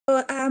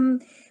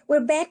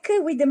We're back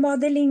with the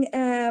modeling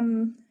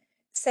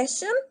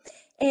session,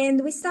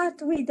 and we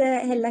start with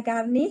Ella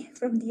Garni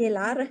from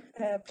DLR.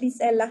 Please,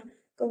 Ella,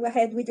 go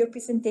ahead with your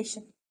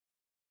presentation.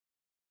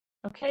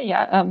 Okay,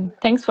 yeah,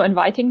 thanks for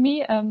inviting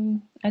me.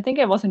 I think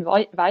I was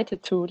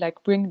invited to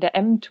bring the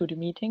M to the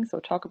meeting, so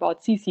talk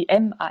about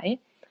CCMI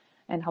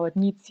and how it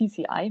needs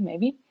CCI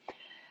maybe.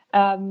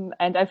 And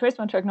I first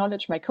want to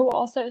acknowledge my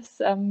co-authors.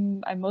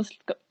 I'm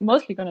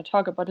mostly going to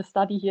talk about a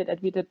study here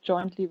that we did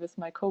jointly with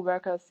my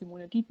co-workers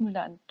Simone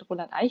Dietmüller and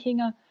Roland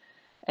Eichinger.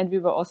 And we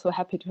were also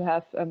happy to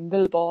have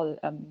Will Ball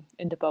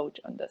in the boat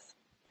on this.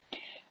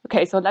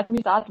 Okay, so let me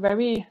start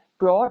very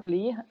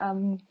broadly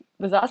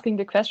with asking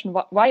the question,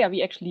 why are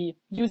we actually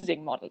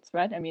using models,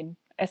 right? I mean,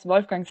 as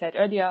Wolfgang said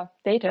earlier,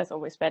 data is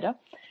always better.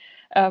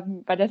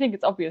 But I think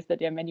it's obvious that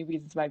there are many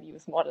reasons why we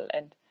use model.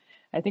 And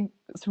I think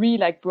three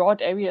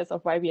broad areas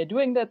of why we are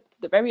doing that.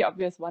 The very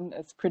obvious one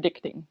is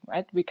predicting,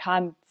 right? We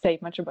can't say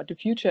much about the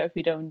future if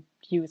we don't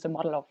use a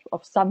model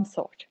of some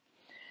sort.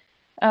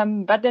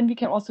 But then we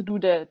can also do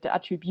the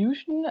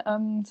attribution.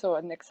 So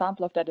an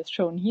example of that is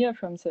shown here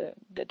from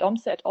the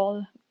Domse et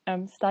al.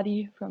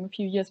 Study from a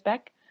few years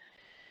back,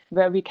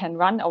 where we can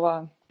run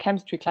our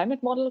chemistry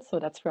climate models. So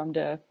that's from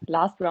the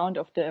last round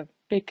of the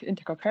big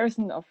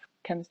intercomparison of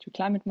chemistry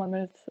climate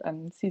models,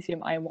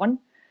 CCMI1.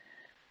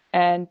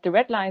 And the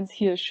red lines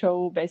here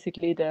show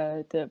basically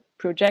the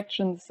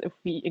projections if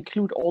we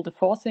include all the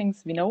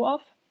forcings we know of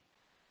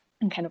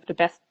and kind of the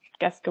best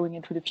guess going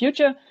into the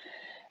future.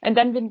 And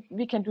then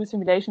we can do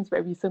simulations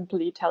where we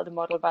simply tell the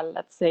model, well,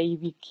 let's say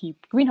we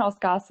keep greenhouse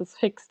gases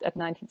fixed at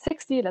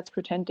 1960. Let's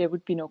pretend there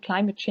would be no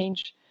climate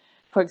change,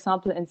 for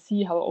example, and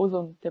see how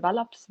ozone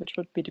develops, which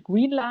would be the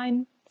green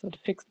line, so the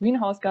fixed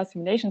greenhouse gas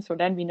simulation. So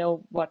then we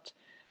know what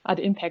are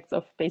the impacts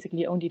of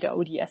basically only the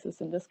ODSs,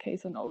 in this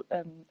case on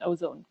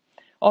ozone.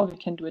 Or we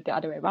can do it the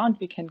other way around.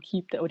 We can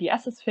keep the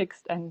ODSs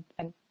fixed and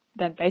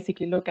then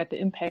basically look at the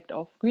impact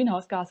of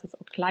greenhouse gases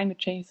or climate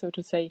change, so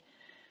to say,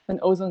 on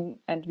ozone,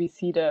 and we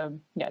see the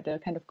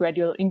kind of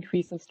gradual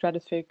increase in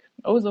stratospheric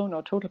ozone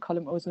or total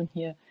column ozone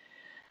here,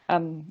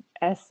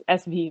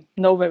 as we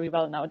know very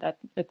well now that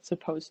it's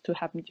supposed to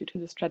happen due to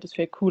the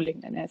stratospheric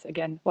cooling, and as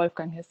again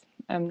Wolfgang has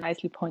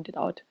nicely pointed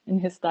out in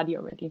his study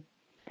already.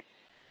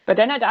 But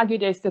then I'd argue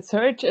there's the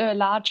third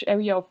large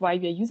area of why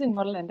we are using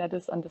model, and that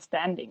is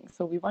understanding.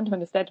 So we want to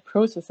understand the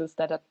processes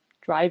that are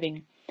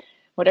driving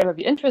whatever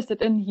we're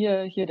interested in.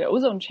 Here the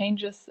ozone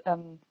changes.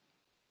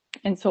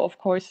 And so, of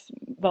course,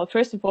 well,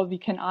 first of all, we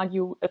can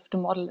argue if the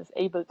model is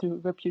able to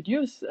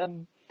reproduce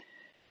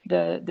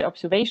the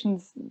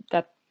observations,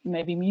 that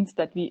maybe means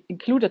that we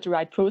included the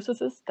right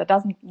processes. That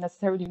doesn't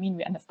necessarily mean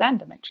we understand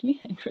them, actually,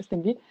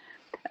 interestingly.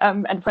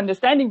 And for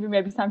understanding, we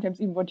maybe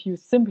sometimes even want to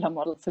use simpler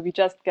models. So we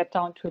just get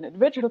down to an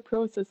individual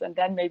process, and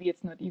then maybe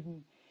it's not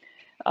even,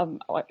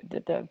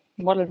 the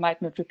model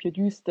might not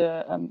reproduce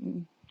the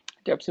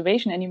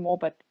observation anymore,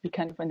 but we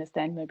kind of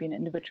understand maybe an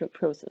individual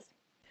process.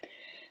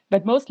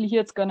 But mostly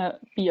here it's going to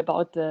be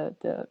about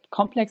the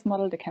complex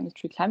model, the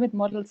chemistry climate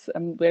models,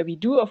 where we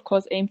do, of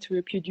course, aim to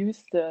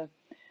reproduce the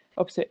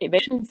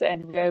observations,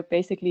 and where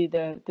basically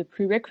the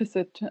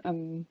prerequisite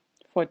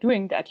for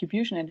doing the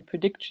attribution and the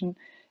prediction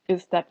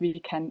is that we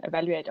can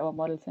evaluate our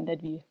models and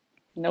that we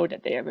know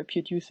that they are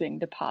reproducing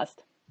the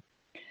past.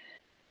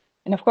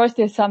 And of course,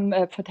 there's some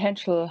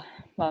potential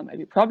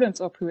maybe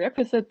problems or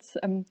prerequisites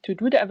to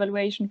do the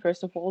evaluation.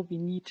 First of all, we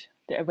need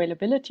the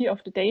availability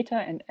of the data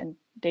and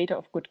data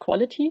of good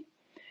quality.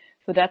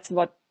 So that's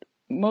what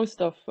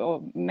most of,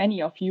 or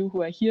many of you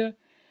who are here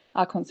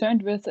are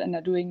concerned with and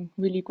are doing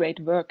really great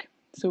work.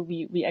 So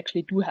we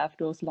actually do have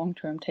those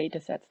long-term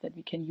data sets that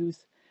we can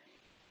use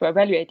for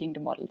evaluating the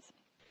models.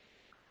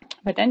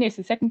 But then there's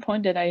the second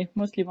point that I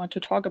mostly want to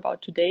talk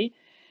about today,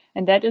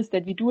 and that is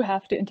that we do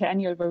have the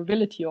interannual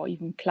variability or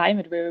even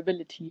climate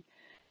variability.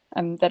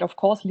 That of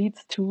course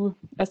leads to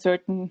a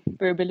certain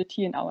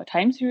variability in our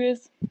time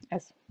series,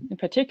 as in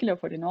particular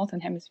for the Northern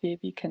Hemisphere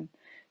we can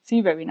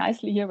see very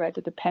nicely here, right?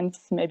 It depends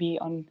maybe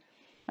on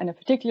a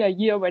particular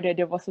year whether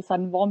there was a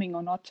sudden warming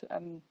or not,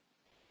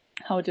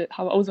 how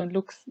ozone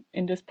looks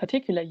in this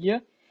particular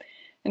year.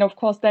 And of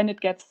course then it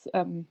gets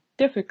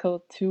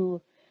difficult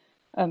to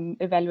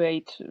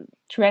evaluate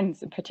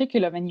trends, in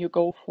particular when you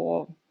go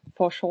for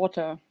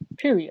shorter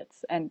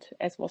periods. And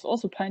as was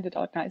also pointed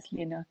out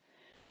nicely in a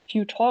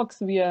few talks,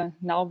 we are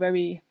now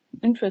very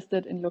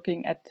interested in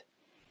looking at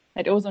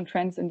ozone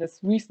trends in this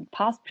recent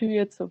past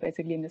period. So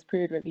basically in this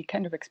period where we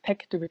kind of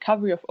expect the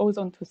recovery of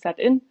ozone to set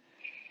in.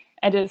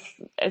 And as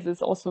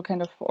is also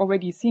kind of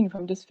already seen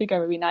from this figure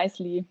very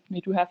nicely,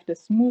 we do have the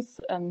smooth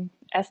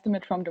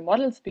estimate from the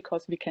models,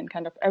 because we can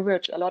kind of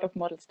average a lot of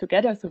models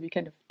together. So we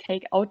kind of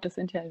take out this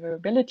internal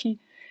variability,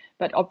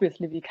 but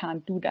obviously we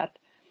can't do that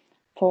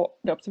for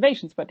the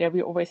observations, but there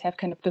we always have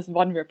kind of this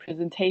one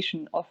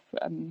representation of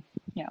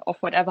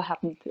whatever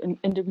happened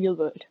in the real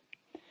world.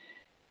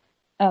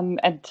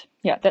 And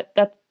yeah,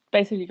 that's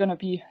basically going to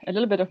be a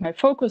little bit of my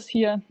focus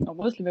here, or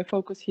mostly my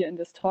focus here in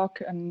this talk,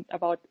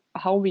 about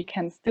how we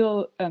can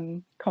still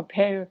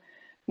compare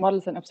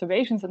models and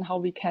observations, and how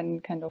we can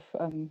kind of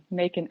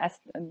make a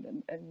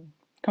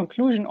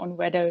conclusion on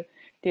whether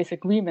there's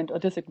agreement or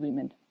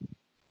disagreement.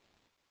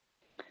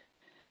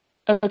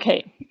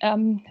 Okay,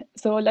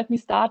 so let me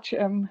start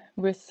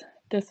with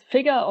this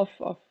figure of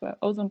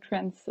ozone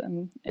trends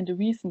in the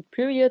recent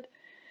period,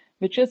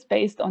 which is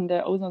based on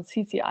the ozone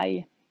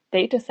CCI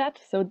dataset.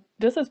 So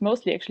this is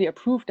mostly actually a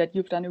proof that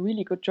you've done a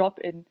really good job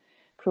in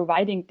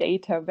providing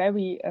data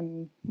very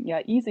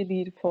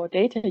easily for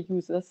data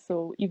users.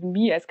 So even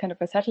me, as kind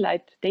of a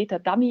satellite data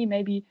dummy,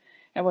 maybe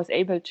I was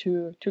able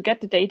to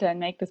get the data and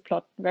make this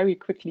plot very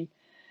quickly,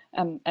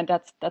 and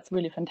that's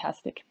really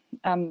fantastic.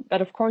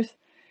 But of course,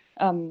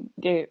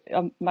 there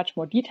are much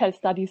more detailed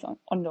studies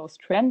on those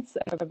trends.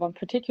 One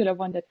particular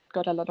one that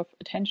got a lot of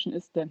attention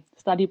is the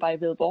study by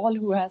Will Ball,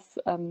 who has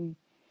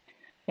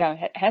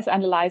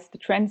analyzed the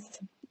trends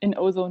in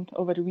ozone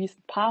over the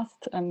recent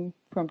past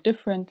from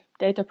different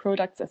data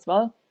products as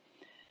well.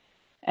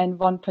 And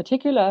one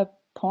particular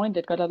point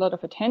that got a lot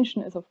of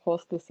attention is, of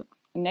course, this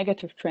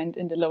negative trend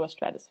in the lower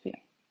stratosphere.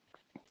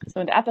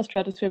 So in the upper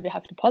stratosphere, we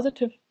have the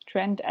positive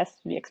trend as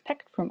we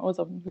expect from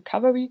ozone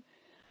recovery.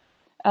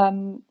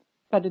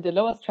 But in the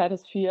lower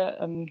stratosphere,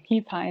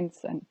 he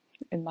finds, and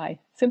in my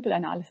simple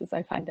analysis,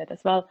 I find that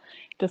as well,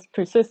 this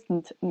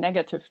persistent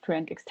negative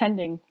trend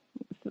extending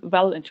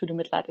well into the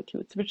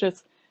mid-latitudes, which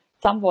is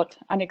somewhat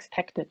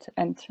unexpected.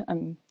 And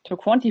to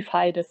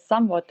quantify this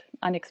somewhat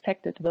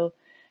unexpected will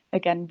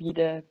again be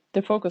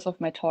the focus of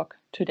my talk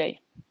today.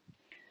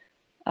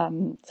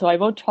 So I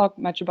won't talk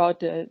much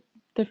about the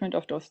different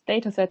of those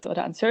data sets or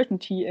the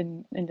uncertainty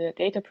in the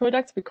data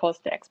products, because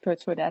the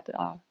experts for that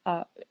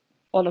are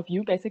all of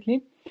you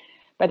basically.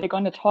 But they're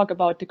going to talk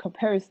about the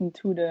comparison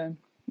to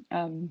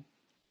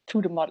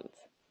the models.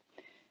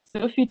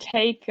 So if we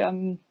take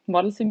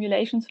model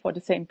simulations for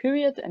the same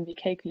period and we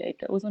calculate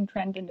the ozone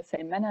trend in the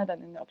same manner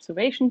than in the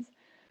observations,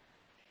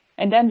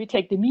 and then we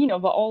take the mean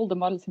over all the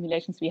model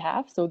simulations we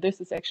have. So this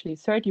is actually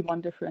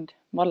 31 different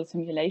model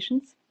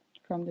simulations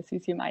from the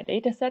CCMI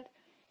dataset.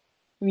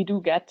 We do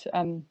get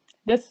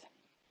this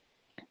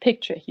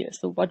picture here.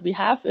 So what we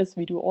have is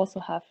we do also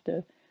have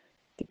the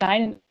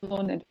decline in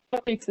ozone and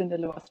tropics in the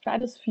lower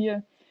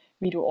stratosphere.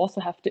 We do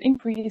also have the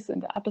increase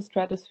in the upper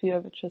stratosphere,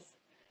 which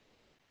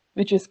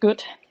is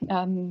good.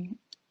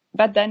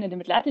 But then in the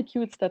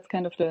mid-latitudes, that's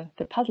kind of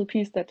the puzzle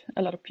piece that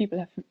a lot of people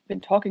have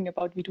been talking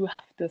about. We do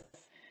have this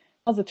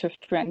positive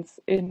trends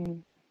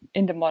in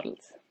the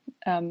models.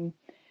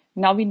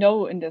 Now we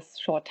know in this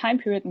short time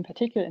period, in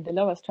particular in the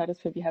lower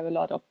stratosphere, we have a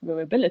lot of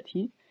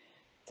variability.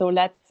 So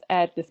let's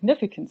add the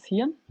significance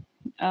here.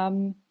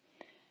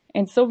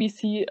 And so we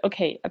see,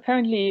 okay,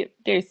 apparently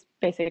there's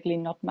basically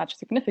not much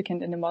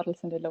significant in the models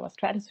in the lower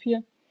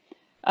stratosphere.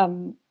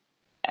 And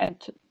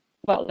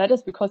well, that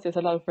is because there's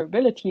a lot of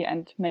variability,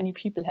 and many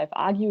people have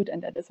argued,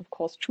 and that is of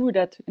course true,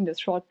 that in this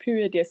short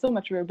period there's so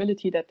much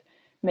variability that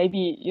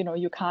maybe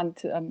you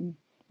can't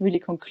really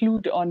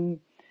conclude on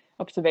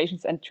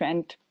observations and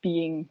trend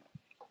being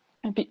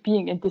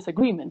in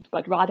disagreement,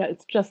 but rather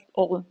it's just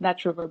all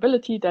natural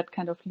variability that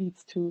kind of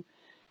leads to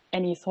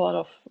any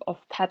sort of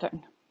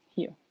pattern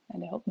here.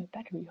 And I hope my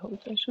battery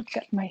holds. I should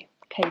get my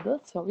cable,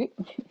 sorry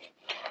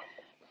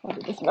for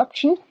the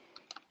disruption.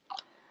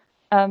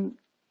 And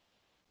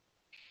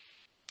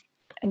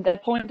the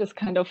point is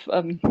kind of,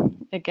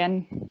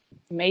 again,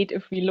 made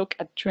if we look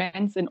at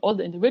trends in all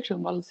the individual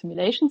model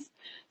simulations.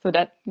 So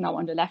that now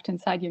on the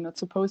left-hand side, you're not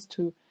supposed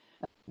to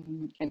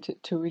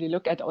really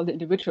look at all the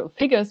individual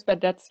figures,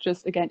 but that's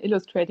just, again,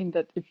 illustrating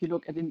that if you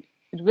look at an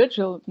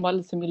individual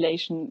model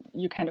simulation,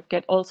 you kind of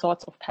get all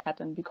sorts of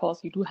pattern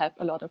because you do have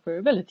a lot of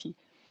variability.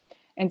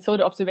 And so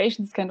the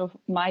observations kind of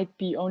might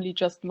be only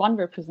just one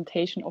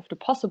representation of the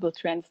possible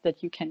trends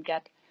that you can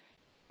get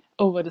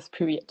over this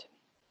period.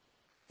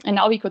 And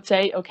now we could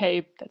say,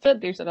 okay, that's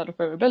it, there's a lot of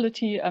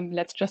variability.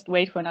 Let's just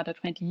wait for another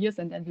 20 years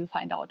and then we'll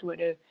find out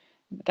whether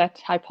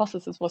that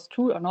hypothesis was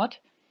true or not.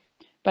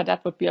 But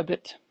that would be a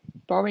bit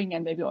boring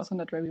and maybe also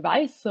not very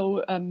wise.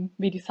 So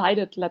we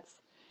decided, let's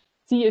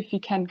see if we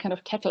can kind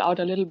of tackle out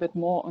a little bit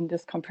more on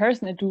this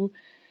comparison and do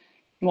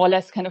more or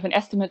less kind of an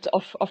estimate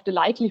of the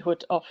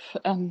likelihood of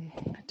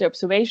the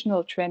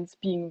observational trends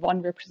being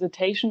one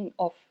representation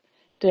of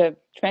the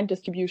trend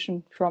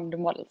distribution from the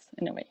models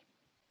in a way.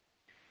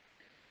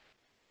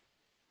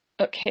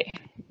 Okay,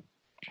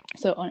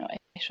 so I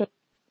should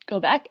go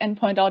back and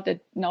point out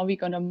that now we're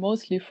going to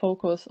mostly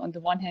focus on the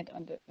one hand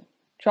on the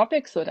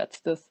tropics. So that's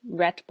this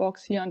red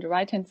box here on the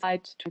right hand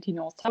side, 20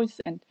 north-south,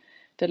 and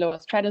the lower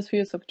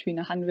stratosphere, so between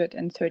 100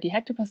 and 30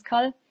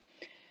 hectopascal.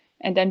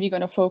 And then we're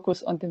going to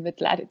focus on the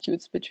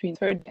mid-latitudes between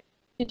 30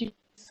 degrees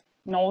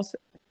north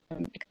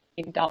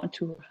down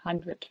to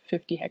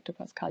 150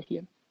 hectopascal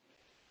here.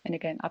 And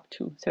again, up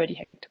to 30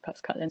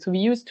 hectopascal. And so we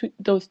use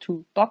those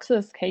two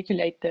boxes,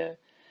 calculate the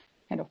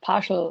kind of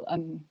partial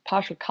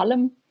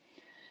column.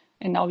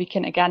 And now we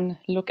can again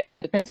look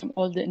at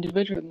all the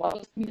individual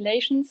model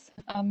simulations.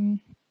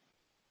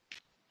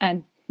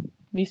 And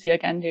we see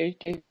again there's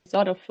a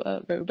lot of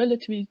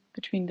variability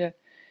between the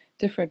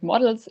different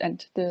models.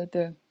 And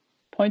the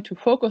point to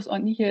focus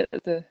on here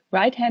is the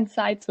right-hand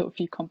side. So if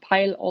we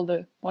compile all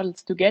the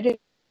models together,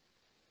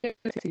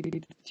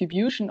 the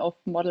distribution of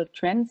model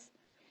trends,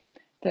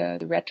 the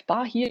red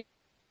bar here.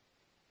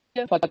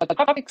 For the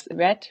topics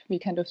red, we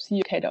kind of see,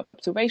 okay, the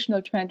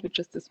observational trend, which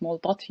is the small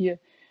dot here,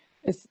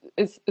 is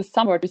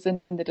somewhat within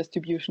the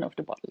distribution of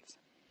the models.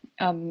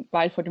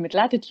 While for the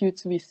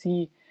mid-latitudes, we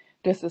see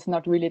this is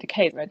not really the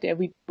case, right? There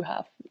we do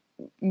have,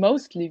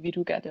 mostly we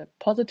do get a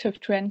positive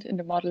trend in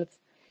the models,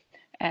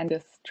 and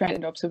this trend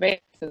in the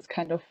observations is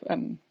kind of,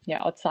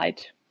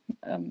 outside,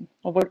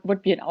 or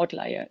would be an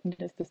outlier in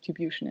this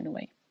distribution in a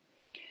way.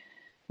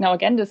 Now,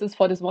 again, this is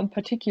for this one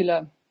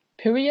particular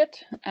period,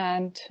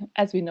 and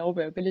as we know,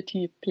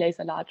 variability plays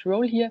a large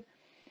role here.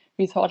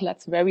 We thought,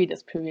 let's vary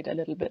this period a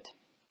little bit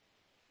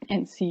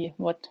and see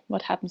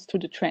what happens to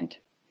the trend.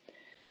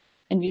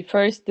 And we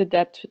first did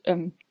that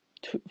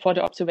for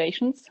the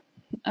observations.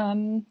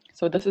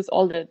 So this is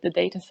all the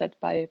data set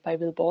by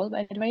Will Ball,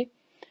 by the way.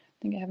 I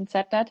think I haven't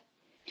said that.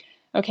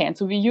 Okay, and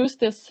so we used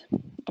this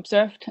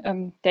observed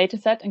data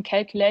set and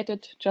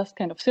calculated just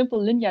kind of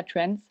simple linear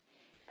trends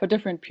for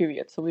different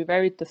periods. So we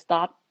varied the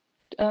start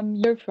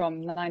year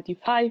from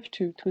 95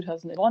 to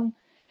 2001,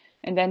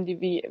 and then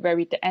we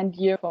varied the end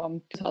year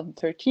from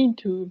 2013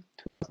 to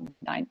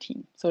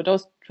 2019. So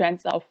those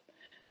trends are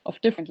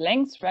of different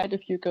lengths, right?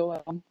 If you go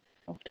along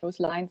of those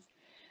lines,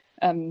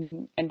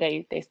 and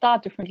they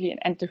start differently and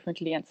end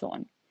differently and so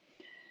on.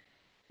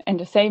 And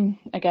the same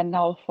again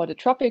now for the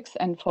tropics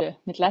and for the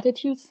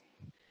mid-latitudes.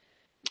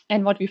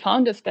 And what we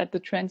found is that the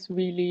trends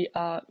really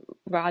are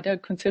rather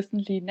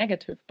consistently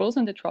negative, both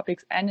in the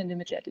tropics and in the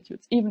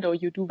mid-latitudes, even though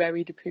you do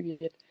vary the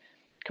period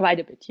quite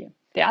a bit here.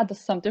 There are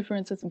some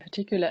differences, in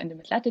particular in the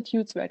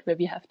mid-latitudes, right, where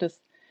we have this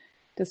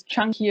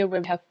chunk here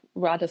where we have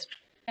rather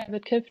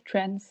negative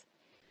trends,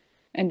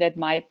 and that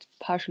might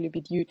partially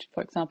be due,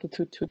 for example,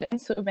 to the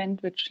ENSO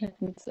event, which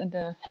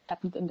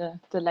happened in the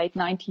late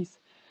 90s.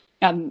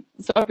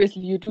 So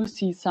obviously you do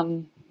see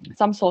some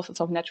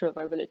sources of natural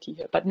variability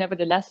here, but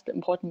nevertheless, the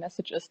important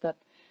message is that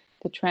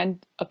the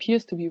trend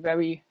appears to be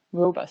very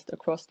robust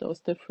across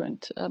those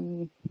different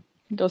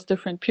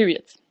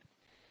periods.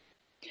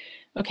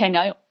 Okay,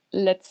 now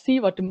let's see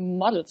what the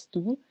models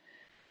do.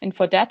 And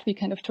for that, we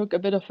kind of took a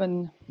bit of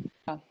an,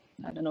 I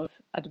don't know if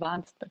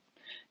advanced, but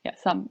yeah,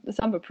 some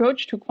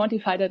approach to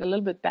quantify that a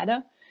little bit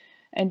better.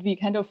 And we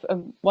kind of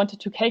wanted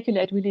to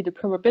calculate really the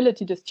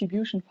probability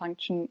distribution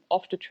function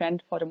of the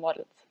trend for the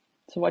models.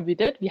 So what we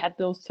did, we had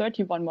those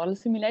 31 model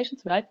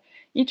simulations, right?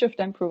 Each of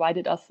them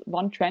provided us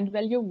one trend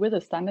value with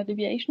a standard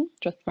deviation,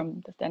 just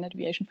from the standard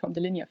deviation from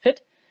the linear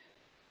fit.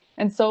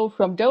 And so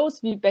from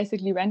those, we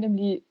basically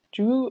randomly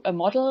drew a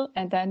model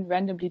and then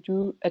randomly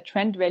drew a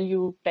trend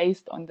value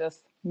based on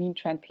this mean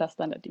trend plus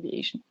standard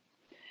deviation.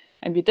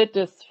 And we did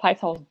this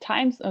 5,000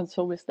 times. And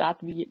so with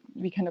that, we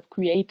kind of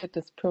created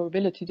this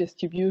probability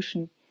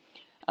distribution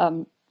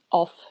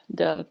of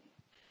the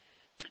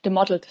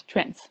modeled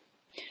trends.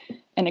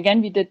 And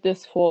again, we did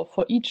this for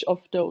each of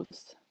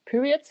those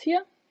periods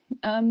here.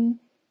 And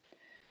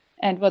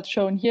what's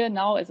shown here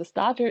now as a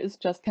starter is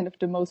just kind of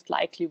the most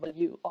likely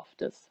value of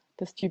this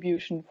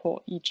distribution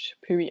for each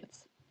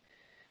periods.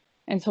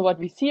 And so what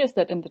we see is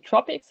that in the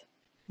tropics,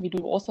 we do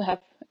also have,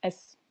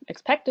 as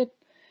expected,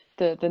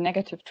 the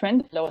negative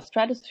trend, lower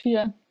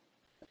stratosphere,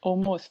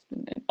 almost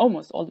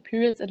all the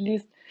periods at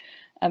least,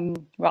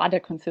 rather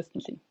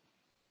consistently.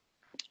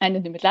 And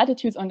in the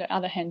mid-latitudes, on the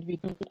other hand, we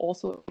do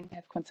also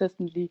have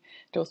consistently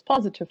those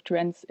positive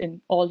trends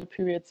in all the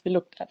periods we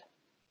looked at.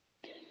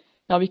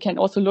 Now we can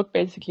also look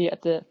basically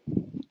at the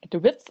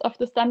width of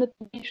the standard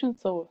deviation,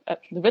 so at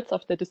the width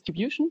of the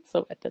distribution,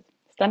 so at the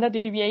standard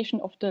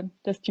deviation of the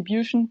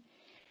distribution,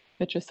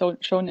 which is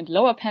shown in the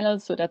lower panel.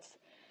 So that's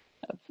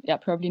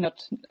probably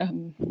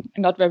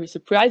not very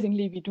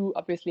surprisingly, we do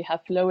obviously have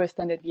lower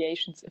standard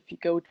deviations if we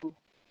go to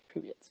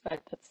periods,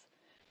 right?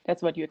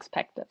 That's what you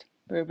expected.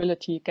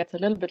 Variability gets a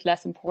little bit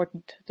less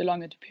important the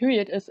longer the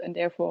period is, and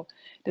therefore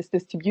this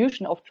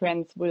distribution of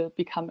trends will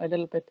become a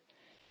little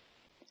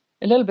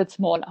bit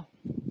smaller.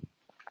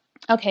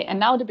 Okay, and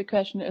now the big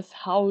question is,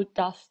 how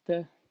does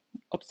the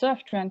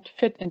observed trend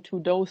fit into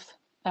those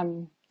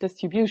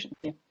distributions?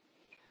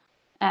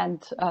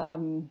 And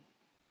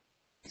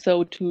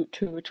so to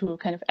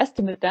kind of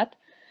estimate that,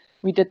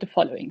 we did the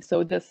following.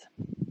 So this,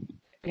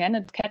 again,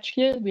 at catch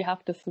here, we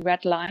have this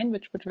red line,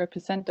 which would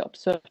represent the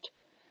observed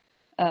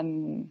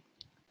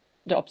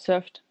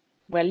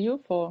value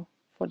for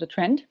the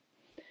trend.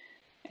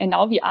 And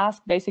now we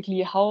ask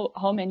basically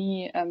how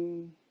many,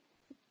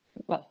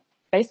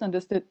 based on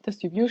this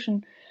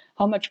distribution,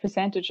 how much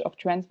percentage of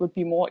trends would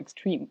be more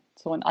extreme.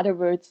 So in other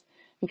words,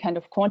 we kind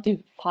of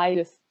quantify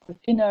this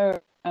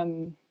inner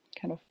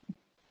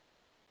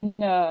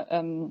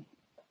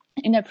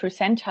inner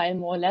percentile,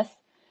 more or less,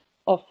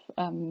 of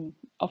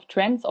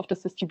trends of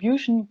this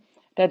distribution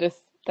that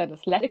is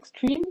less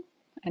extreme,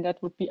 and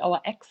that would be our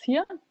X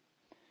here,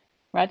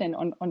 right? And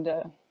on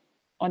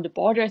the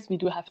borders, we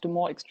do have the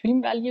more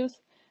extreme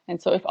values.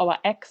 And so if our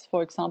X,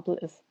 for example,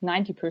 is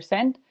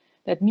 90%,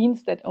 that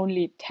means that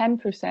only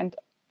 10%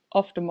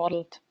 of the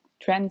modeled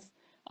trends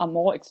are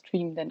more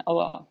extreme than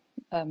our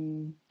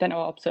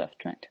observed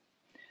trend.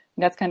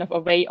 And that's kind of a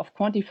way of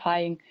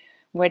quantifying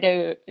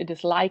whether it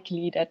is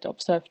likely that the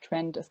observed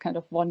trend is kind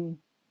of one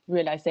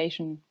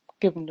realization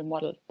given the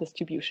model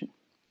distribution.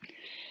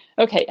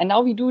 Okay, and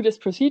now we do this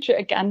procedure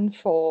again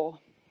for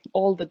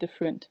all the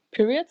different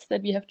periods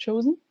that we have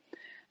chosen.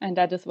 And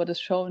that is what is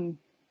shown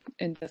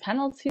in the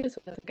panels here.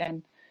 So that's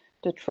again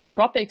the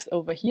tropics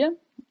over here.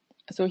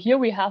 So here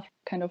we have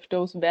kind of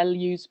those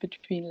values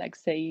between, like,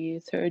 say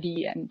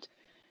 30 and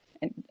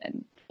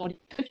 40,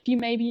 50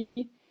 maybe.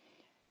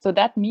 So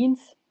that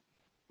means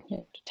you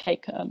have to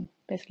take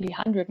basically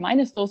 100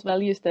 minus those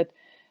values, that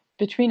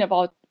between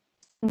about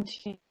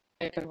 70,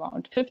 like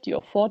around 50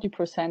 or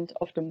 40%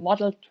 of the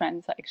model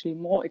trends are actually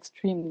more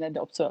extreme than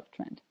the observed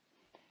trend.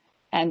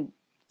 And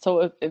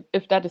so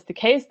if that is the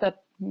case,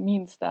 that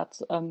means that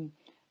the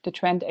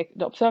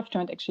observed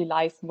trend actually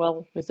lies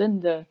well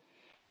within the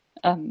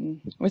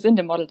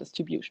model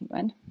distribution,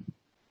 right?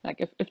 Like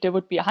if there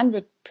would be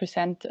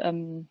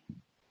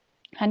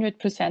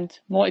 100%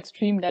 more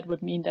extreme, that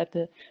would mean that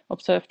the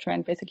observed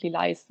trend basically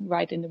lies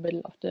right in the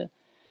middle of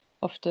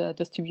the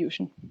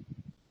distribution.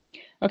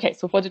 Okay,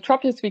 so for the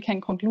tropics, we can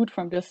conclude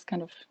from this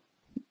kind of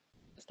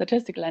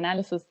statistical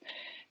analysis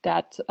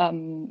that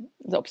the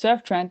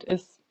observed trend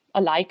is a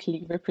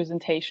likely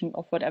representation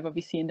of whatever we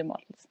see in the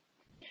models.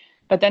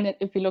 But then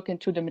if we look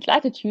into the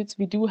mid-latitudes,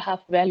 we do have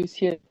values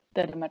here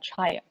that are much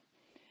higher.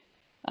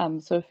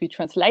 So if we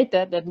translate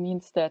that, that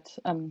means that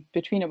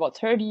between about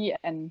 30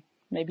 and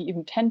maybe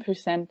even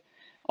 10%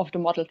 of the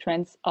model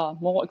trends are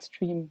more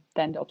extreme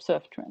than the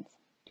observed trends.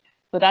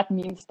 So that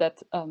means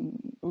that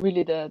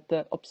really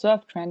the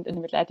observed trend in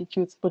the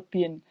mid-latitudes would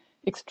be an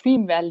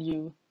extreme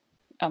value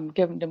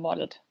given the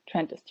modeled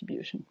trend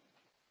distribution.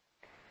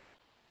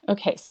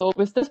 Okay, so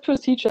with this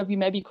procedure, we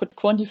maybe could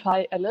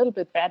quantify a little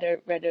bit better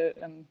whether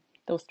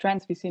those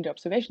trends we see in the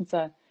observations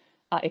are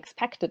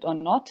expected or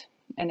not.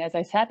 And as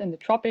I said, in the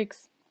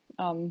tropics,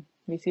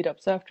 we see the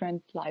observed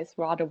trend lies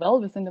rather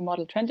well within the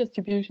model trend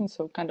distribution,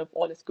 so kind of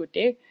all is good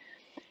there.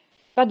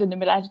 But in the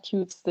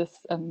mid-latitudes,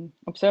 this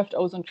observed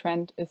ozone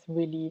trend is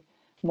really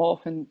more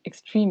of an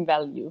extreme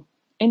value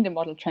in the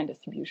model trend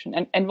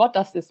distribution. And what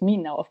does this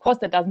mean now? Of course,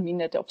 that doesn't mean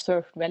that the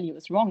observed value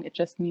is wrong. It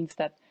just means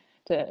that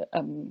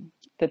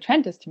the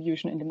trend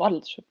distribution in the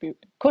models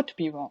could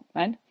be wrong,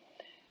 right?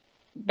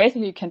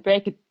 Basically, you can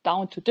break it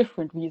down to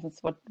different reasons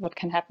what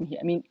can happen here.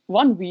 I mean,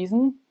 one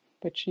reason,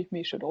 which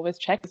we should always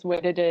check, is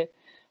whether the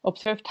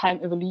observed time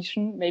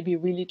evolution maybe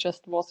really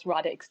just was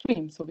rather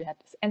extreme. So we had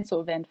this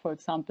ENSO event, for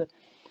example,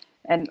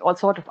 and all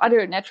sort of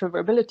other natural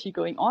variability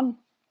going on.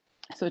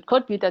 So it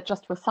could be that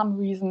just for some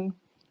reason,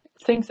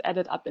 things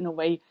added up in a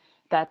way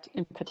that,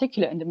 in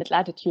particular in the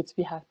mid-latitudes,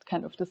 we had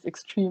kind of this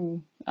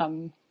extreme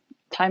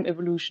time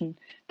evolution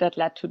that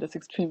led to this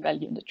extreme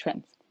value in the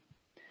trends.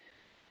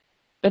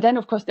 But then,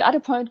 of course, the other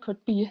point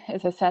could be,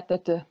 as I said,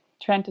 that the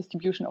trend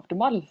distribution of the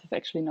models is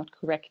actually not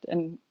correct.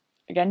 And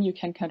again, you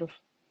can kind of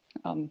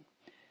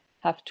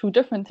have two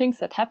different things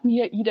that happen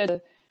here. Either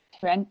the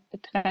trend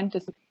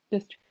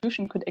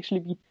distribution could actually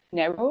be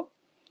narrow.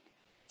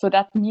 So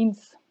that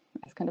means,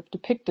 as kind of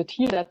depicted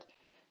here, that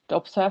the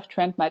observed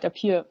trend might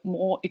appear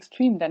more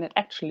extreme than it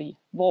actually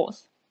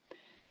was.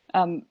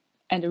 And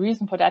the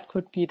reason for that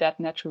could be that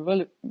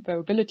natural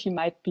variability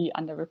might be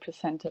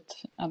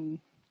underrepresented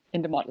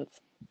in the models.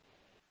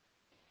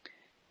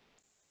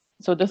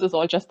 So this is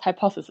all just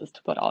hypothesis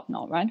to put out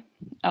now, right?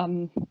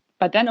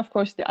 But then, of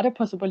course, the other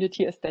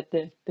possibility is that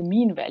the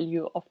mean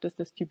value of this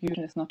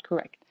distribution is not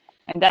correct.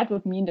 And that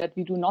would mean that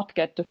we do not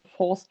get the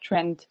forced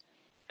trend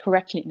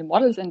correctly in the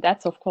models. And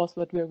that's, of course,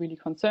 what we're really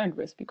concerned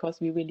with, because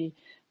we really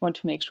want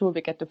to make sure we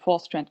get the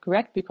forced trend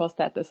correct, because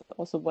that is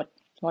also what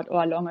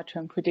our longer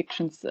term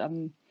predictions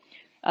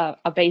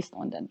are based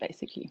on then,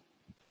 basically.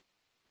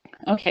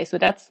 Okay, so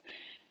that's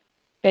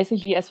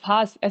basically as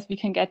far as we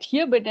can get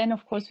here. But then,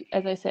 of course,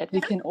 as I said,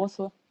 we can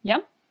also, yeah?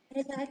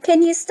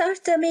 Can you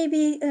start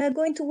maybe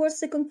going towards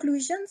the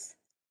conclusions,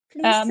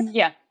 please?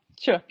 Yeah,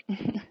 sure.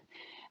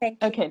 Thank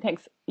you. Okay,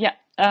 thanks. Yeah.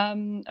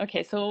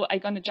 Okay, so I'm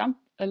going to jump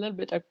a little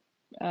bit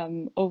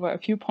over a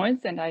few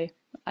points, and I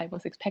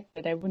was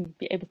expected I wouldn't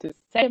be able to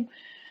say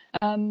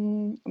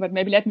them. But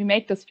maybe let me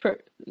make this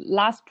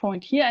last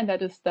point here, and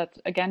that is that,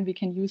 again, we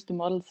can use the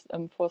models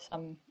for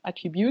some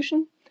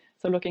attribution.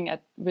 So looking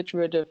at which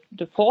were the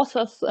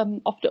forces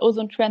of the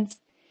ozone trends.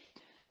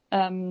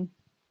 So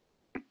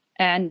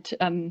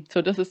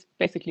this is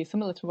basically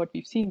similar to what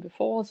we've seen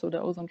before. So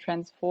the ozone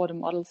trends for the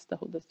models, the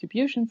whole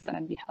distributions,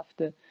 and we have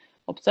the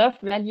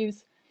observed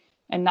values.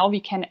 And now we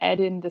can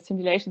add in the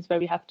simulations where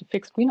we have the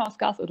fixed greenhouse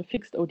gas or the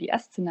fixed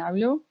ODS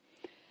scenario.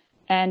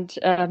 And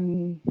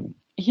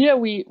here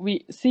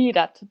we see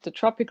that the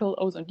tropical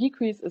ozone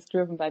decrease is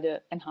driven by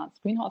the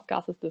enhanced greenhouse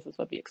gases. This is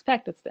what we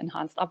expect. It's the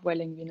enhanced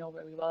upwelling. We know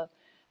very well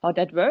how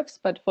that works.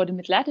 But for the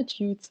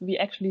mid-latitudes, we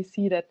actually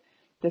see that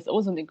this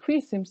ozone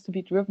increase seems to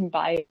be driven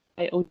by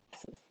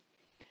ODSs.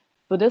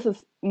 So this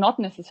is not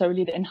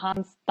necessarily the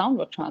enhanced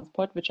downward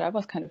transport, which I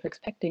was kind of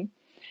expecting.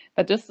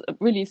 But this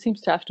really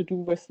seems to have to do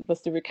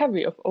with the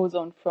recovery of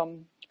ozone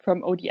from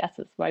from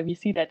ODSs, why we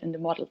see that in the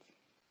models.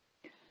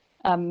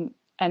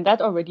 And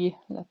that already,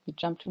 let me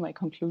jump to my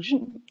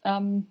conclusion,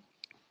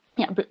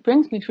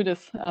 brings me to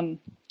this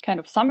kind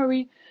of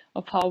summary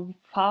of how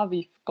far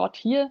we've got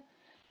here.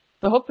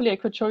 So hopefully I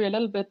could show you a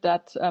little bit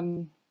that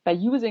by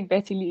using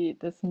basically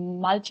this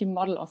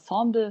multi-model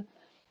ensemble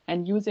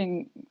and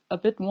using a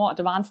bit more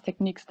advanced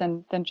techniques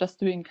than just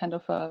doing kind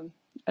of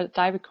a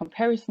direct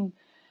comparison,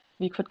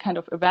 we could kind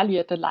of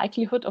evaluate the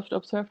likelihood of the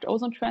observed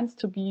ozone trends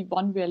to be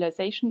one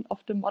realization of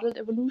the modeled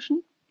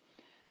evolution.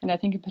 And I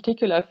think in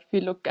particular, if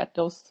we look at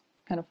those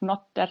kind of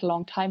not that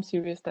long time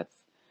series, that's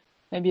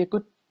maybe a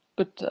good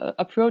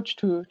approach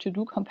to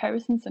do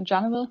comparisons in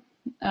general.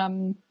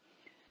 And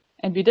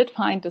we did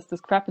find this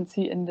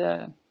discrepancy in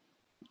the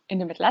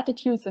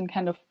mid-latitudes and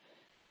kind of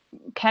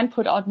can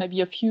put out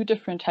maybe a few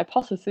different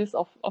hypotheses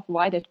of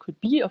why that could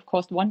be. Of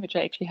course, one which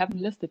I actually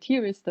haven't listed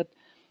here is that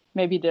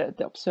maybe the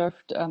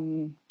observed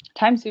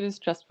time series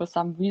just for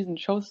some reason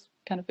shows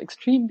kind of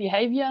extreme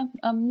behavior.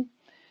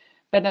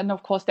 But then,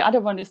 of course, the other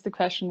one is the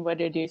question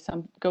whether there's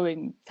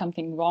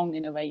something wrong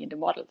in a way in the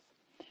models.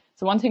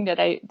 So one thing that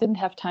I didn't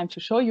have time to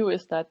show you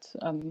is that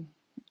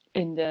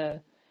in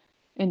the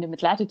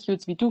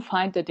mid-latitudes, we do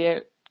find that there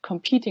are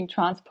competing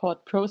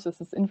transport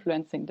processes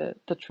influencing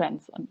the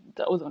trends, on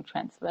the ozone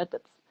trends, right?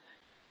 That's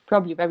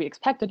probably very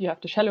expected. You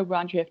have the shallow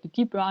branch, you have the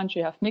deep branch,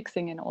 you have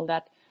mixing, and all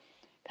that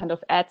kind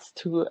of adds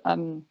to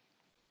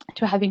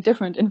having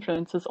different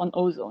influences on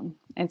ozone.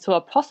 And so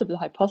a possible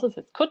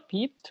hypothesis could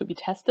be to be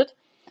tested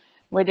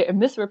whether a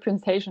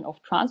misrepresentation of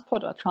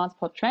transport or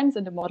transport trends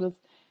in the models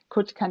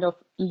could kind of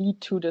lead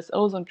to this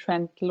ozone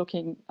trend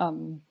looking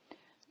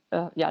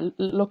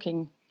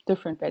looking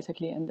different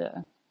basically in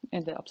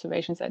the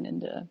observations and in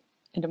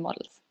the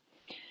models.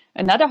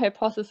 Another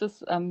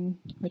hypothesis,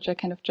 which I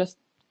kind of just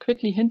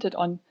quickly hinted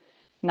on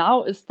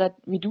now, is that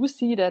we do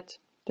see that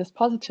this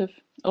positive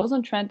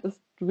ozone trend is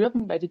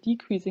driven by the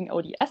decreasing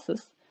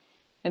ODSs.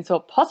 And so a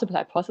possible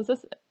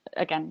hypothesis,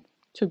 again,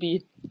 to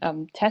be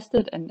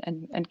tested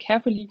and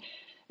carefully,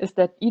 is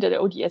that either the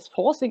ODS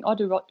forcing or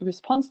the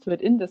response to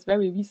it in this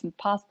very recent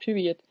past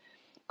period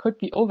could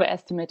be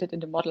overestimated in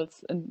the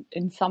models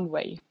in some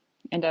way.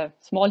 And a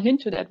small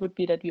hint to that would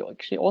be that we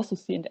actually also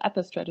see in the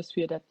upper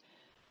stratosphere that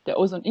the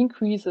ozone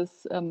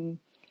increases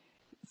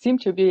seem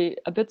to be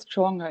a bit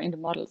stronger in the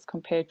models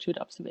compared to the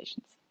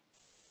observations.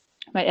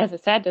 But as I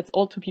said, that's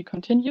all to be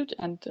continued,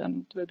 and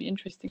it will be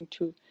interesting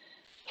to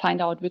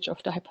find out which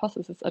of the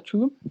hypotheses are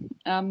true.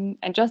 And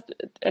just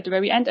at the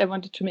very end, I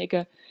wanted to make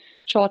a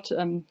short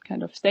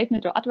kind of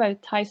statement or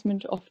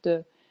advertisement of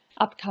the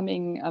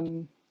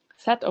upcoming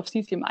set of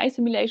CCMI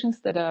simulations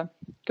that are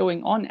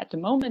going on at the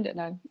moment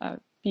and are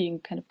being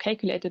kind of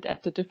calculated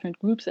at the different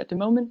groups at the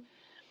moment.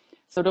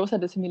 So those are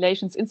the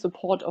simulations in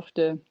support of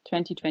the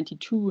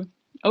 2022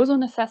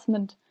 ozone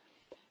assessment,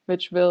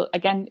 which will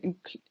again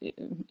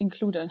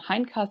include a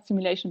hindcast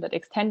simulation, but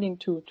extending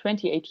to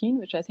 2018,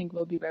 which I think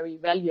will be very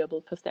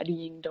valuable for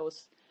studying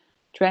those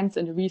trends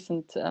in the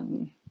recent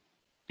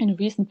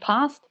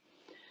past.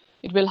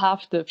 It will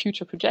have the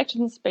future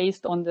projections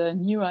based on the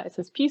newer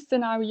SSP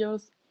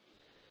scenarios.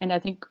 And I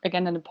think,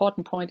 again, an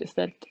important point is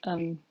that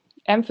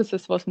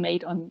emphasis was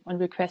made on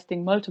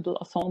requesting multiple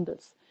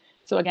ensembles.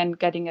 So again,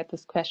 getting at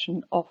this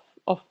question of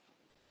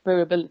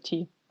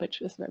variability,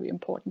 which is very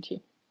important here.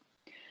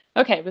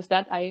 Okay, with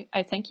that,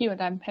 I thank you,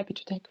 and I'm happy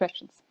to take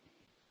questions.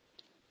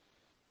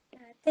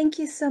 Thank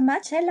you so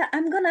much, Ella.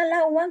 I'm going to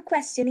allow one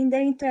question in the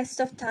interest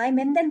of time,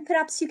 and then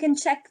perhaps you can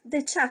check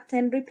the chat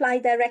and reply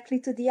directly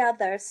to the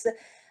others.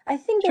 I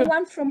think the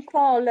one from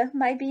Paul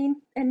might be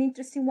an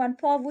interesting one.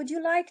 Paul, would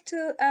you like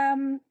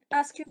to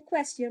ask your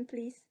question,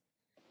 please?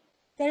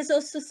 There's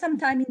also some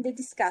time in the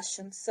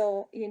discussion,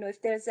 so, you know,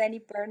 if there's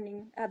any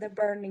other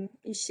burning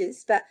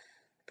issues. But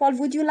Paul,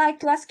 would you like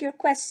to ask your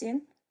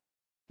question?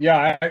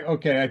 Yeah,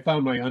 okay, I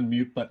found my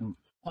unmute button.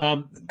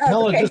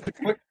 Tell us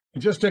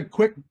just a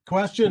quick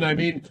question. I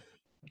mean,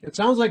 it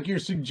sounds like you're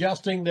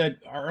suggesting that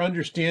our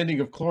understanding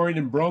of chlorine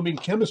and bromine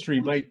chemistry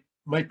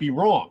might be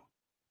wrong.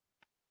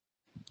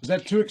 Is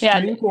that too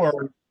extreme,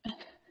 or?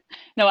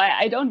 No,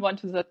 I don't want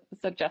to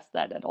suggest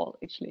that at all,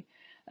 actually.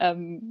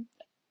 And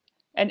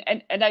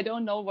I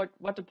don't know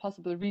what the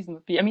possible reason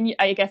would be. I mean,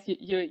 I guess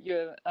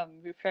you're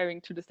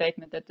referring to the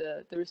statement that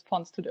the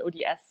response to the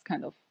ODS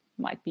kind of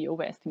might be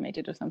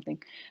overestimated or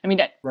something. I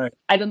mean, right.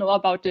 I don't know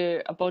about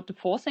the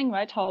forcing,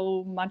 right?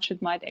 How much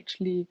it might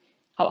actually,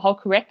 how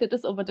correct it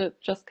is over the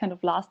just kind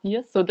of last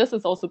year. So this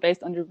is also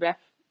based on the REF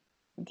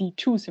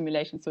D2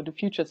 simulation, so the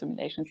future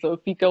simulation. So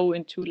if we go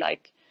into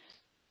like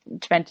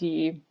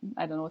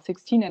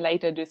 2016 and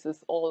later, this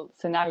is all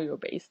scenario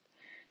based.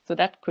 So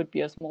that could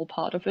be a small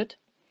part of it.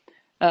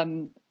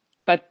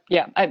 But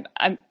yeah,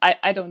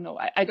 I don't know.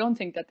 I don't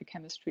think that the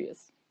chemistry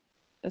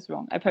is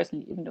wrong. I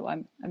personally, even though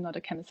I'm not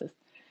a chemist,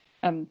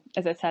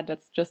 as I said,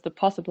 that's just a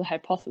possible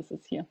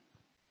hypothesis here.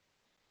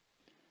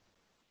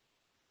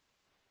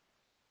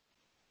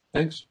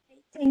 Thanks.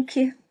 Thank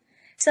you.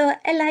 So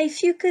Ella,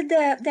 if you could,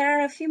 there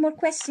are a few more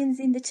questions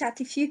in the chat.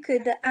 If you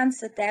could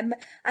answer them,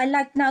 I'd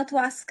like now to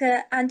ask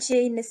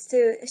Angie Ines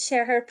to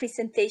share her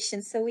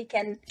presentation so we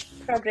can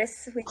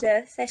progress with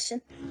the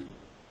session.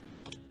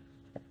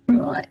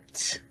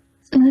 Right,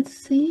 so let's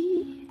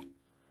see.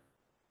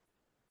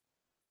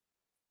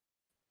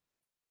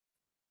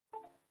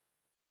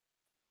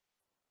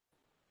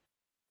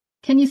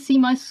 Can you see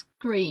my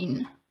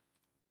screen?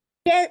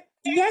 Yeah,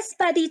 yes,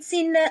 but it's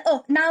in the,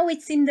 oh, now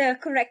it's in the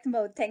correct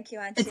mode. Thank you,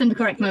 Angie. It's in the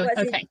correct mode.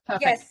 Okay,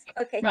 perfect. Yes,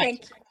 okay, right.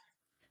 Thank you.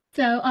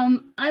 So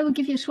I will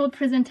give you a short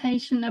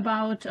presentation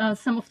about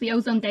some of the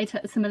ozone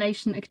data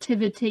assimilation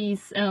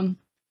activities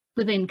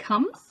within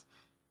CUMS.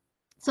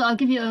 So I'll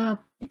give you a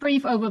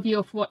brief overview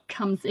of what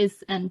CUMS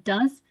is and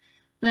does,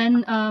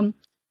 then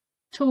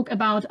talk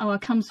about our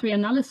CUMS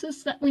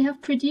reanalysis that we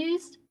have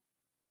produced,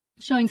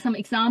 showing some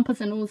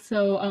examples and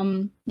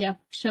also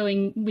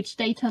showing which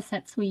data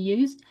sets we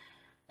used,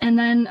 and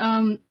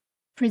then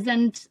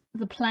present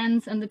the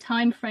plans and the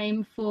time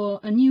frame for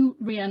a new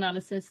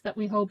reanalysis that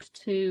we hope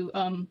to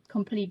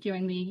complete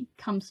during the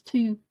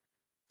CUMS2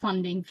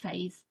 funding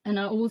phase. And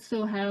I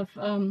also have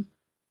a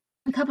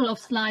couple of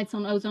slides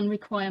on ozone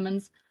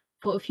requirements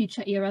for a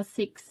future ERA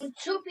 6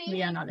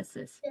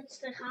 reanalysis.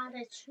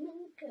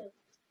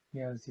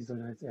 Ja, sie soll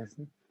jetzt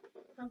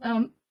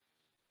essen.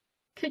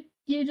 Could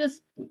you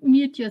just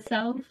mute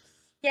yourself?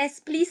 Yes,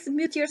 please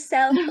mute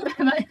yourself.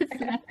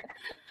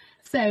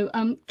 So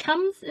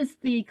CUMS is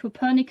the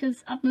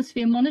Copernicus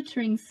Atmosphere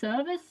Monitoring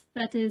Service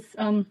that is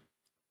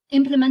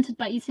implemented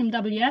by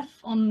ECMWF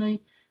on the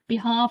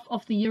behalf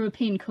of the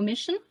European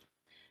Commission.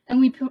 And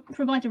we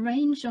provide a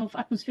range of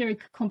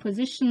atmospheric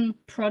composition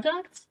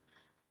products,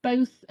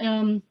 both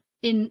in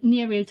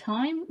near real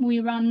time.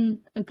 We run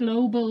a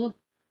global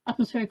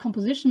atmospheric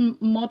composition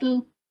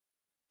model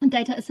and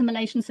data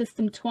assimilation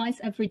system twice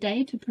every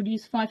day to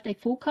produce 5-day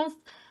forecasts,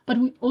 but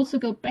we also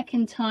go back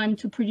in time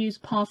to produce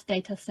past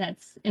data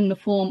sets in the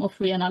form of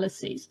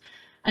reanalyses.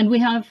 And we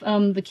have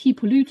the key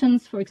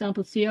pollutants, for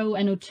example, CO,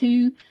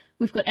 NO2,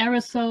 we've got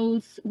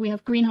aerosols, we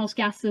have greenhouse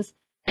gases,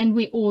 and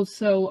we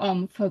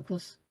also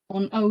focus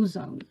on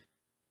ozone.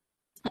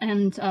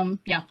 And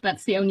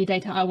that's the only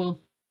data I will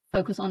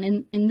focus on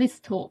in this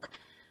talk.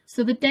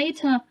 So the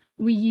data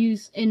we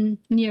use in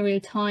near real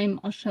time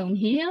are shown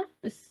here.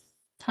 This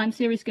time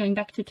series going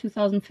back to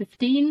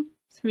 2015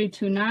 through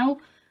to now.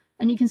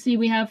 And you can see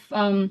we have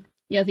the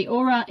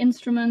AURA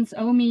instruments,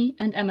 OMI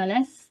and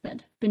MLS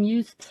that have been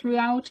used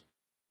throughout.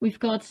 We've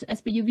got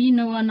SBUV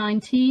NOAA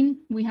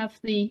 19. We have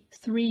the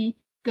 3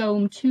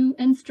 GOEM-2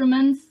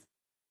 instruments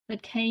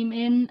that came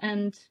in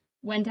and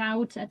went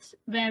out at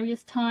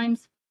various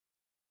times.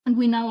 And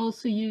we now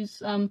also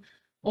use,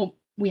 or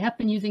we have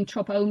been using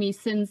TROP-OMI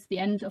since the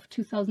end of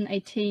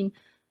 2018,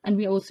 and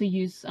we also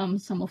use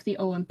some of the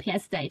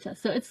OMPS data.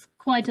 So it's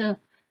quite a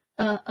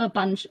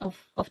bunch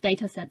of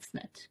data sets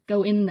that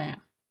go in there.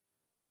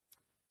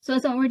 So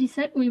as I already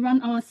said, we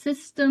run our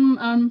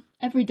system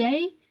every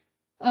day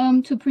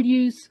to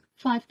produce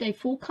 5-day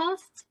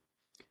forecasts,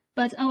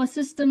 but our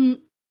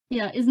system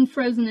isn't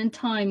frozen in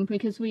time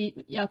because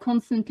we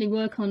constantly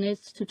work on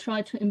it to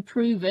try to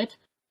improve it.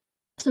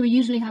 So we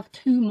usually have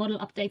 2 model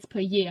updates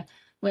per year,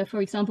 where, for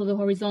example, the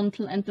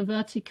horizontal and the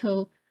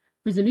vertical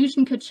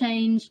resolution could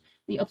change,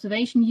 the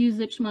observation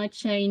usage might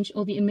change,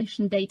 or the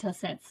emission data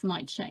sets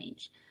might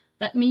change.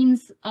 That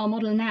means our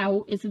model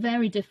now is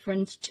very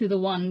different to the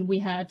one we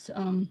had,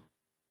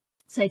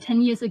 say,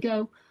 10 years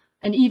ago,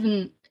 and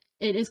even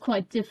it is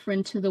quite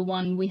different to the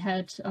one we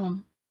had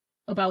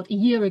about a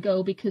year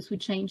ago because we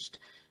changed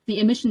the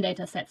emission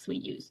data sets we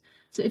use.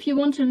 So if you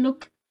want to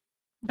look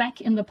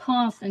back in the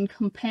past and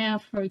compare,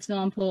 for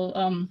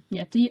example,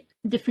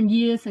 different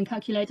years and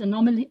calculate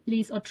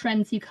anomalies or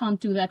trends, you can't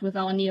do that with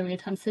our near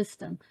real-time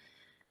system.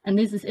 And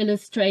this is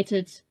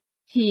illustrated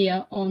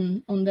here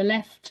on the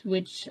left,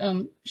 which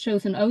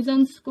shows an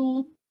ozone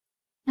score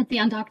at the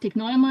Antarctic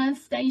Neumayer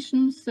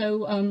station.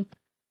 So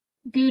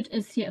good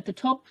is here at the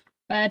top,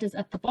 bad is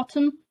at the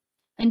bottom.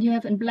 And you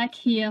have in black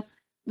here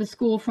the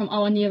score from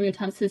our near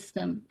real-time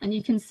system. And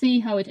you can see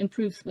how it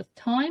improves with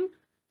time.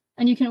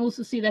 And you can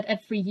also see that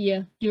every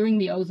year during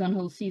the ozone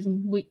hole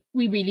season, we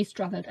really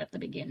struggled at the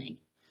beginning.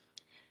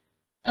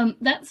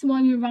 That's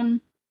why we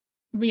run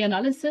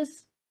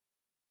reanalysis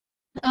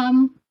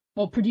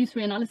or produce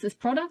reanalysis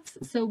products.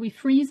 So we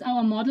freeze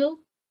our model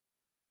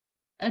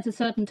at a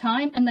certain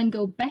time and then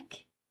go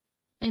back,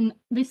 in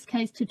this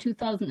case to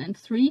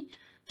 2003,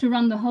 to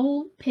run the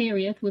whole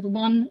period with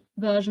one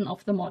version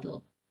of the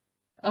model.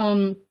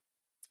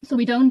 So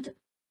we don't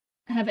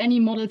have any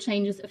model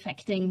changes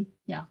affecting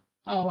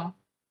our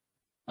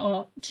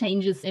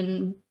changes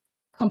in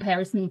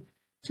comparison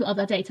to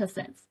other data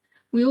sets.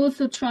 We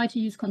also try to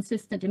use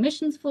consistent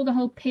emissions for the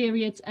whole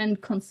period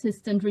and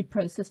consistent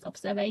reprocessed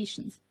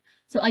observations.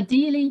 So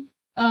ideally,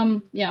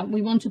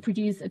 we want to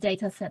produce a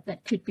data set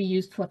that could be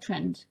used for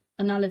trend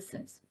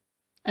analysis.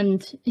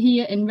 And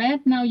here in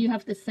red now you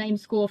have the same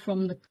score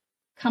from the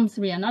CUMS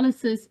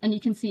reanalysis, and you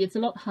can see it's a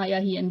lot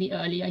higher here in the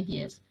earlier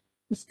years.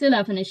 We still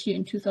have an issue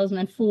in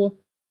 2004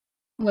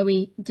 where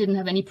we didn't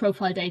have any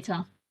profile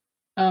data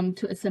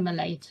to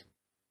assimilate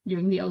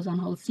during the ozone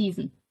hole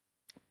season.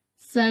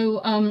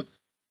 So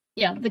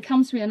yeah, the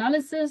CUMS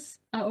reanalysis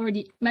I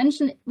already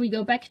mentioned. We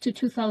go back to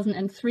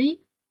 2003,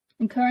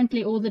 and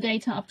currently all the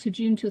data up to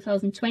June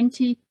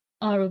 2020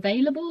 are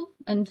available,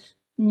 and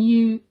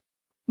new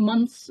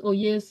months or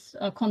years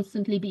are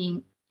constantly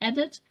being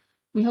added.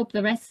 We hope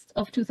the rest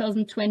of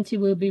 2020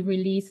 will be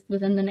released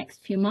within the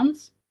next few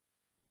months.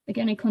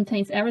 Again, it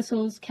contains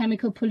aerosols,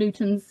 chemical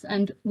pollutants,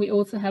 and we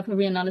also have a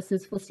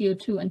reanalysis for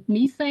CO2 and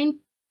methane.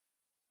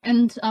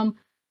 And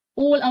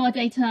all our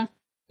data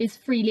is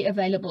freely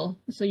available.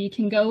 So you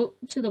can go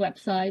to the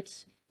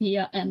website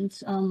here and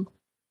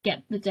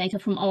get the data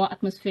from our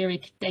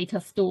atmospheric data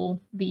store,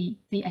 the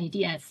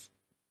ADS.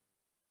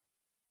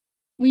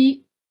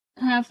 We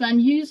have then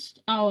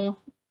used our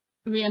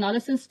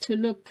reanalysis to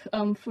look,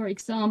 for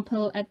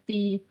example, at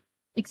the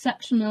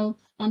exceptional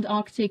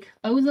Antarctic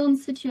ozone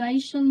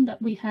situation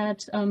that we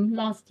had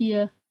last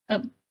year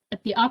at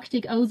the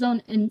Arctic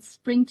ozone in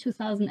spring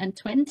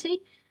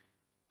 2020.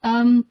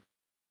 And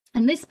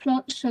this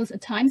plot shows a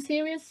time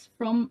series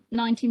from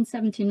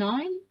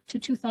 1979 to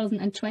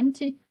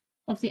 2020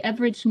 of the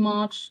average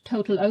March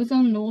total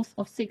ozone north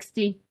of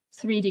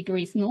 63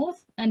 degrees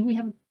north. And we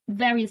have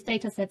various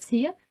data sets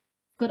here.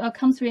 We've got our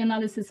CUMS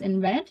reanalysis in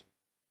red.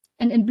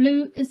 And in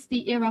blue is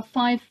the ERA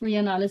 5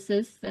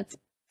 reanalysis that's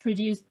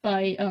produced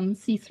by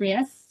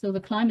C3S, so the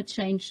climate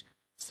change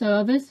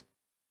service,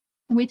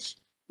 which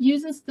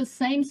uses the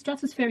same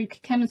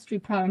stratospheric chemistry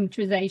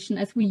parameterization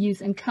as we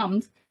use in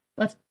CUMS,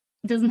 but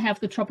doesn't have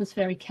the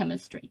tropospheric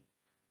chemistry.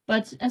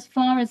 But as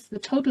far as the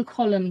total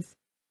columns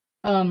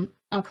are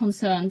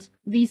concerned,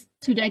 these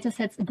two data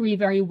sets agree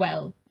very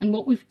well. And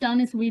what we've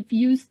done is we've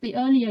used the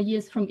earlier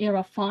years from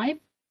ERA 5,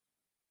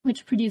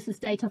 which produces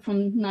data from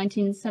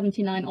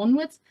 1979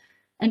 onwards,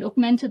 and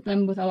augmented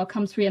them with our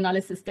CUMS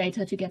reanalysis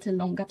data to get a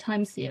longer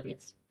time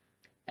series.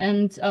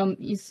 And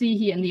you see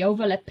here in the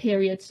overlap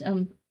period,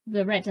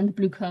 the red and the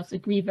blue curves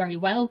agree very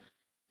well.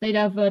 They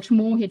diverge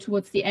more here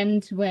towards the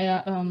end,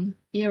 where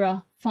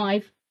ERA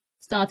 5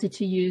 started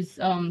to use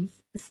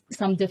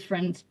some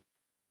different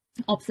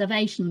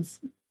observations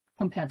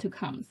compared to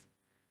CUMS.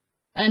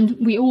 And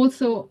we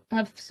also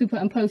have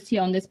superimposed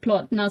here on this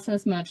plot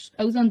NASA's merged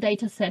ozone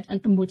data set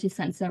and the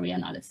multisensory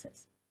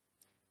analysis.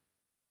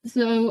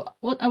 So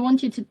what I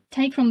want you to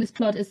take from this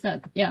plot is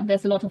that, yeah,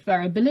 there's a lot of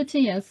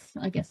variability, as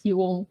I guess you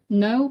all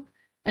know.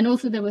 And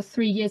also there were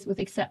 3 years with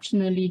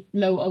exceptionally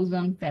low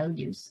ozone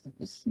values. It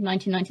was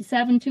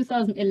 1997,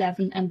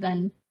 2011, and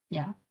then,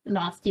 yeah,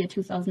 last year,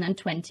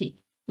 2020,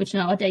 which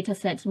are our data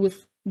sets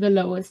with the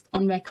lowest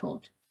on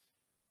record.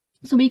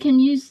 So we can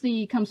use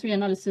the CUMS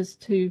reanalysis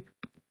to,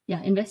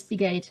 yeah,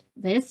 investigate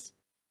this.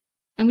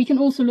 And we can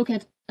also look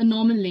at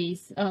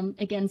anomalies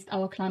against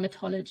our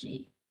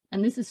climatology.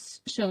 And this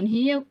is shown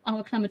here.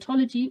 Our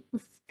climatology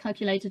was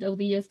calculated over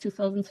the years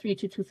 2003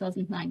 to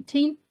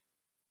 2019.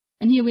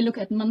 And here we look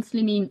at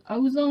monthly mean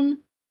ozone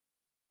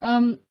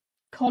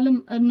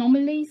column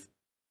anomalies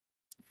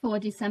for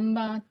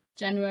December,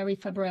 January,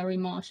 February,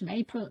 March, and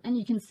April. And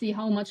you can see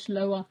how much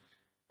lower,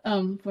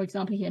 for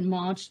example, here in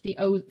March, the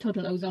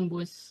total ozone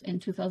was in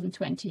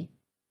 2020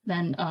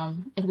 than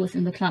it was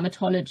in the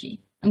climatology.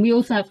 And we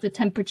also have the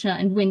temperature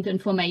and wind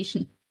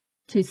information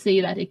to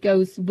see that it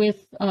goes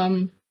with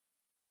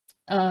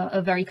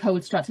a very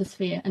cold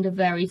stratosphere and a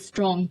very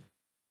strong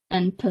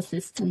and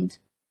persistent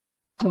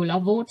polar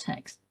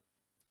vortex.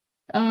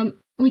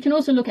 We can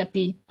also look at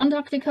the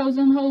Antarctic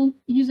ozone hole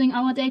using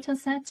our data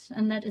set,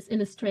 and that is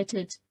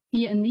illustrated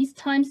here in these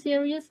time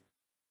series.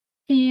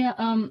 Here,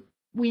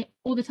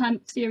 all the time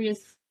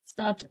series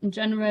start in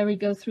January,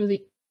 go through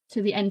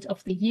to the end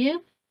of the year.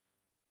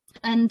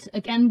 And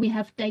again, we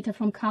have data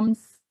from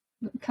CUMS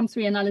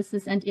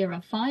reanalysis and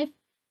ERA 5.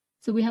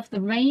 So we have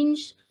the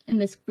range in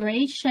this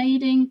gray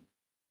shading,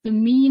 the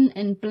mean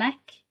in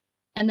black,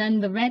 and then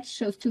the red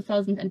shows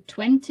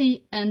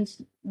 2020 and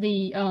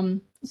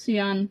the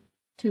cyan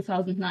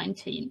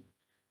 2019.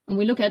 And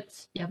we look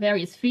at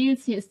various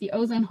fields. Here's the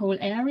ozone hole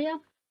area,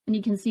 and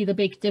you can see the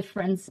big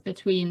difference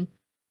between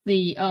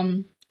the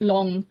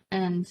long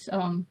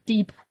and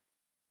deep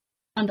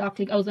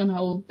Antarctic ozone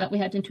hole that we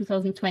had in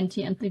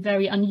 2020 and the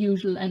very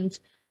unusual and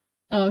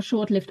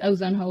short-lived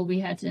ozone hole we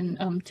had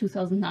in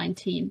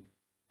 2019.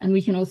 And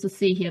we can also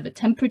see here the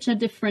temperature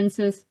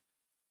differences,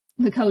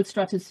 the cold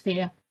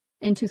stratosphere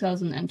in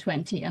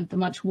 2020 and the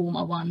much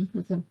warmer one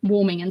with the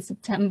warming in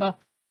September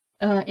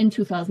in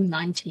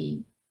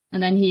 2019.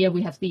 And then here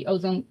we have the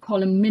ozone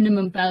column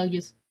minimum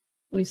values.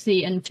 We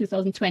see in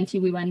 2020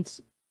 we went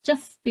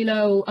just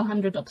below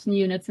 100 Obs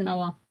units in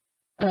our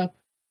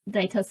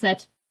data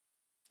set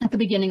at the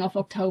beginning of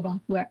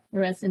October,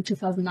 whereas in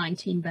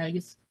 2019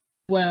 values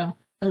were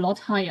a lot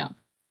higher.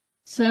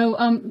 So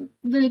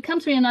the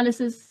CUMS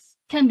reanalysis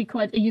can be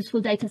quite a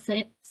useful data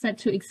set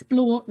to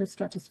explore the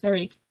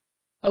stratospheric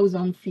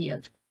ozone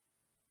field.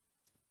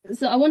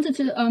 So I wanted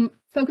to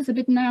focus a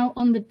bit now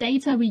on the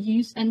data we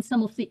use and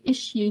some of the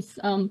issues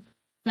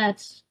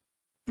that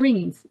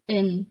brings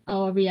in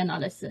our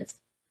reanalysis.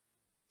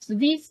 So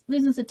this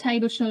is a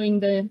table showing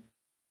the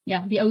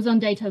ozone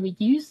data we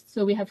used.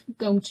 So we have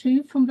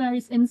GOM2 from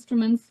various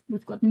instruments.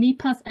 We've got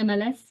MIPAS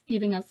MLS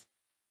giving us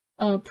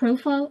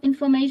profile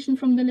information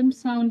from the limb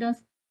sounders.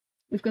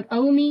 We've got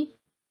OMI,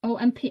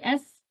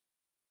 OMPS.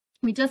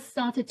 We just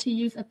started to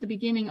use at the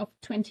beginning of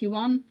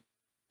 21.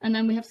 And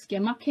then we have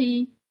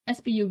SCIAMACI,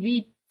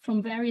 SBUV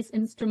from various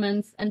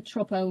instruments, and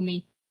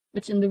TROPOMI,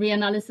 which in the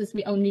reanalysis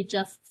we only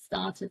just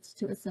started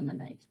to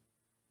assimilate.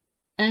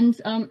 And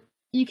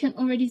you can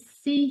already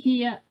see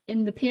here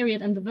in the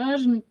period and the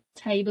version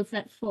tables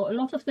that for a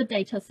lot of the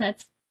data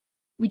sets,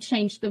 we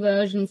changed the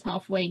versions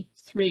halfway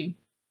through,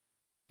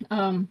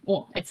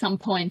 or at some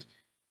point,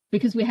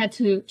 because we had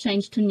to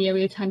change to near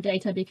real-time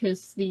data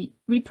because the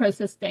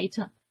reprocessed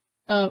data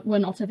were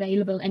not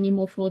available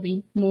anymore for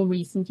the more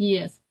recent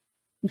years.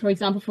 And for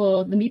example,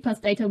 for the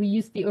MIPAS data, we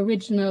used the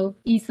original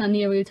ESA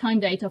near real-time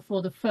data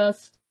for the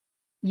first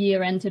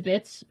year and a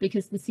bit,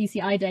 because the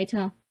CCI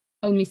data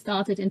only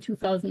started in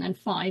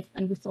 2005,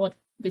 and we thought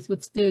this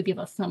would still give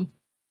us some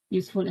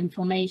useful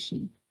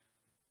information.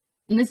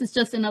 And this is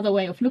just another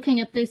way of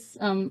looking at this,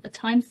 a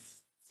time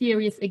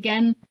series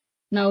again,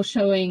 now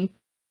showing,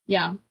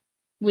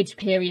 which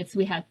periods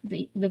we had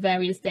the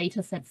various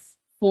data sets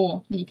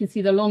for. And you can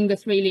see the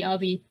longest really are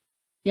the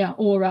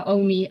AURA,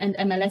 OMI, and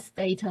MLS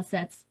data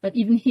sets. But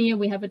even here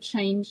we have a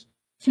change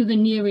to the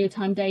near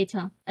real-time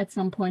data at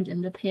some point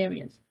in the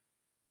period.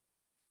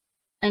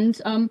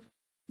 And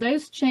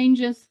those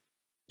changes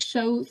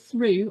show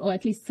through, or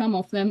at least some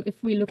of them, if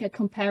we look at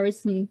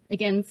comparison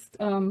against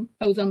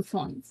ozone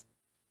sondes.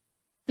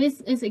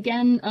 This is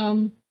again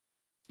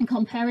a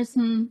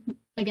comparison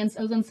against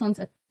ozone sondes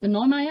at the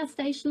Neumayer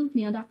station,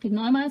 the Antarctic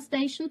Neumayer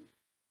station.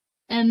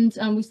 And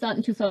we start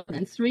in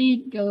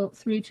 2003, go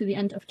through to the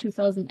end of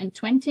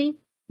 2020,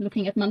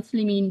 looking at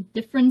monthly mean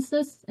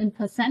differences in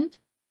percent.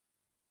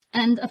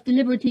 And I've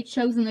deliberately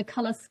chosen a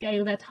color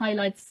scale that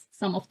highlights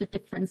some of the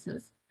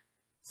differences.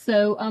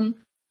 So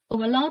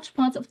over large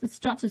parts of the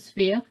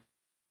stratosphere,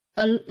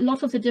 a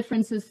lot of the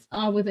differences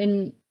are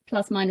within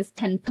plus minus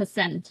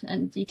 10%.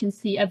 And you can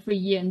see every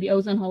year in the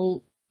ozone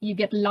hole, you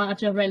get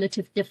larger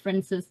relative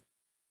differences.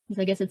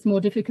 Because I guess it's more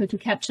difficult to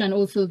capture, and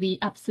also the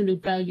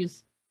absolute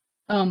values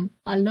are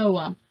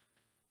lower.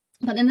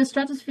 But in the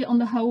stratosphere on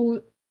the whole,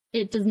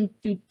 it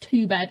doesn't do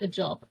too bad a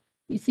job.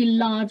 You see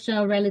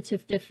larger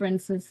relative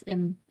differences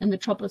in the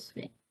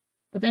troposphere.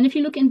 But then if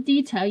you look in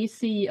detail, you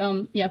see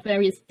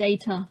various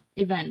data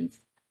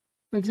events.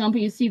 For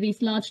example, you see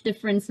these large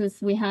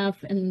differences we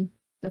have in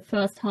the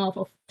first half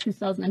of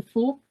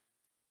 2004.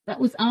 That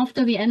was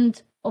after the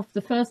end of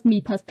the first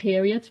MIPAS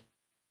period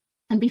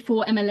and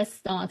before MLS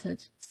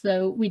started.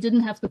 So we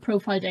didn't have the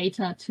profile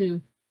data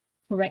to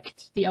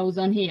correct the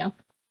ozone here.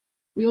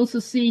 We also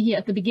see here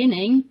at the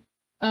beginning,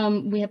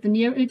 we have the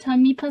near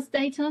real-time MIPAS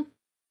data.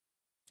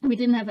 We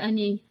didn't have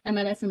any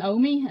MLS and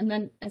OMI, and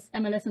then as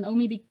MLS and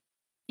OMI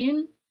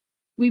begin,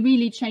 we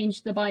really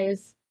changed the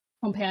bias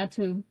compared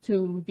to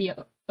the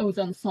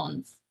ozone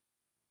sondes,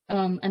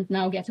 and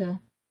now get a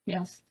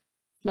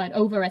slight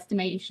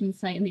overestimation,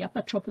 say in the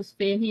upper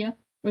troposphere here,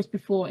 whereas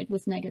before it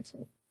was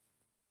negative.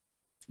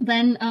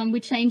 Then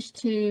we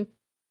changed to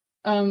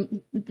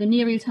the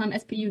near real-time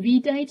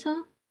SPUV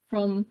data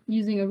from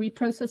using a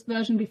reprocessed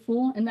version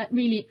before, and that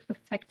really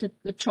affected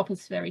the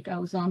tropospheric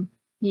ozone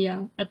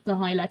here at the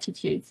high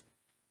latitudes.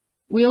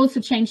 We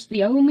also changed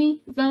the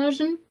OMI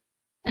version,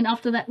 and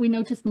after that we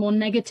noticed more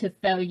negative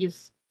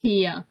values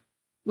here,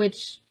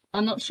 which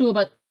I'm not sure,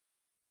 but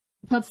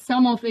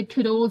some of it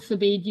could also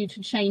be due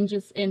to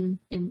changes in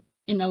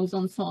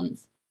ozone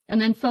sondes. And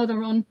then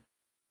further on,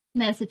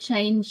 there's a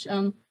change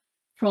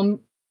from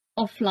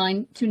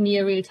offline to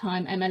near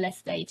real-time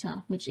MLS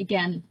data, which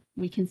again,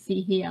 we can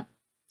see here.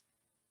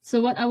 So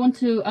what I want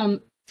to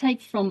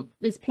take from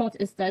this plot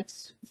is that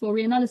for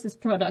reanalysis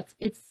products,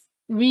 it's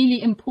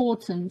really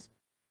important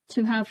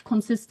to have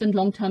consistent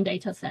long-term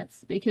data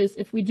sets, because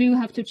if we do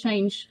have to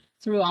change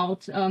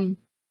throughout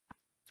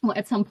or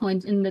at some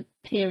point in the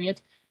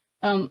period,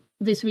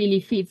 this really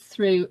feeds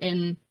through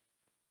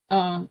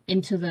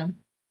into the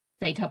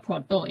data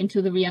or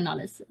into the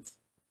reanalysis.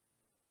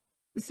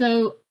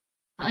 So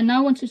I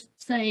now want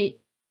to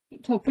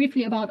talk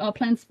briefly about our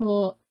plans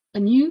for a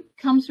new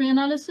CAMS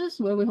reanalysis,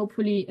 where we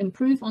hopefully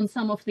improve on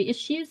some of the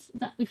issues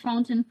that we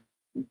found in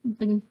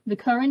the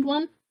current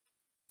one.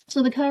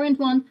 So the current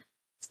one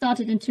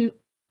started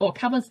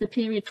covers the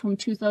period from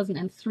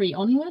 2003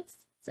 onwards.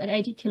 It's at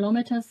 80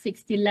 kilometers,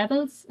 60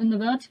 levels in the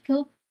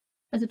vertical,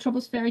 as a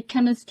tropospheric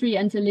chemistry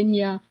and a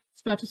linear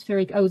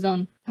stratospheric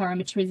ozone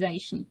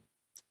parameterization.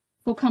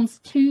 For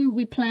CAMS2,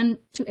 we plan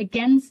to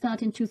again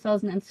start in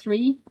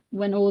 2003,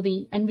 when all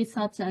the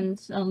ENVISAT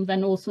and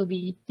then also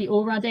the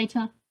AURA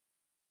data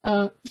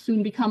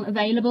soon become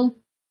available.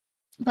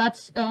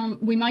 But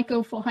we might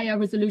go for higher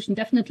resolution,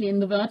 definitely in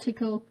the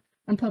vertical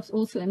and perhaps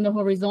also in the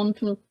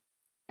horizontal.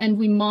 And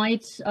we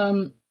might,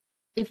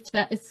 if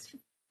that is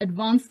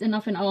advanced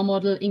enough in our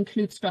model,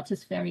 include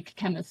stratospheric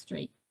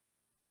chemistry.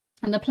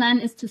 And the plan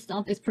is to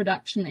start this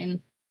production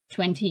in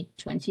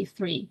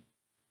 2023.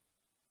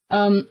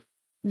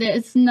 there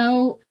is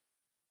no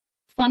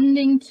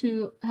funding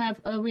to have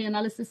a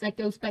reanalysis that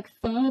goes back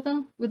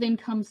further within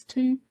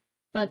CAMS2,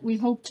 but we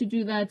hope to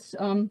do that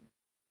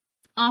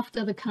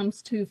after the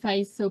CAMS2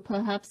 phase, so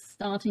perhaps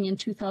starting in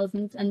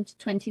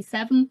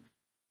 2027,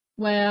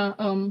 where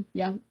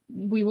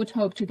we would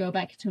hope to go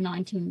back to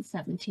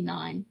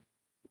 1979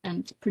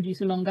 and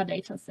produce a longer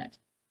data set.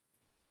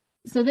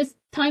 So this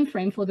time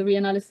frame for the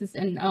reanalysis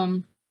in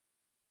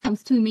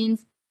CAMS2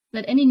 means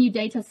that any new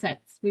data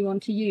sets we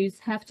want to use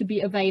have to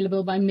be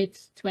available by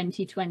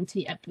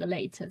mid-2020 at the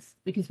latest,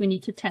 because we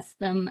need to test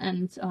them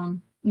and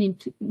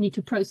need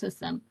to process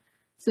them.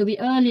 So the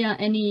earlier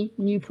any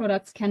new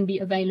products can be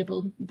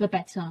available, the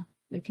better,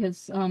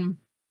 because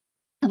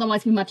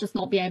otherwise we might just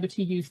not be able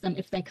to use them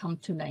if they come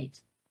too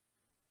late.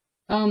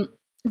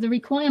 The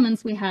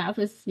requirements we have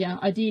is,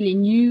 ideally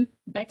new,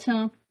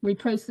 better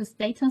reprocessed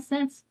data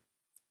sets.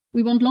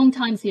 We want long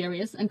time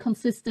series and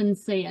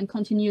consistency and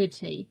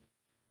continuity.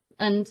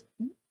 And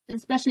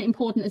especially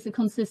important is the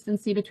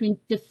consistency between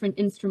different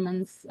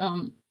instruments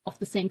of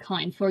the same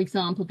kind, for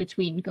example,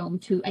 between GOM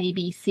to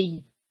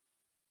ABC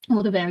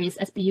or the various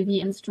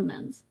SBUV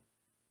instruments.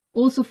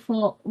 Also,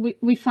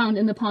 we found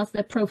in the past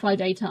that profile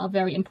data are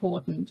very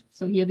important.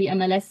 So here the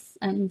MLS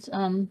and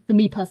the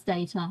MIPAS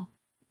data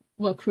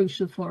were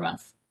crucial for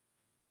us.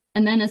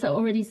 And then, as I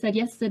already said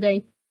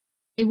yesterday,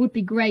 it would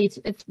be great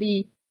if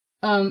the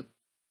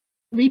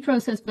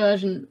reprocessed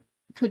version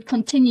could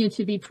continue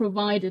to be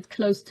provided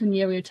close to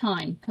near real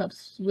time,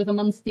 perhaps with a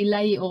month's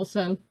delay or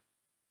so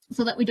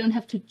that we don't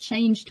have to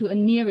change to a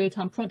near real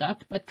time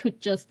product, but could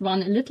just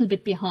run a little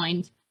bit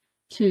behind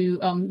to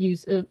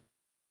use a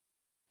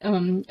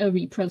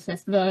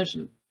reprocessed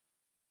version.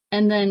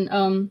 And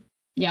then,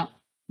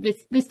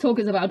 this talk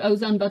is about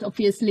ozone, but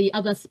obviously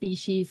other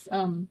species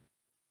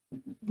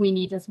we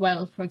need as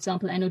well, for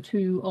example,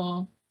 NO2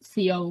 or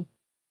CO.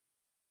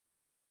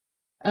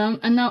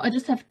 And now I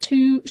just have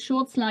two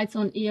short slides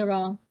on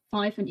ERA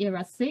 5 and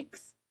ERA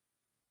 6.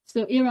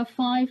 So ERA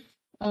 5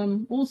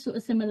 also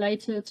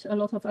assimilated a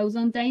lot of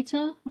ozone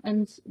data,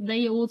 and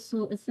they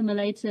also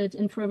assimilated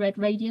infrared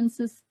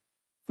radiances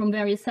from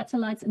various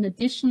satellites in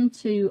addition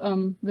to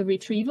the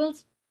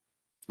retrievals,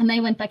 and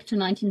they went back to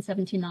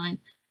 1979.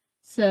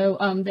 So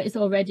there is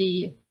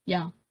already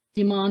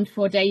demand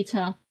for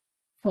data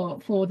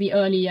for the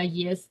earlier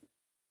years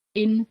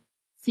in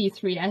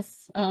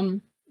C3S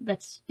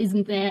that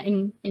isn't there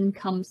in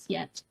CAMS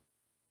yet.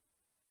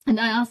 And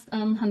I asked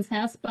Hans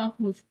Hersbach,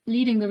 who's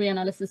leading the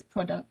reanalysis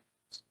project,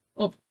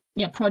 what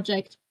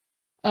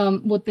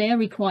their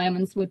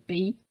requirements would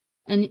be.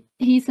 And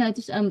he said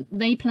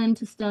they plan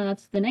to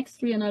start the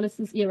next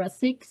reanalysis, ERA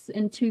 6,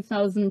 in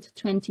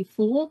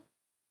 2024.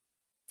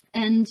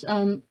 And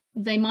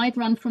they might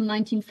run from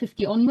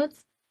 1950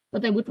 onwards,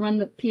 but they would run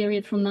the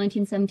period from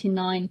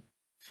 1979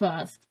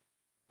 first.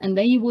 And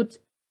they would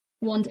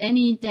want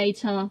any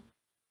data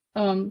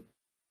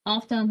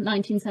after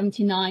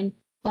 1979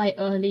 by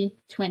early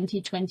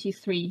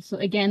 2023. So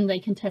again, they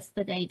can test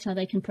the data,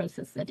 they can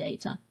process the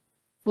data.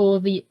 For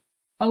the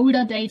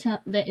older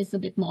data, there is a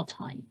bit more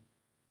time.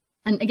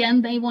 And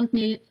again, they want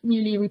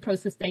newly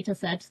reprocessed data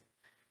sets.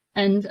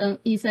 And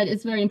he said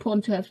it's very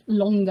important to have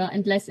longer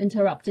and less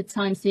interrupted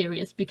time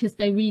series, because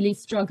they really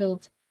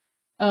struggled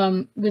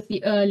with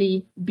the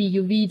early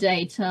BUV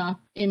data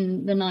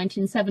in the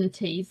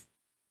 1970s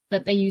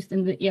that they used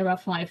in the ERA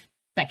 5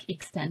 back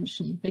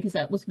extension, because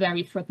that was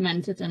very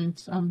fragmented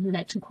and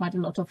led to quite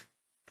a lot of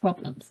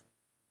problems.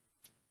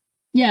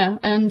 Yeah,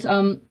 and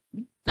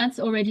that's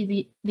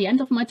already the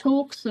end of my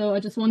talk. So I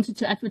just wanted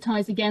to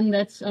advertise again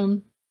that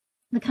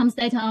the CAMS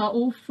data are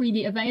all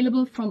freely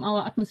available from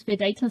our Atmosphere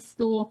data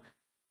store.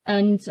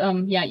 And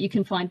you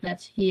can find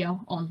that here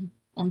on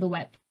the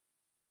web.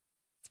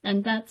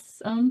 And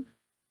that's,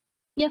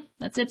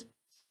 that's it.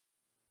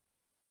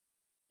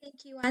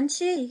 Thank you,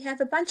 Anchi. You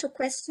have a bunch of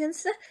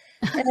questions.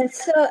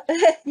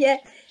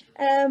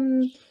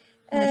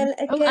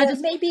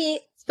 Maybe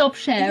stop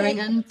sharing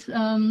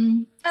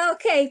and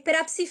okay,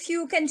 perhaps if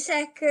you can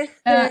check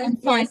and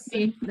find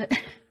me.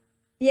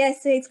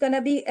 Yes, it's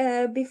gonna be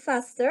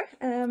faster.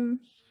 Right.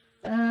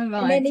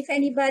 And then if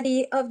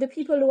anybody of the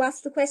people who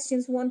asked the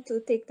questions want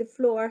to take the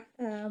floor,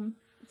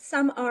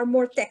 some are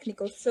more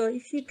technical. So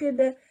if you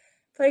could,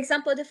 for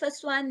example, the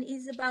first one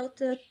is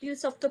about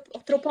use of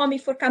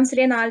tropomy for CAMS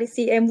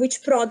reanalysis and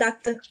which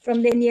product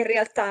from the near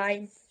real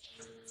time.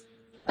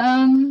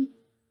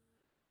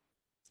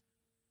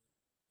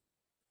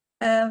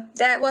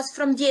 That was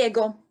from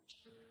Diego.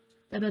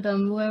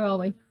 Where are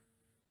we?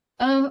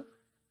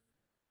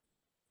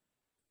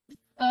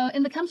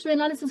 In the CAMS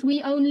reanalysis,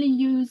 we only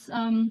use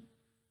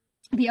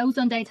the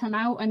ozone data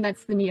now, and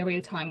that's the near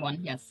real time one,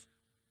 yes.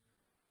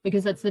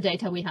 Because that's the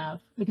data we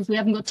have, because we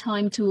haven't got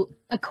time to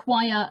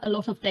acquire a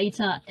lot of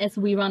data as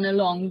we run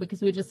along,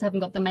 because we just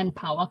haven't got the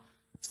manpower.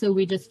 So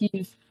we just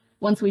use,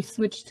 once we've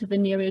switched to the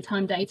near real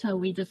time data,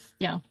 we just,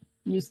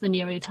 use the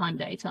near real time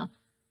data.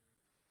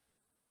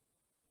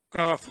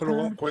 A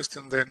follow-on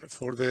question then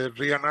for the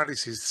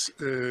reanalysis.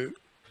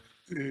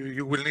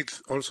 you will need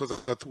also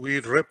that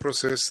we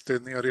reprocess the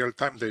near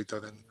real-time data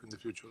then in the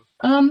future?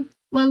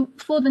 Well,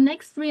 for the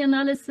next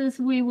reanalysis,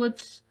 we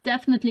would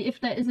definitely, if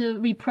there is a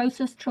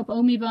reprocessed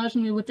TROP-OMI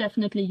version, we would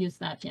definitely use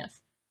that,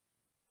 yes.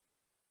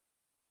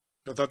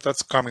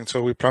 That's coming.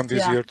 So we plan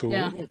this year to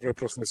yeah.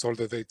 reprocess all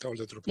the data, all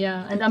the drop.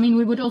 Yeah, and I mean,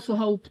 we would also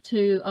hope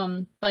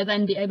to by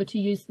then be able to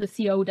use the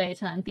CO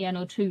data and the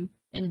NO2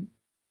 in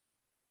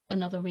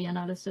another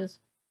reanalysis.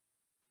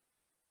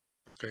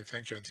 Okay,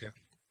 thank you, Antje.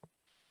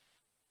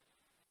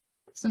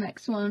 What's the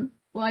next one?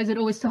 Why is it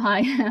always so high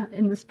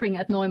in the spring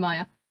at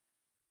Neumeier?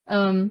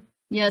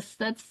 Yes,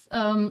 that's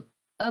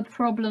a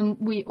problem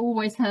we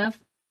always have.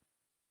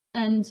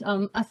 And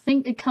I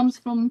think it comes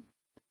from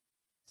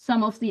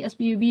some of the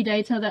SBUV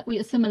data that we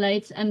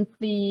assimilate and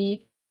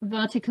the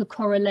vertical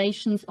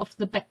correlations of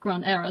the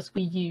background errors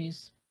we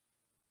use.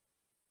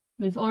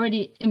 We've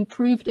already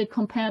improved it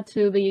compared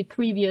to the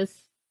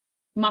previous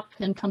MUC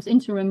and comes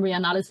interim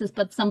reanalysis,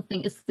 but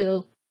something is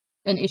still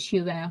an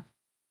issue there.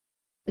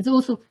 It's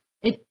also,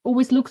 it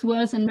always looks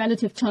worse in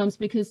relative terms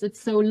because it's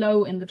so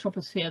low in the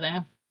troposphere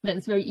there that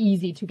it's very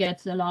easy to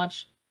get a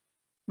large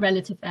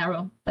relative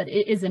error, but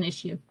it is an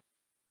issue.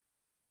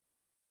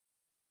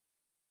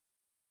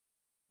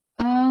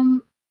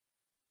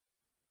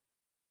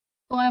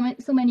 Why are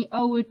so many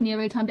old near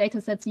real-time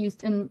data sets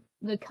used in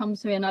the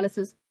CUMS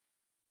reanalysis?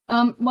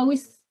 Well, we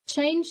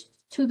changed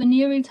to the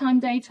near real-time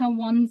data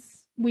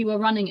once we were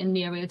running in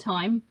near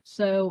real-time.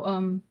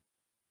 So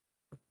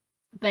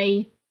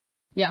they,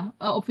 are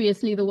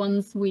obviously the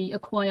ones we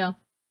acquire,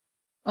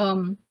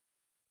 in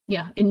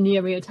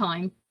near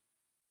real-time.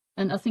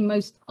 And I think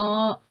most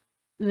are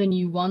the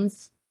new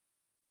ones.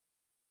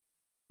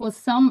 For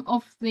some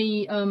of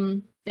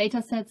the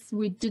data sets,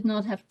 we did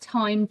not have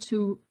time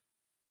to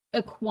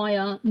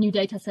acquire new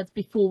data sets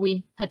before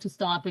we had to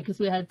start because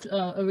we had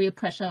a real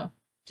pressure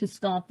to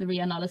start the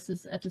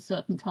reanalysis at a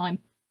certain time.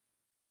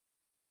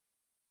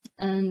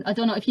 And I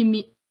don't know if you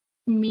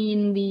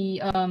mean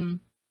the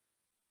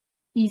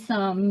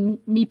ESA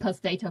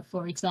MIPAS data,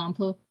 for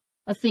example.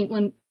 I think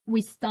when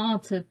we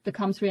started the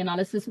CUMS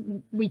reanalysis,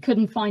 we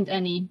couldn't find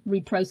any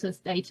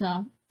reprocessed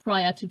data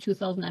prior to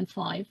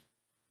 2005.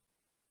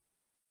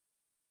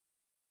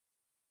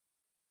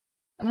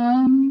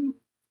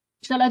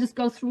 Shall I just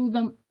go through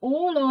them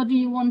all, or do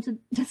you want a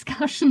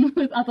discussion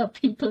with other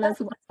people as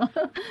well?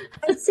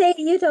 I'd say,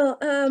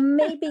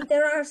 maybe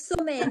there are so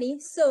many.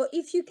 So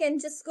if you can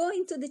just go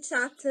into the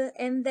chat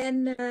and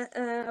then,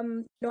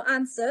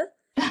 answer.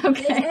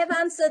 Okay. I have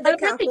answered a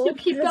couple. To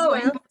keep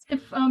going. Well.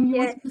 If you want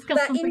to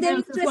discuss but in the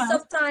interest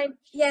of time,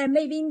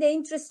 maybe in the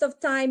interest of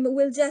time,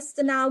 we'll just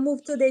now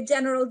move to the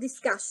general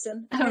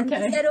discussion. Okay. And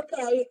is that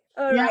okay?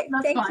 All right.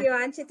 Thank you,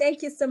 Antje.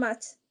 Thank you so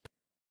much.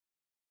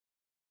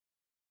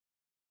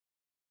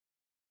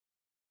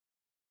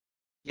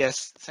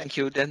 Yes, thank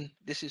you. Then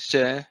this is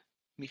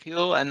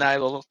Michiel, and I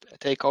will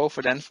take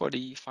over then for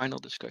the final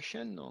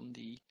discussion on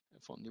the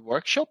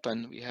workshop.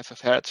 And we have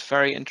had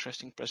very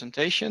interesting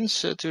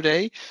presentations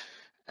today.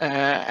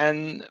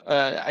 And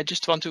I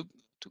just want to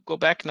go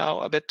back now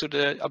a bit to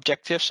the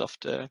objectives of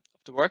the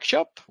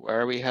workshop,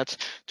 where we had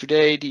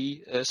today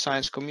the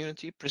science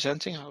community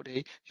presenting how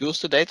they use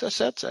the data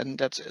set, and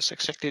that is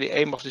exactly the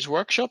aim of this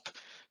workshop,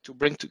 to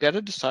bring together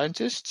the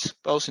scientists,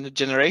 both in the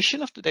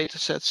generation of the data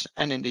sets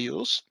and in the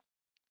use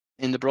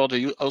in the broader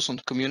Ozone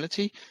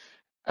community,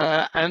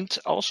 and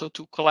also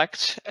to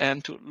collect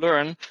and to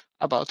learn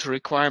about the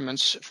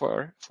requirements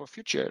for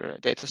future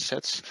data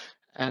sets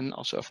and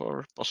also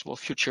for possible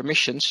future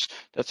missions,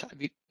 that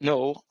we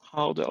know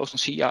how the Ozone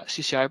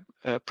CCI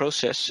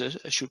process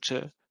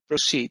should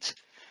proceed.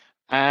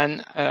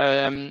 And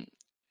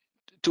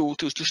to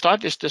start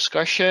this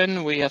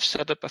discussion, we have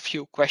set up a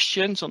few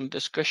questions on the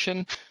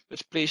discussion,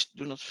 but please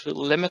do not feel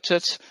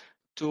limited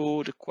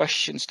to the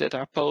questions that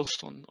are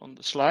posed on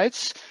the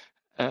slides.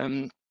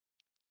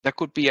 There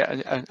could be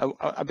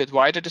a bit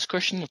wider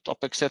discussion of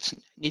topics that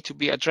need to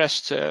be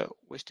addressed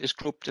with this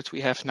group that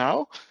we have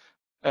now.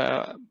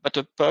 But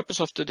the purpose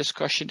of the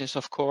discussion is,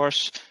 of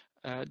course,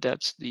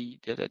 that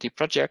the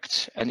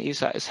project and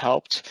ESA is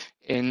helped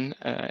in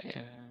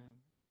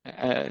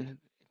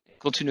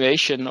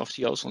continuation of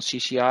the Ozone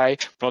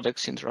CCI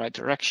products in the right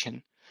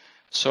direction.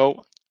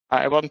 So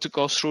I want to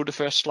go through the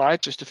first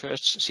slide, just the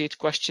first seed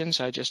questions.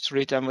 I just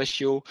read them with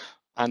you,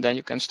 and then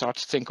you can start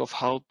to think of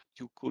how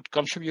you could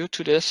contribute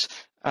to this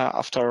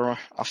after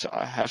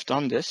I have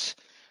done this.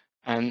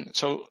 And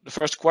so the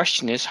first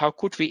question is, how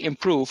could we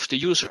improve the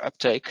user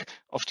uptake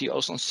of the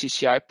Ozone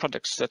CCI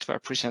products that were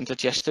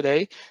presented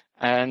yesterday,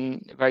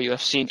 and where you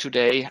have seen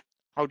today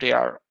how they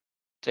are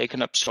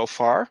taken up so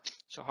far?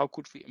 So how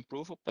could we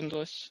improve upon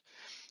this?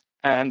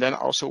 And then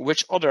also,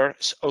 which other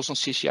Ozone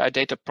CCI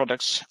data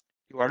products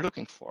you are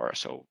looking for?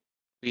 So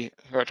we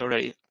heard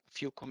already a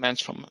few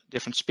comments from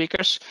different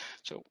speakers.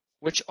 So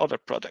which other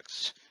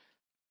products?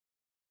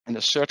 And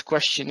the third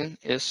question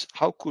is,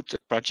 how could the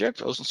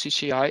project Ozone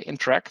CCI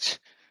interact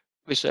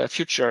with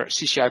future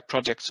CCI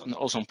projects on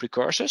ozone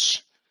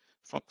precursors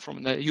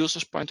from the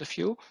user's point of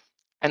view,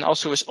 and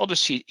also with other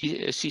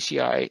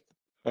CCI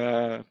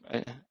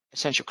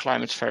essential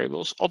climate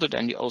variables other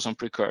than the ozone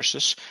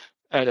precursors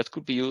that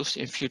could be used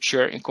in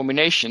future in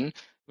combination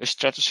with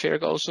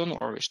stratospheric ozone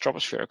or with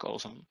tropospheric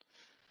ozone.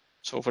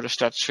 So for the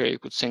stratosphere, you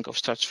could think of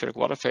stratospheric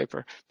water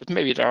vapor, but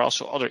maybe there are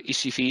also other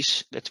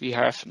ECVs that we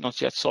have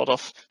not yet thought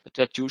of, but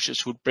that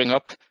users would bring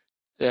up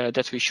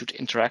that we should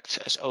interact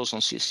as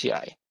ozone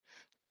CCI.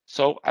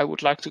 So I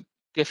would like to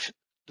give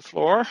the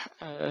floor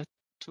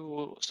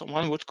to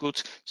someone who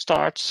could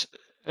start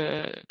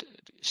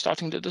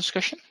starting the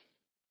discussion.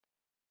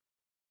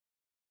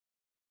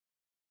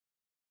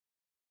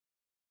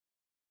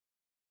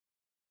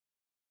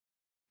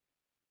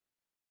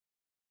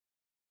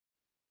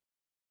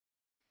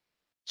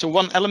 So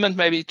one element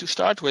maybe to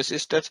start with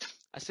is that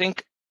I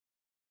think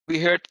we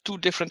heard two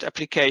different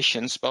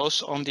applications,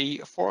 both on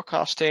the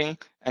forecasting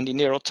and the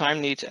near time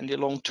need and the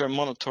long-term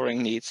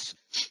monitoring needs.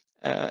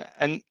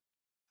 And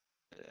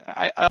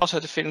I also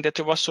had the feeling that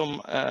there was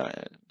some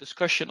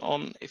discussion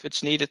on if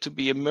it's needed to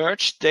be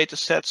merged data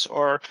sets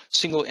or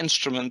single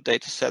instrument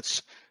data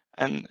sets.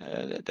 And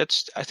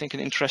that's, I think, an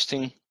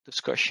interesting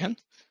discussion.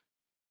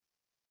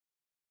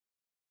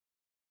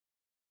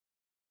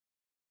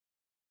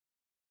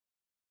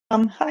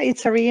 Hi,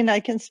 it's Irene.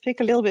 I can speak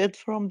a little bit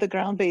from the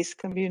ground-based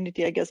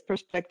community, I guess,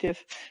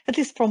 perspective, at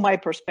least from my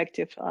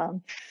perspective,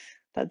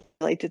 that's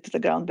related to the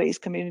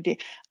ground-based community.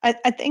 I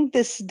think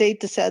this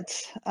data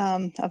sets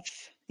have,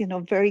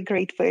 very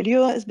great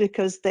value is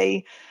because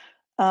they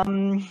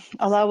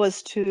allow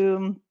us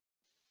to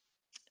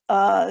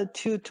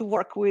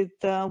work with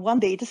one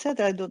data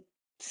set. I don't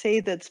say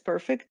that's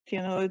perfect.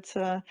 It's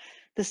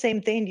the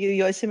same thing.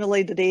 You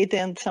assimilate the data,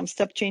 and some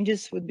step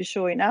changes would be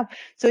showing up.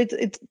 So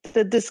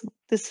this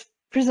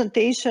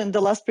presentation,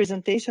 the last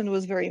presentation,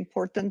 was very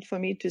important for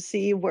me to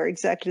see where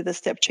exactly the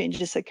step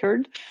changes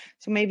occurred.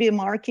 So maybe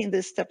marking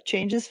the step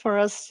changes for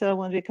us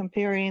when we're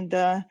comparing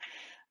the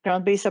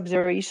ground-based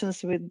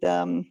observations with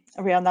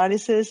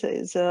reanalysis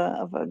is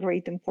of a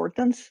great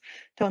importance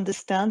to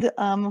understand.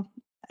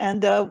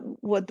 And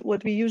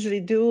what we usually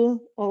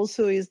do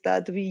also is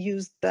that we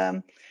use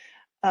the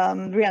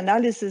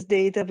reanalysis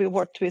data. We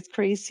worked with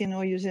Chris,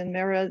 using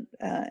Mera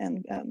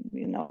and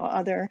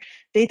other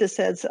data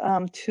sets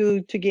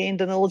to gain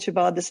the knowledge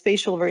about the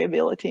spatial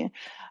variability.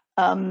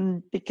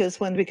 Because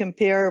when we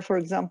compare, for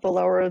example,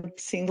 our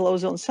single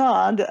ozone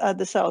sod at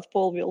the South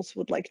Pole, we also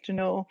would like to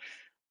know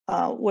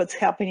what's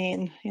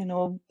happening, in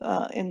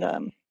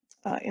the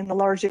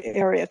larger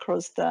area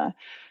across the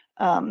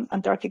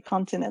Antarctic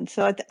continent.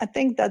 So I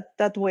think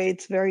that way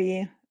it's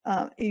very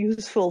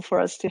useful for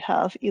us to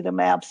have either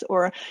maps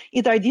or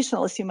either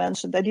additional, as you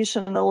mentioned,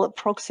 additional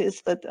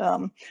proxies that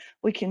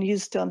we can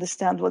use to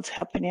understand what's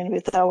happening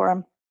with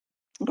our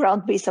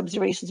ground-based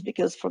observations.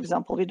 Because, for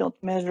example, we don't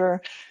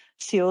measure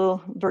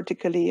CO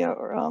vertically,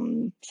 or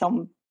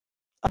some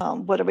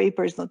water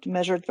vapor is not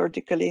measured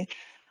vertically.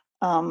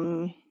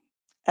 And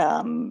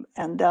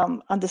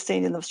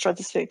understanding of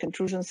stratospheric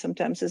intrusion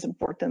sometimes is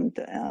important.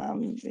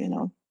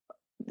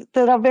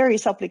 There are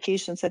various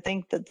applications. I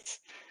think it's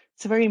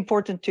very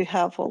important to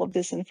have all of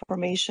this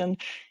information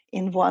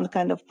in one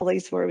kind of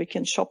place where we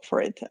can shop for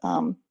it.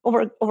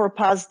 Over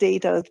past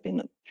data has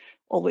been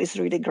always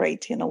really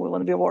great.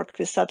 When we work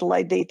with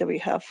satellite data, we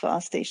have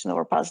station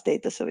over past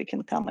data, so we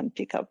can come and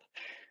pick up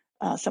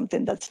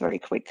something that's very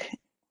quick.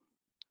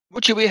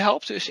 Would you be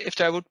helped if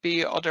there would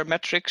be other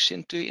metrics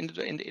in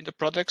the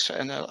products,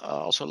 and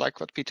also like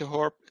what Peter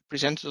Hoare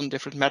presented on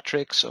different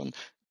metrics, on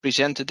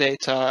present the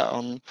data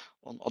on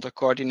other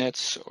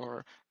coordinates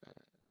or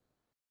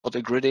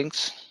other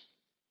griddings?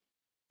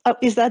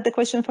 Is that the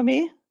question for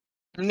me?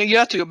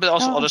 Yeah, too, but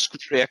also others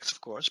could react, of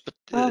course. But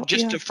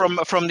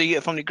from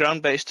the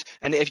ground-based,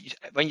 and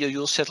when you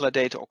use satellite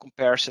data or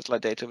compare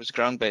satellite data with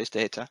ground-based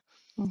data.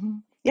 Mm-hmm.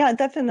 Yeah,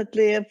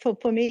 definitely.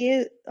 For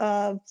me,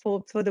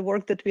 for the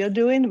work that we are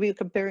doing, we're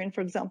comparing,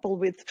 for example,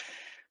 with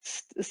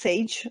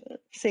SAGE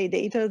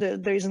data.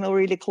 There is no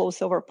really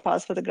close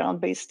overpass for the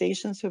ground-based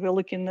station, so we're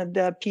looking at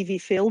the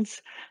PV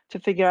fields to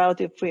figure out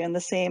if we're in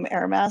the same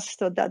air mass.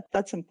 So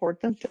that's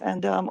important,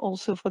 and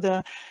also for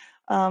the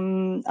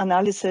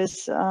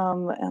analysis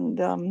and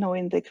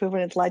knowing the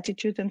equivalent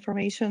latitude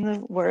information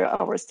where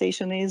our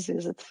station is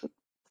it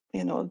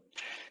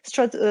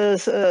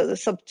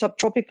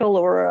subtropical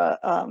or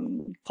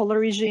polar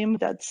regime.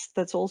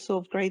 That's also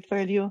of great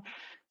value.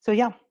 So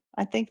yeah,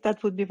 I think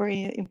that would be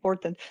very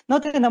important.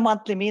 Not in a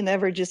monthly mean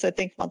averages. I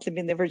think monthly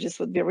mean averages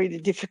would be really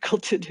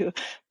difficult to do,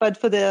 but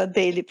for the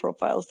daily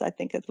profiles, I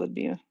think it would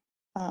be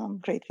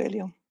great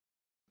value.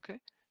 Okay,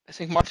 I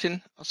think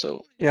Martin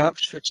also. Yeah.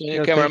 Switching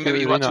your camera. Maybe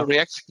you want to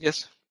react.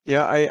 Yes.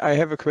 Yeah, I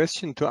have a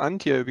question to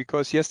Antje,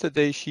 because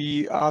yesterday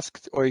she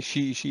asked, or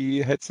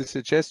she had the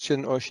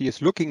suggestion, or she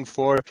is looking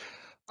for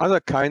other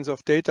kinds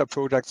of data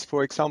products.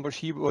 For example,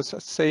 she was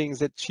saying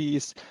that she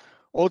is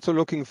also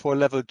looking for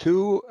level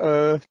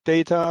 2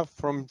 data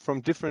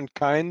from different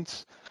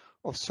kinds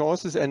of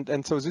sources,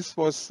 and so this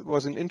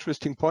was an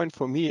interesting point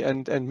for me,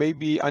 and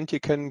maybe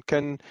Antje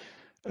can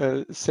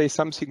say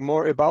something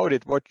more about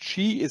it, what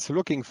she is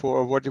looking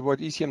for, what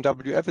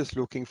ECMWF is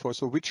looking for.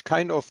 So which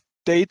kind of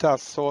data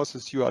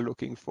sources you are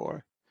looking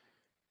for?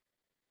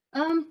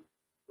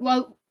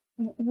 Well,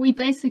 we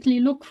basically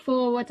look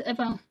for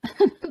whatever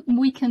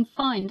we can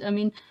find. I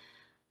mean,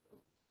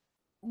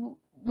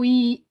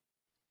 we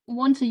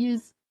want to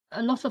use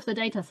a lot of the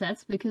data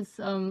sets because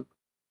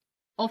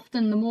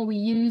often the more we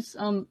use,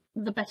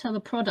 the better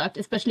the product,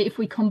 especially if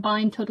we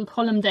combine total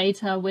column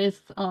data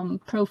with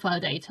profile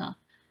data.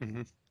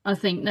 Mm-hmm. I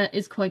think that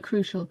is quite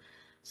crucial.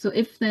 So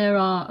if there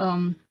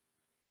are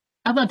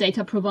other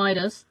data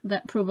providers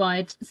that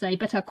provide, say,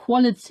 better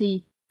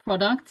quality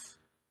products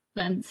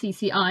than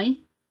CCI,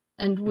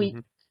 and we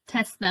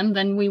test them,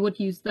 then we would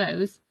use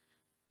those.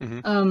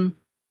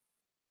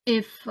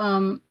 If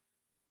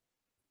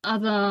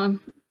other,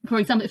 for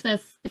example,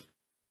 if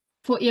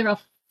for ERA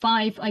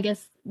 5, I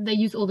guess they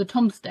use all the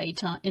TOMS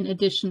data in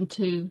addition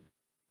to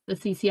the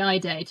CCI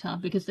data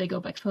because they go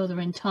back further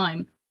in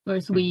time,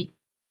 whereas we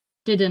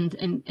didn't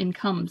in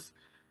COMS.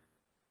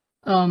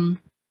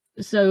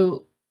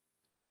 So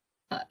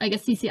I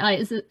guess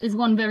CCI is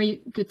one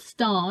very good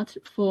start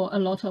for a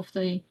lot of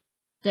the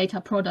data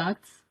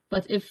products.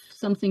 But if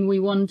something we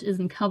want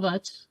isn't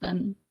covered,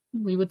 then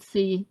we would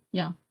see,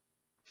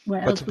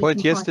 But the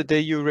point yesterday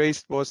you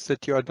raised was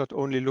that you are not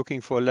only looking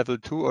for level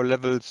 2 or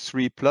level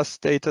 3 plus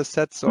data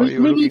sets, or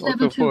you're looking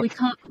also for we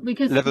can't,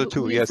 because level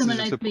 2. We yes,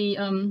 assimilate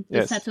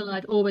the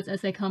satellite orbits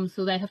as they come,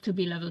 so they have to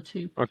be level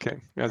 2.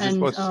 Okay, yeah, this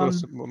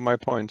was my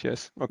point.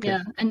 Yes, okay.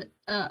 Yeah, and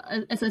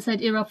as I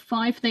said, ERA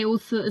 5 they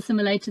also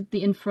assimilated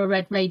the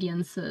infrared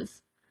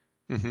radiances,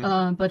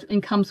 but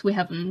in COMS we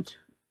haven't.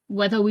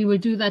 Whether we will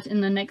do that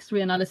in the next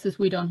reanalysis,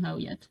 we don't know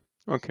yet.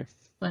 Okay,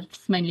 but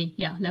it's mainly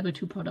level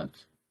 2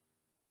 products.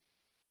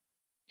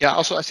 Yeah,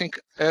 also I think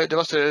there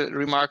was a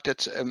remark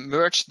that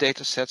merged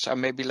data sets are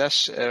maybe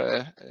less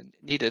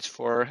needed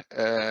for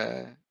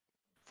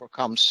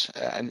COMS,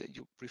 and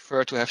you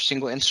prefer to have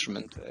single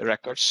instrument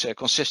records,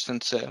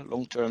 consistent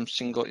long-term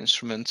single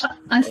instrument,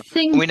 I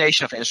think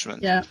combination of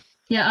instruments.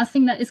 Yeah, I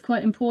think that is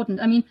quite important.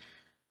 I mean,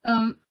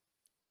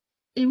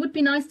 it would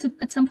be nice to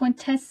at some point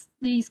test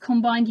these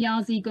combined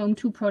YASI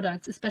GOM2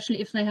 products, especially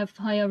if they have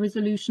higher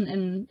resolution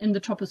in the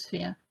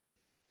troposphere,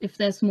 if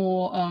there's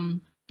more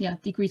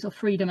degrees of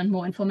freedom and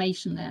more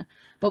information there.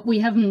 But we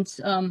haven't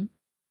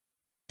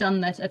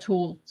done that at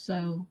all,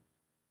 so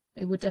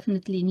it would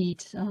definitely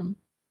need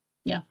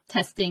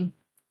testing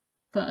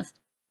first.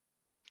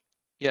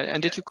 Yeah,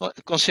 and did you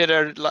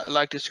consider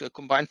like this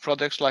combined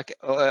products like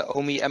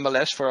OMI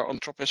MLS for on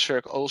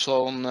tropospheric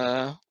ozone?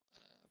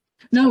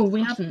 No,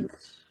 we haven't.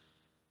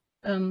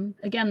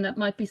 Again, that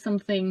might be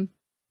something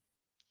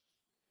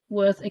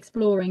worth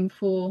exploring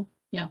for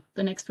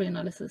the next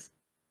reanalysis.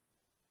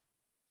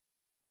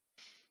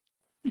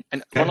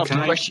 And one of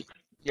the questions.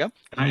 Yeah.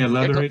 Can I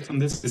elaborate on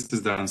this? This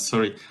is Dan.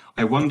 Sorry,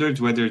 I wondered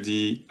whether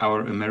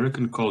our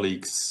American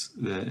colleagues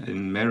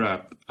in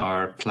MERA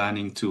are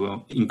planning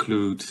to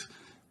include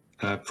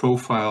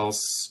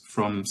profiles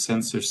from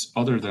sensors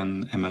other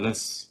than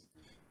MLS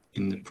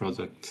in the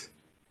product.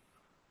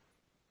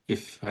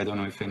 I don't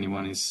know if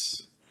anyone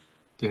is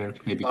there.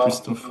 Maybe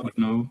Christoph would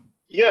know.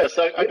 Yes,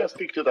 I can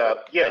speak to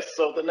that. Yes,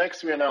 so the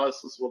next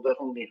reanalysis will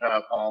definitely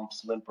have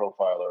Slim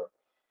Profiler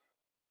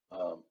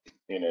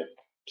in it.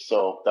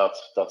 So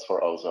that's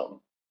for Ozone.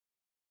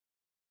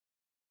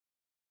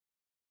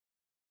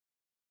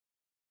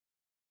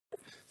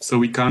 So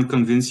we can't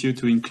convince you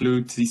to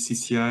include the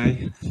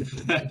CCI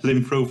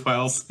limb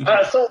profiles.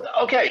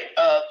 Okay,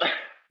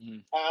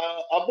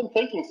 I've been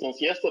thinking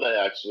since yesterday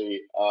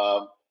actually.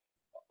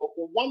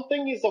 One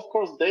thing is, of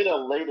course, data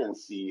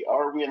latency.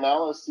 Our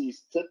reanalyses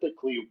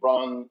typically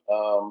run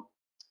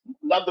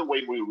not the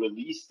way we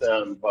release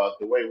them, but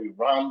the way we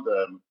run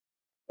them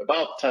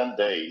about 10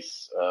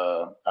 days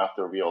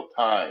after real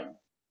time.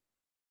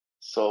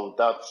 So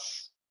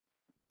that's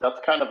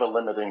kind of a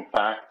limiting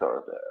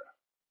factor there.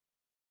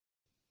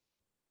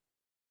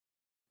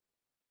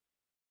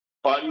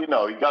 But you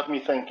got me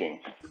thinking.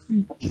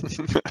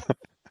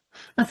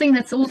 I think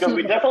that's also because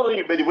we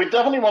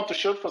definitely want to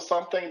shoot for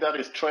something that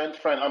is trend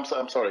friendly.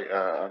 I'm sorry,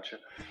 Antje.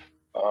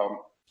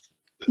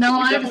 No,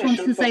 I just want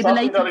to say the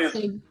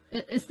latency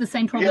is the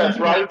same problem. Yes,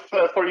 right.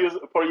 For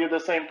you, the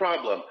same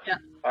problem. Yeah.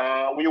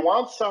 We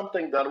want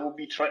something that will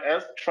be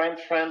as trend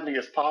friendly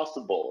as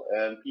possible,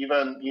 and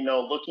even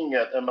looking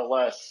at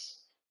MLS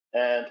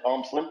and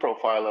Slim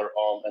Profiler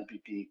on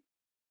NPP,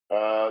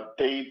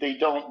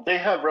 they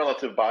have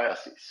relative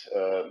biases.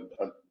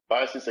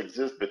 Biases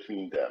exist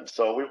between them.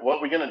 So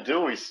what we're going to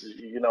do is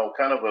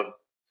kind of a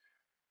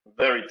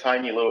very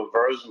tiny little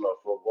version of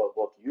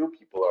what you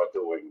people are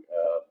doing,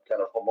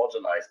 kind of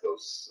homogenize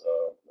those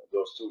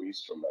two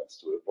instruments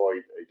to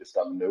avoid a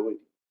discontinuity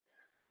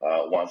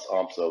once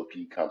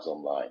OMS-LP comes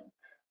online,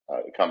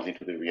 it comes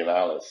into the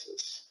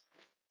reanalysis.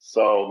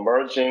 So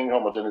merging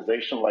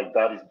homogenization like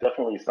that is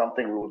definitely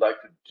something we would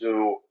like to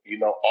do,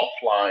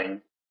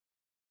 offline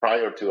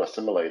prior to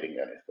assimilating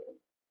anything.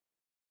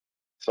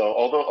 So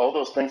all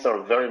those things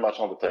are very much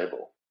on the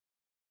table.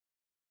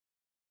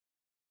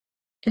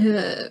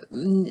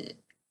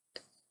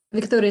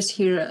 Victoria is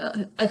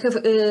here. I have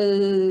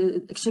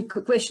actually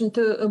a question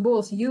to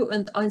both you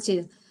and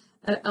Antje.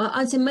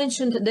 As I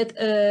mentioned that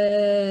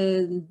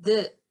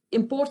the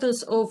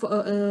importance of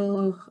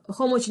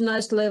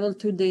homogenized level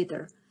 2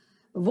 data.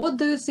 What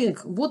do you think?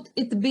 Would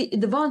it be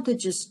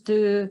advantages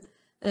to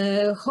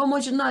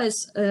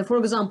homogenize, for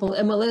example,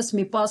 MLS,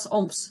 MIPAS,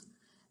 OMPS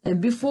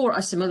before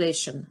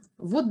assimilation?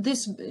 Would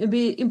this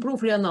be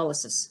improve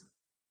reanalysis?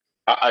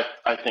 I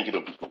think it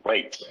would be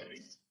great.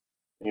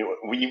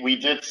 We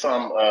did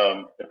some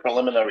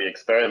preliminary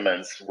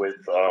experiments with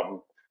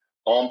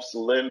OMPS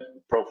limb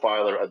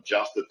profiler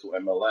adjusted to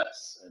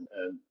MLS, and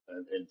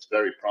it's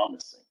very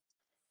promising.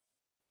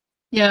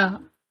 Yeah,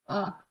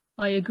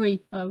 I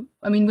agree.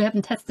 I mean, we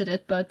haven't tested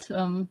it, but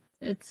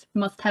it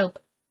must help.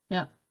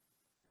 Yeah.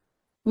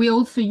 We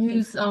also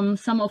use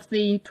some of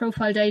the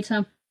profile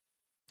data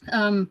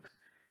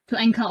to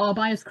anchor our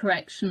bias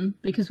correction,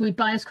 because we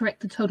bias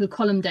correct the total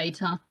column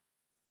data,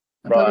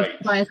 right? But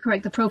we bias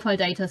correct the profile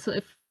data. So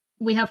if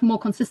we have more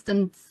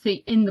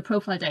consistency in the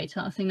profile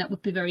data, I think that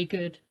would be very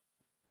good.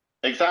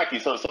 Exactly.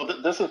 So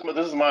this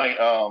is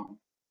my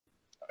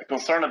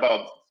concern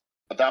about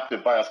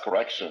adaptive bias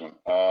correction.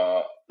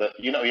 That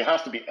it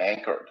has to be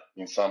anchored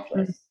in some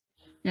place.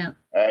 Yeah.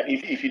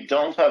 If you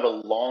don't have a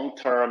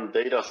long-term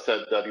data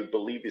set that you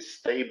believe is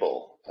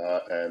stable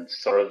and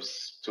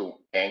serves to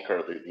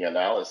anchor the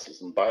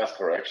analysis, and bias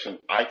correction,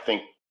 I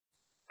think,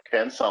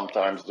 can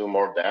sometimes do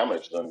more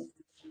damage than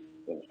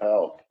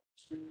help.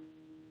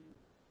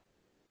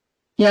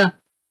 Yeah.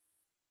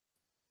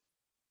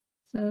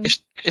 So.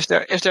 Is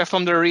there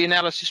from the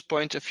reanalysis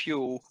point of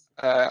view,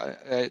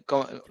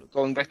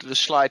 going back to the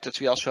slide that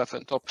we also have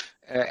on top,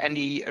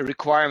 any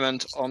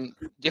requirement on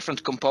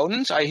different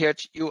components? I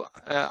heard you,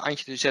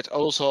 Antje, you said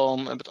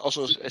Ozone, but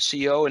also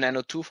CO and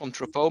NO2 from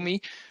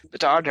Tropomi.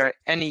 But are there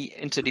any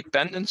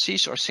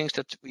interdependencies or things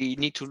that we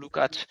need to look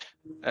at?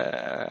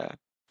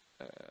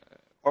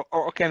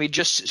 Or can we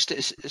just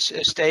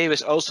stay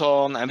with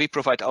Ozone and we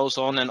provide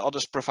Ozone and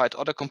others provide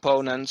other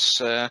components?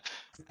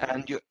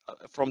 And you,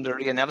 from the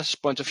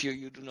reanalysis point of view,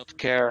 you do not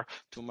care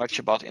too much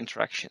about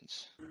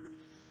interactions?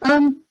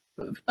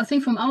 I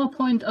think from our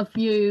point of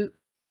view,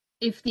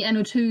 if the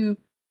NO2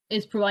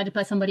 is provided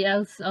by somebody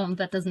else,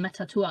 that doesn't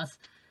matter to us,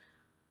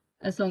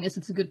 as long as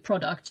it's a good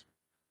product.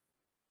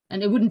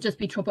 And it wouldn't just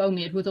be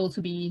Tropomi, it would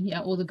also be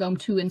all the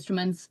GOM2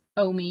 instruments,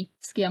 OMI,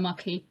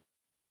 Skiamaki,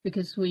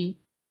 because we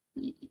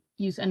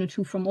use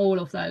NO2 from all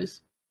of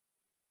those.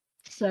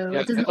 So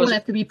it doesn't all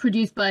have to be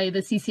produced by the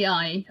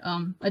CCI.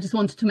 I just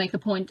wanted to make the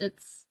point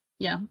it's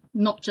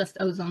not just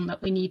Ozone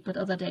that we need, but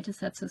other data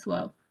sets as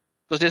well.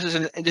 Because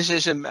this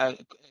is an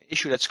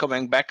issue that's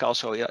coming back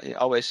also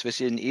always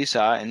within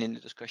ESA and in the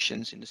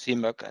discussions in the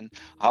CMUC, and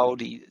how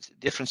the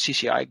different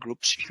CCI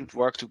groups should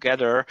work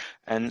together,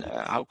 and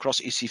how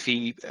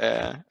cross-ECV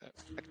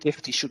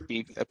activity should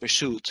be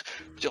pursued.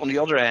 But on the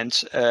other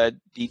hand,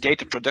 the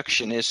data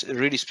production is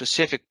really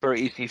specific per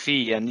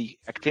ECV, and the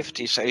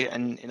activities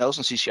in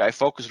Ozone CCI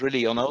focus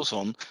really on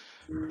Ozone.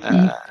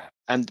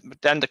 And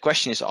then the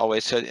question is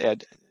always,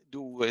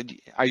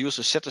 are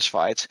users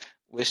satisfied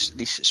with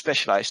these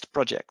specialized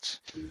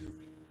projects?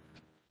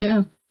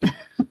 Yeah,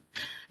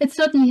 it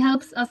certainly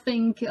helps, I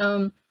think,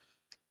 the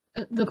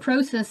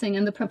processing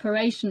and the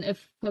preparation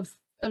if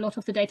a lot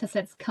of the data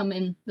sets come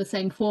in the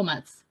same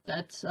formats,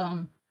 that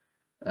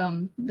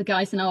the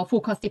guys in our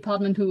forecast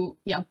department who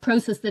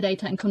process the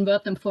data and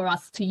convert them for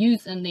us to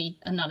use in the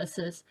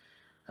analysis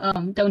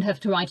don't have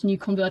to write a new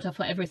converter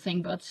for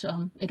everything, but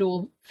it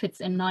all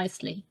fits in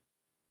nicely.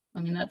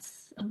 I mean,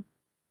 that's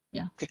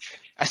yeah. Okay.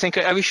 I think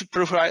we should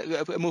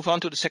move on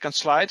to the second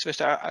slide, with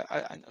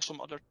some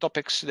other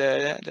topics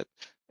that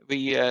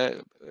we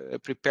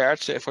prepared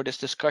for this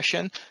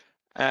discussion.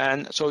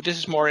 And so this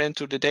is more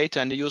into the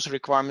data and the user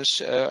requirements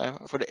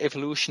for the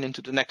evolution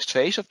into the next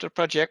phase of the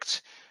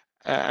project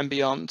and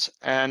beyond.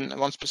 And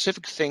one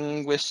specific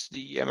thing with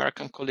the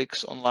American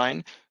colleagues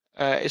online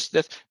is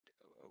that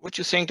would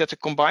you think that the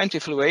combined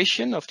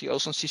evaluation of the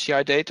Ozone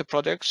CCI data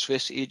products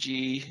with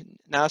e.g.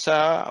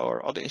 NASA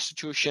or other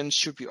institutions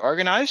should be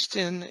organized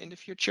in the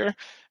future,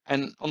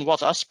 and on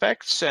what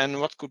aspects,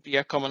 and what could be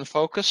a common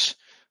focus?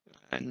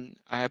 And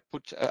I have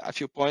put a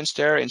few points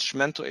there: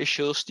 instrumental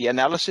issues, the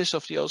analysis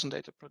of the Ozone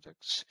data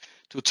products,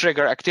 to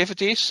trigger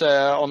activities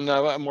on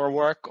more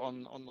work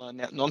on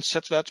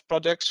non-satellite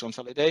products, on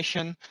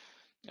validation.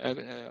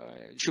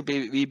 Should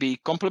we be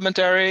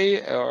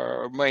complementary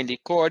or mainly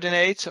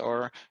coordinate,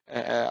 or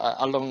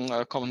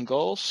along common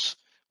goals,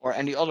 or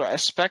any other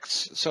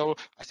aspects? So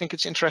I think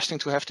it's interesting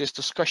to have this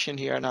discussion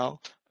here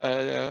now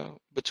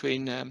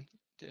between the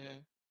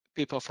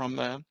people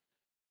from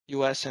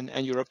US and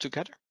Europe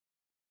together.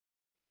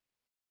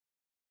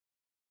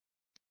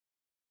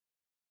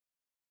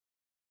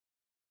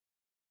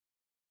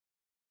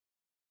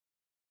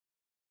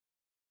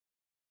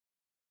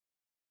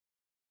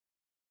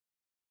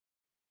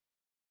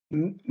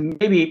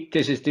 Maybe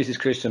this is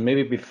Christian.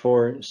 Maybe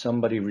before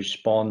somebody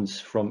responds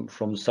from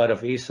the side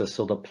of ESA.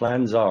 So the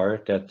plans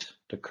are that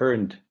the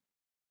current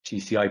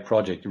CCI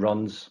project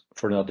runs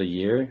for another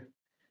year,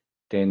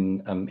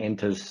 then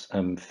enters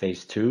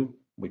phase 2,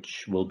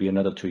 which will be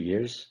another 2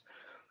 years.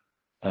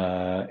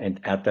 And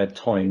at that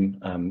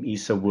time,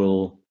 ESA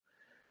will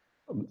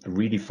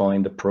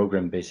redefine the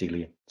program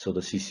basically. So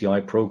the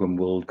CCI program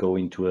will go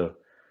into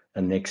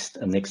a next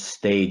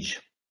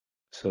stage.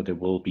 So there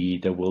will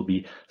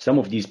be some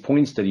of these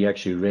points that you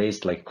actually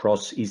raised, like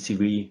cross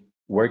ECV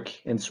work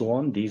and so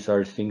on. These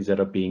are things that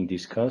are being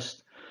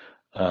discussed.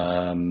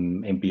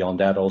 And beyond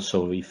that,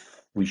 also,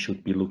 if we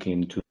should be looking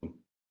into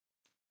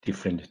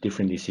different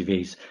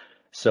ECVs.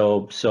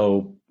 So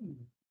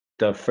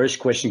the first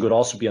question could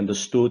also be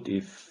understood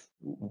if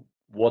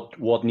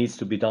what needs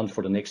to be done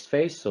for the next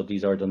phase. So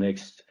these are the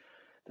next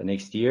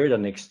year, the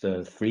next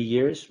 3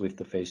 years with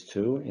the phase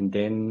 2, and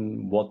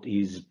then what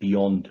is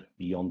beyond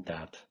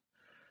that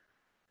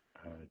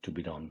to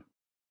be done.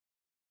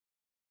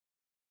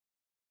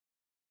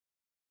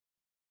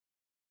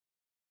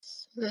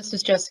 This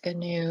is Jessica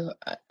New.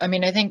 I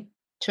mean, I think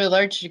to a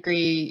large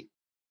degree,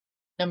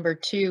 number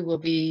 2 will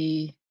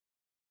be,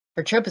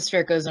 or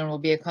tropospheric ozone will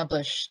be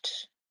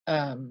accomplished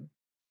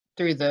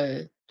through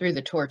the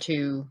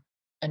TOR2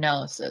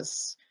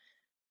 analysis,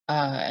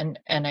 and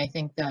I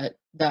think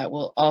that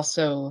will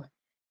also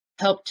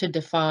help to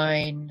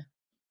define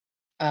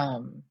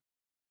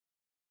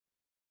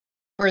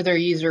further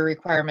user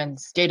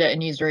requirements, data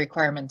and user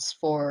requirements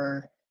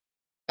for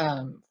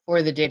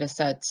the data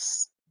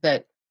sets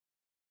that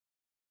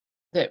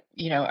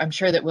I'm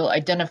sure that will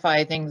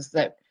identify things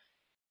that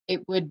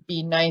it would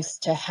be nice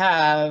to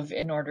have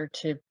in order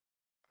to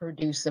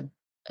produce an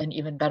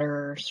even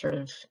better sort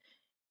of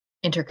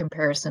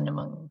intercomparison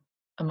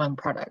among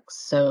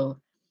products. So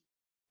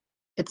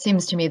it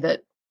seems to me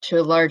that to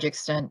a large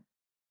extent,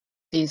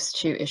 these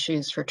 2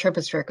 issues for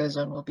tropospheric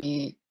ozone will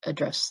be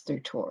addressed through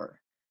TOR.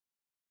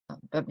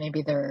 But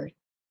maybe there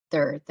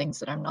are things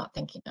that I'm not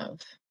thinking of.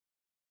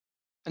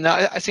 And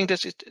I think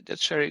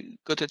that's very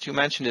good that you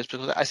mentioned this,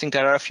 because I think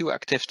there are a few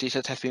activities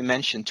that have been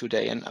mentioned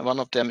today, and one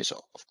of them is,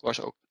 of course,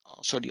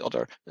 also the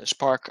other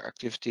Spark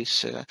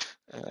activities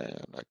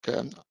like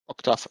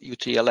Octave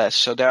UTLS.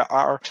 So there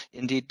are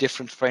indeed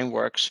different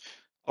frameworks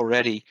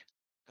already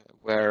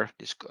where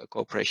this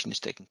cooperation is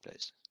taking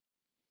place.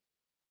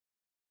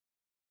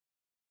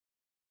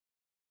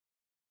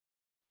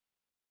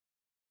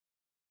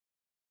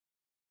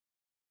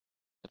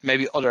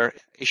 Maybe other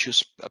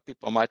issues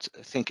people might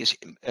think is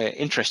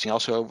interesting,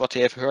 also what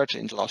they have heard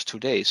in the last 2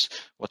 days,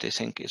 what they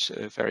think is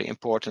very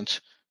important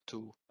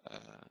to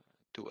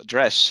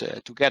address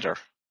together.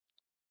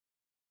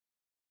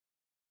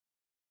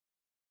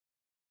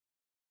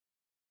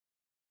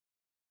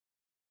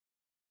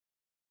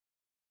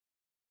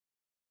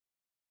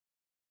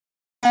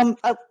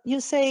 You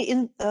say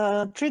in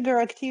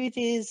trigger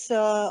activities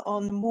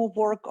on more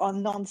work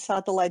on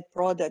non-satellite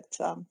products.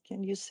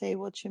 Can you say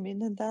what you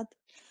mean in that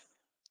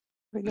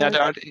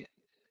regard?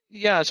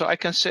 Yeah, so I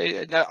can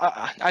say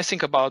I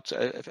think about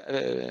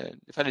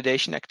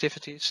validation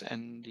activities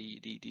and the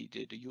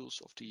use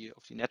of the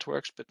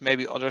networks, but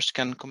maybe others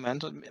can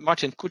comment.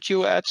 Martin, could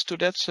you add to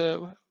that?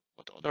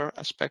 What other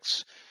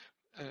aspects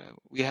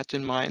we had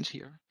in mind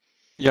here?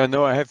 Yeah,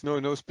 no, I have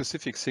no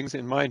specific things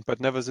in mind,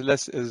 but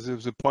nevertheless, as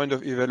the point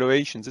of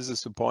evaluation, this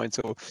is the point.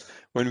 So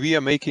when we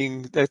are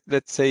making,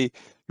 let's say,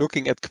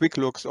 looking at quick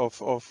looks of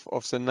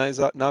the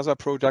NASA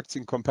products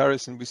in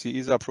comparison with the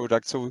ESA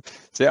products, so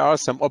there are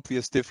some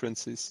obvious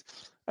differences.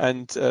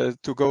 And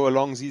to go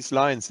along these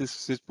lines,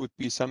 this would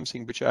be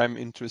something which I'm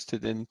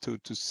interested in to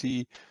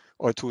see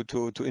or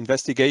to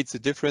investigate the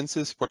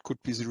differences. What could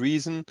be the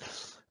reason?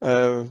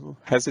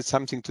 Has it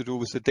something to do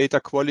with the data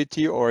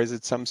quality, or is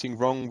it something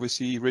wrong with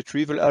the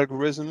retrieval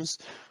algorithms,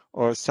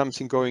 or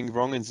something going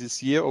wrong in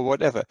this year, or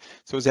whatever?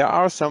 So there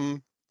are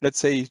some, let's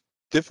say,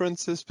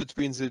 differences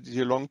between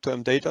the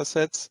long-term data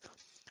sets.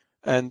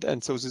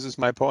 And so this is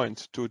my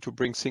point, to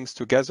bring things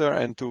together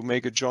and to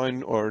make a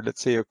joint, or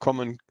let's say a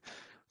common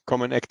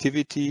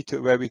activity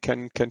to where we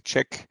can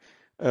check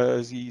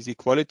the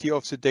quality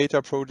of the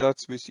data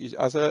products with each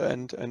other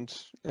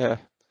and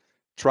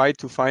try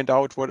to find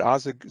out what are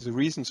the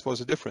reasons for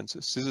the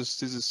differences.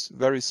 This is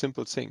very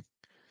simple thing.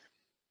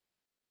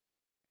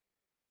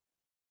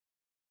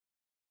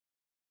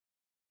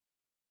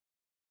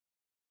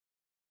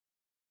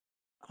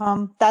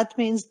 That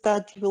means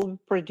that you will be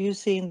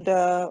producing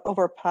the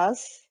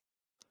overpass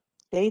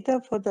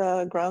data for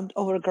the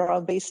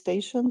ground-based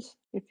stations,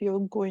 if you're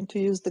going to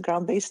use the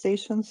ground-based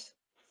stations.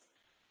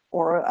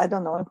 Or I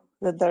don't know,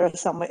 that there are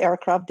some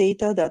aircraft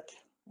data that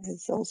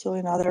is also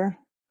another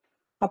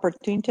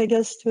opportunity, I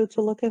guess, to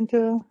look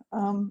into.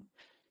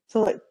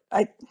 So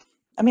I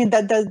mean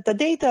that the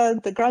data,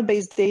 the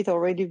ground-based data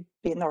already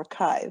been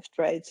archived,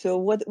 right? So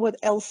what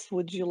else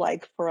would you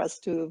like for us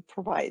to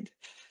provide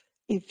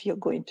if you're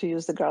going to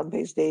use the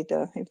ground-based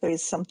data? If there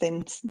is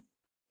something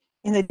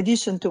in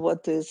addition to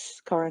what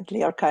is currently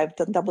archived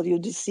on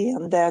WDC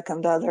and DEC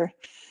and other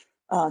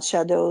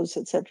shadows,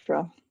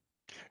 etc.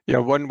 Yeah,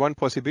 one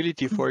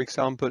possibility, for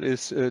example,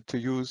 is to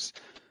use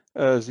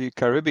the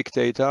Caribbean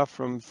data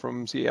from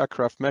the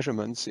aircraft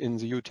measurements in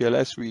the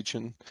UTLS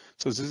region.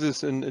 So this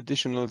is an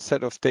additional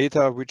set of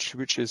data which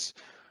is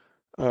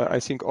I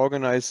think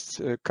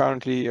organized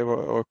currently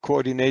or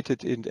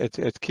coordinated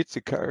at KITS,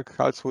 the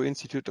Karlsruhe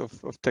Institute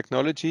of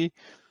Technology.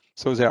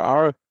 So there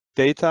are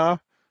data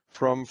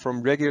from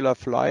regular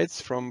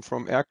flights, from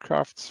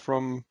aircrafts,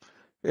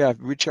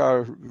 which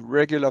are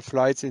regular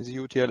flights in the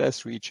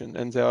UTLS region,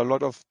 and there are a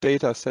lot of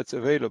data sets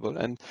available.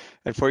 And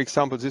for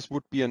example, this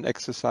would be an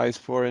exercise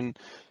for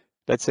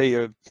let's say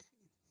an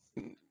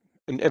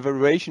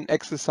evaluation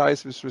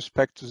exercise with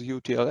respect to the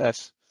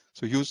UTLS.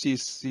 So use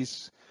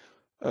these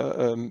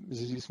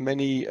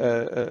many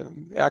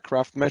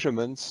aircraft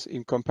measurements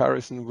in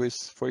comparison with,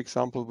 for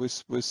example,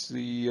 with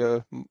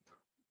the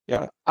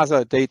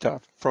other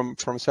data from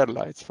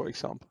satellites, for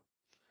example.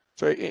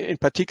 So in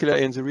particular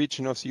in the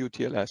region of the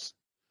UTLS.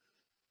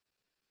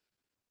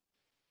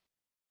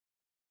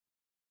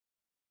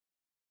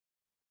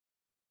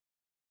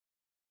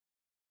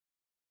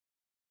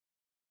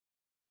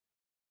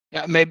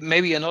 Yeah,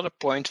 maybe another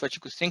point what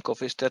you could think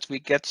of is that we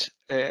get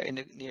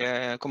in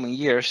the coming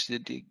years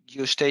the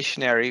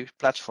geostationary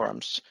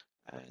platforms,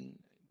 and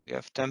we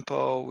have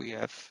Tempo, we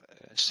have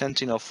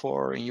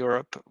Sentinel-4 in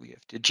Europe, we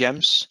have the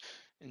GEMS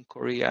in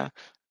Korea,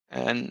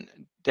 and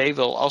they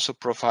will also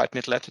provide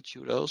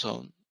mid-latitude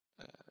ozone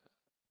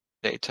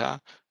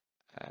data,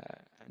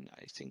 and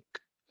I think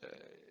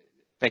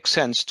it makes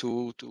sense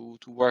to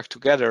work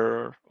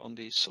together on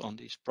these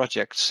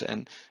projects.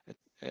 And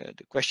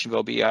the question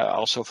will be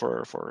also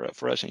for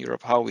us in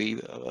Europe how we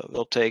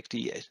will take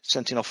the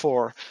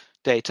Sentinel-4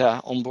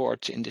 data on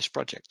board in this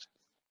project.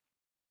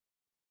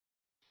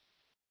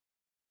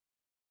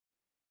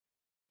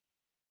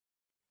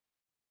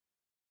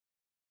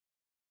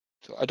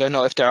 So I don't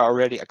know if there are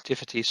already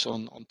activities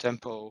on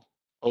Tempo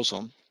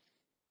Ozone.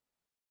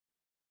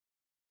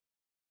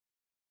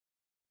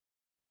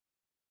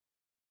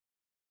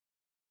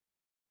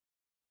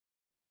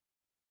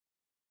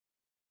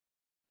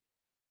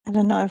 I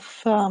don't know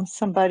if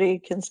somebody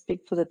can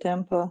speak for the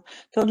Tempo.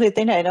 The only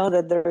thing I know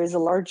that there is a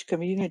large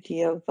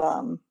community of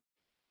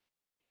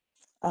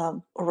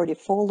already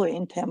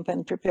following Tempo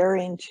and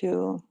preparing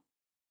to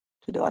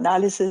do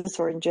analysis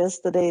or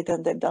ingest the data,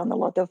 and they've done a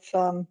lot of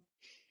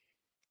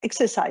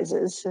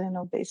exercises,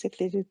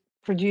 basically to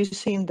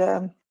producing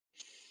the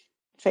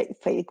fake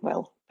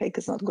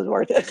is not a good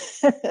word,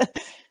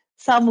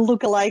 some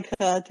lookalike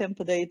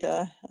Tempo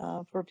data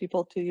for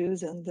people to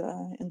use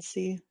and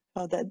see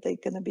how that they're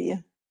going to be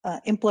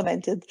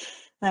implemented.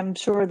 I'm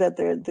sure that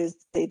this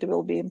data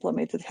will be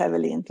implemented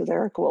heavily into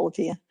their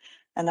quality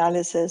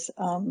analysis.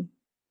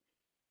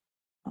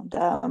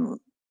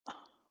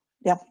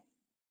 Yeah.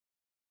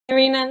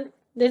 Irina,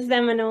 this is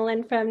Emma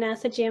Nolan from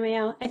NASA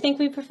GMAO. I think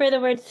we prefer the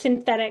word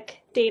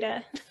synthetic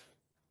data.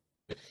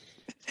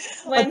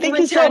 Thank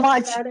you so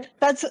much.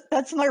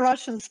 That's my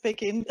Russian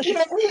speaking.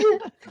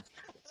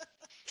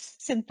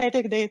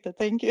 Synthetic data.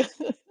 Thank you.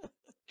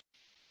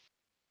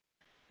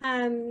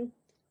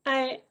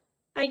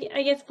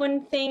 I guess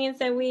one thing is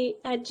that we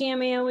at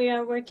GMAO we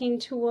are working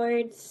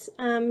towards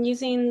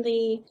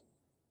using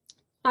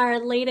our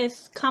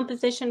latest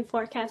composition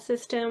forecast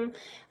system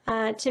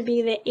to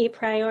be the a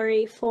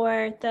priori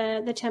for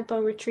the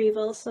tempo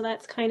retrieval. So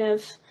that's kind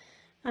of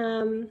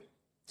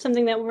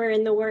something that we're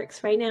in the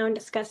works right now and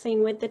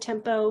discussing with the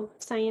tempo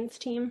science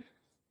team.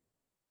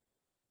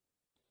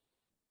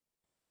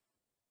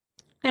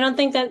 I don't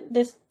think that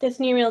this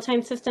new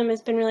real-time system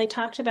has been really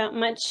talked about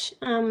much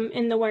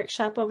in the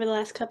workshop over the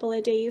last couple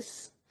of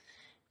days.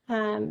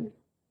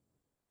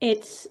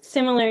 It's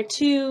similar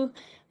to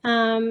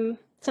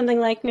something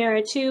like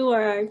MERA 2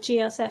 or our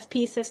GEOS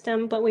FP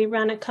system, but we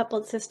run a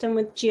coupled system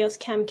with GEOS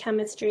Chem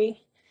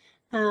chemistry.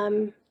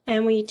 And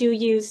we do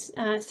use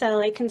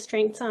satellite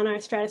constraints on our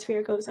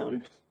stratospheric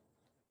ozone.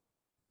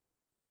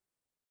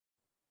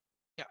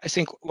 Yeah, I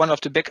think one of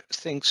the big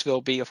things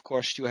will be, of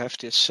course, you have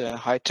this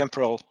high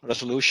temporal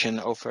resolution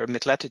over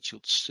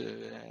mid-latitudes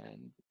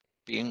and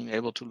being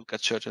able to look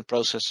at certain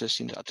processes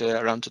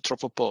around the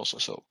tropopoles or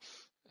so.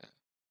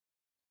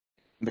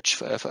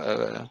 Much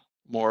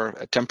more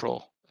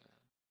temporal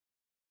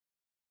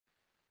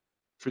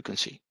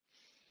frequency.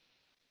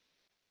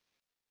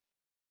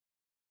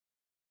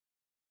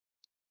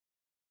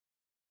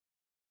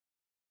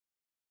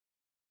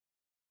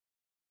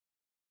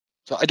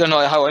 So I don't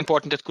know how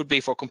important it could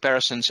be for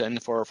comparisons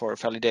and for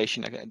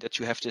validation that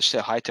you have this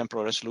high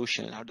temporal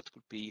resolution and how that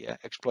could be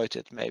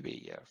exploited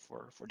maybe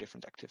for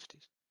different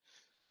activities.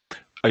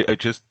 I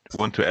just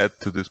want to add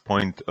to this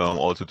point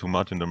also to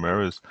Martin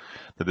Damaris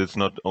that it's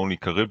not only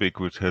Caribbean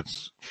which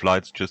has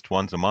flights just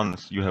once a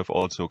month. You have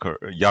also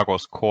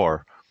Yagos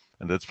Core,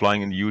 and that's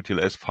flying in the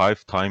UTLS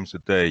 5 times a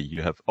day.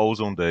 You have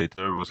ozone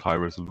data with high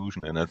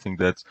resolution, and I think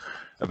that's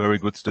a very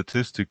good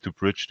statistic to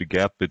bridge the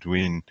gap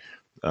between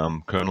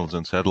kernels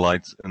and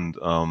satellites and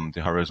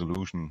the high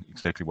resolution,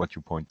 exactly what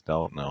you pointed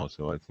out now.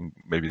 So I think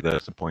maybe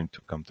that's the point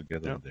to come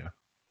together there.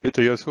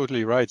 Peter, you're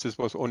totally right. This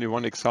was only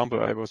one example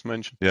I was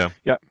mentioned. Yeah.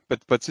 Yeah,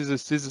 but this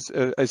is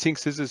I think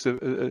this is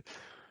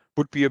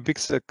would be a big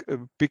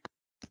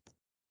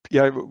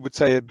I would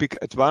say a big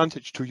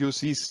advantage to use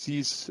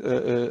these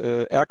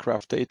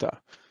aircraft data,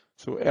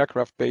 so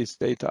aircraft-based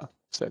data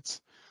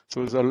sets. So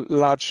there's a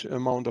large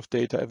amount of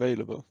data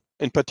available,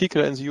 in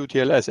particular in the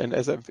UTLS. And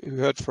as I've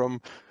heard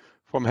from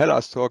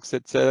Hella's talks,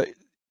 that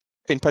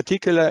in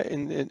particular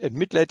in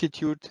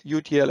mid-latitude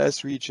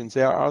UTLS regions,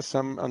 there are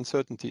some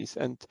uncertainties,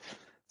 and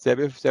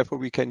therefore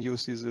we can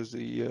use this as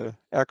the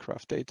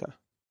aircraft data.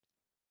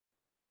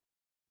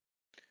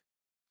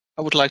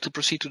 I would like to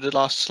proceed to the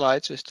last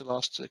slides with the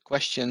last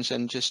questions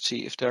and just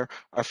see if there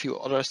are a few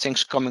other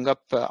things coming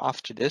up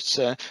after this.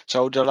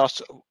 So the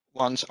last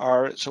ones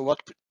are, so what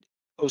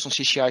Ozone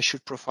CCI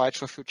should provide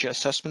for future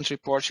assessment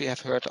reports. We have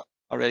heard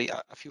already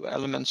a few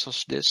elements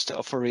of this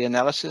for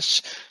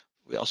reanalysis.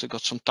 We also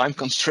got some time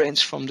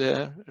constraints from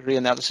the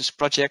reanalysis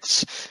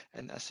projects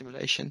and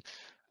assimilation.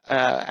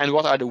 And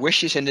what are the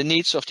wishes and the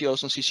needs of the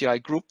Ozone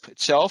CCI group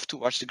itself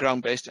towards the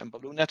ground-based and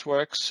balloon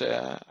networks,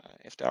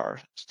 if there are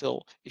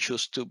still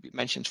issues to be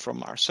mentioned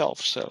from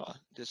ourselves. So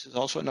this is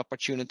also an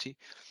opportunity.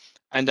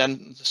 And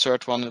then the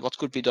third one, what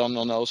could be done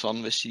on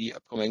Ozone with the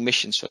upcoming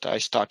missions that I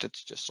started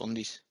just on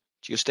these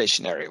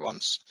geostationary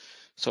ones.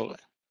 So,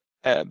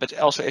 but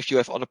also if you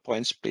have other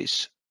points,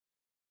 please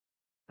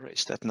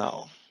raise that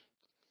now.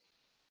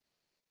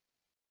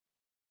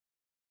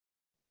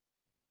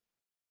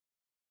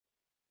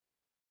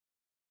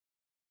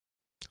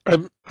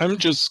 I'm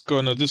just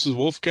gonna, this is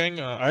Wolfgang.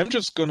 I'm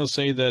just gonna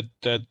say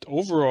that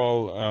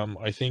overall,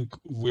 I think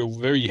we're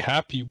very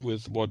happy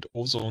with what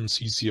Ozone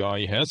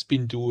CCI has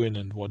been doing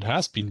and what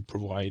has been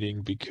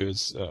providing,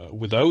 because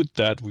without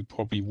that we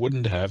probably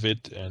wouldn't have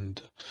it.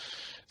 And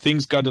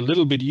things got a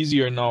little bit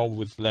easier now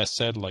with less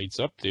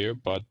satellites up there,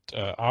 but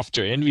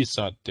after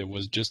Envisat, there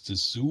was just a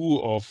zoo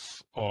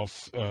of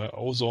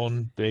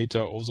ozone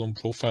data, ozone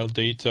profile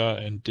data,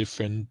 and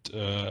different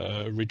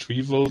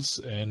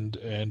retrievals, and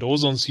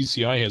Ozone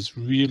CCI has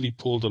really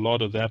pulled a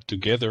lot of that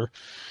together,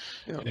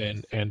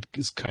 and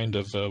is kind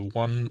of a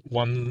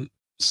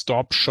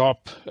one-stop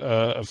shop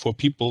for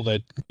people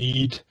that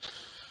need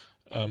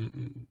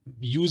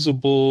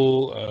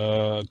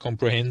usable,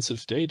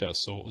 comprehensive data.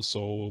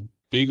 So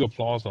big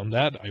applause on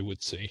that, I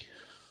would say.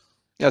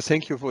 Yeah,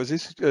 thank you for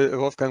this,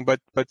 Wolfgang. But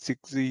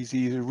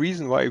the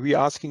reason why we're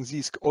asking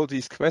all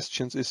these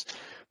questions is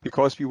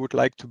because we would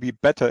like to be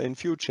better in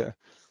future,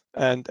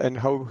 and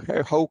how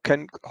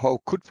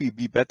could we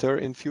be better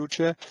in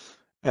future,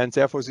 and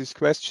therefore this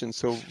question.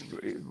 So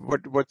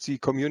what the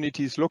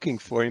community is looking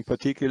for, in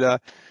particular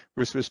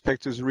with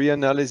respect to the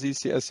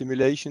reanalysis, the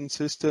assimilation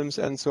systems,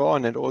 and so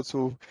on, and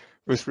also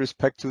with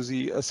respect to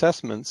the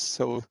assessments.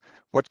 So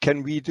what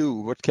can we do?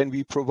 What can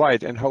we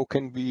provide? And how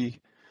can we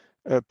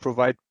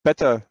provide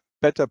better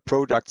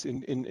products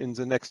in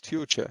the next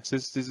future?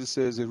 This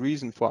is the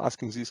reason for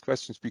asking these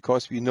questions,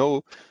 because we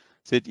know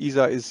that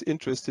ESA is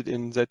interested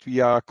in that we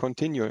are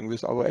continuing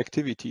with our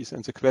activities,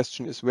 and the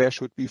question is, where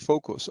should we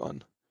focus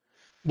on?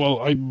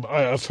 Well,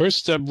 a first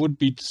step would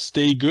be to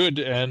stay good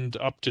and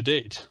up to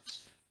date.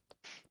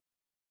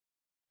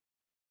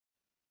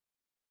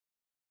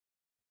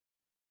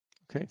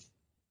 Okay.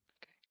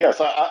 Yes,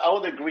 I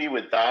would agree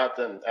with that,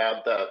 and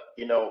add that,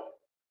 you know,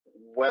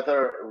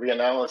 whether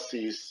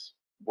reanalyses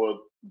would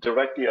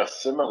directly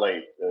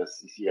assimilate the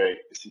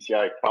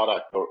CCI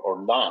product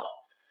or not,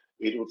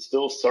 it would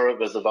still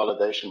serve as a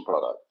validation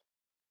product.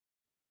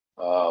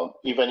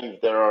 Even if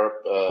there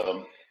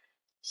are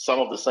some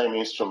of the same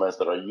instruments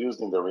that are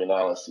used in the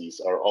reanalyses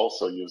are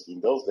also used in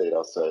those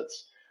data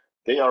sets,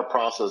 they are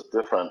processed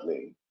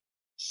differently.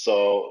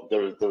 So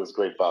there's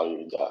great value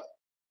in that.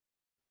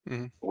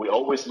 Mm-hmm. We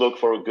always look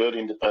for good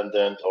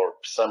independent or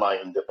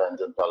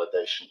semi-independent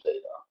validation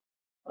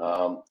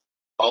data.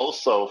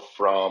 Also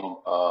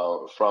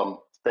from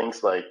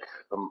things like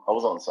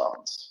ozone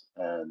sounds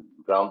and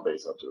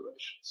ground-based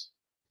observations,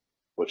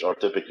 which are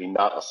typically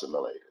not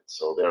assimilated.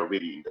 So they're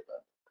really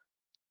independent.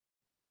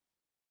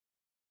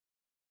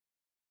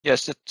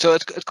 Yes, so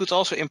it could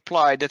also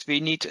imply that we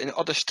need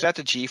another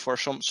strategy for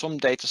some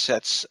data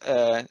sets,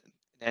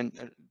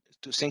 and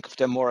to think of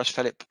them more as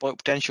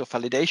potential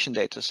validation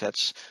data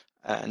sets,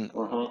 and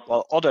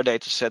while other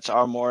data sets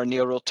are more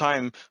near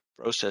real-time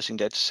processing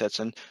data sets,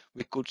 and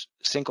we could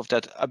think of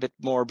that a bit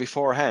more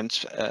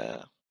beforehand,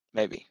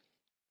 maybe.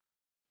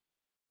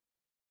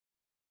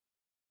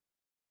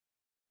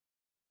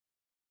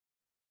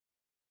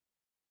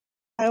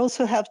 I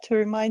also have to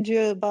remind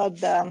you about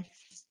the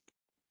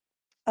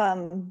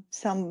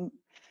some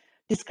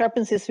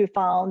discrepancies we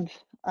found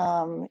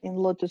in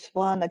Lotus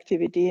 1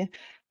 activity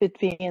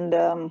between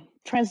the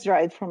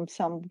transdrive from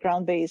some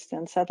ground-based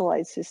and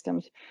satellite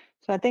systems.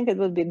 So I think it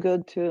would be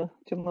good to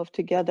move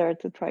together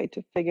to try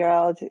to figure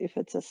out if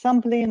it's a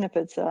sampling, if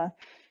it's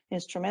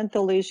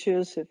instrumental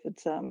issues, if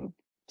it's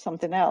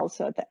something else.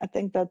 So I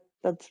think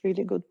that's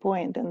really good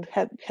point. And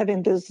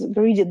having these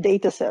greedy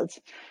data sets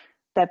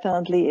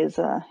definitely is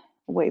a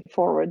way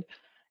forward.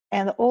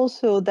 And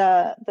also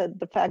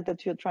the fact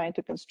that you're trying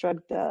to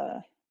construct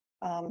the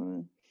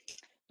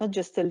not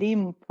just the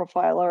LIM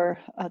profiler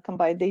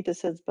combined data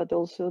sets, but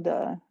also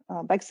the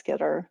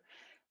backscatter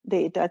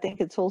data. I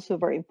think it's also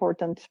very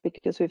important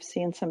because we've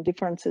seen some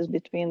differences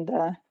between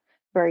the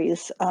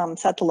various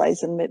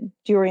satellites, and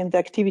during the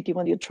activity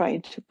when you're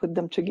trying to put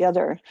them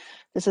together,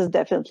 this is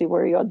definitely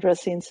where you're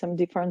addressing some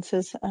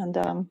differences, and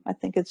I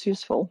think it's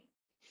useful.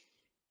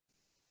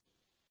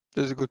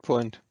 That's a good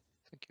point.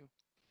 Thank you.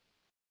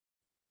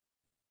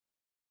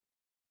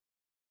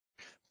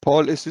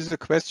 Paul, is this a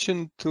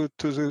question to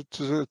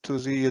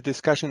the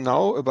discussion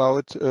now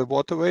about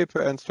water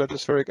vapor and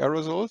stratospheric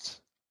aerosols,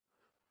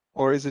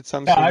 or is it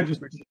something? Yeah,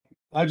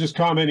 I just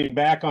commenting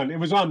back on, it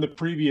was on the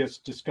previous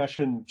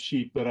discussion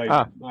sheet, but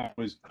I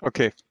was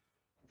okay.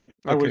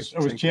 I was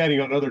chatting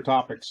on other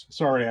topics.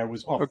 Sorry, I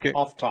was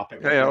off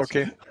topic. Yeah,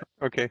 okay.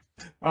 Yeah,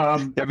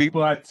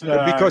 but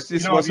because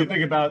this if you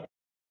think about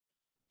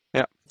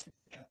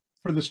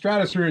for the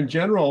stratosphere in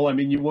general, I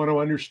mean, you want to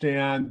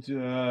understand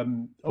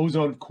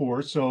ozone, of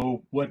course.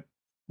 So what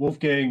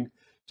Wolfgang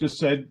just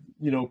said,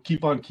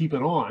 keep on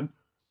keeping on.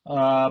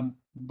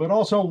 But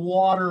also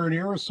water and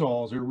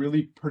aerosols are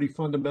really pretty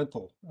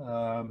fundamental.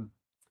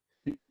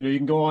 You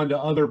can go on to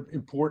other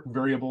important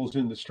variables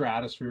in the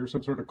stratosphere,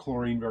 some sort of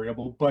chlorine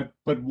variable, but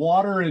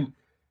water and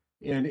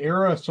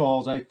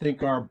aerosols, I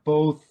think, are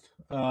both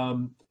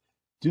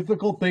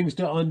difficult things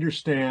to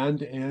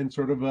understand and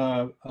sort of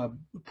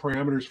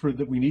parameters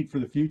that we need for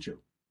the future.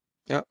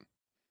 Yeah,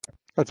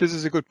 but this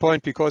is a good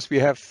point because we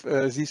have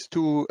these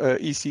two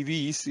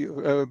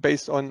ECVs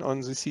based on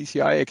the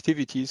CCI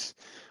activities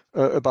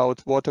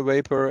about water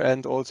vapor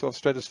and also of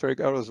stratospheric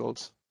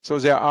aerosols. So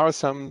there are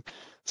some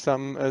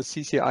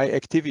CCI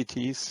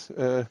activities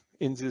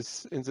in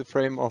the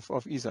frame of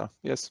ESA.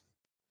 Yes.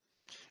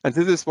 And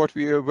this is where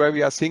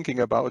we are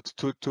thinking about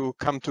to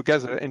come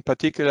together, in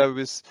particular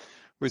with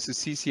the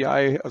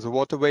CCI, the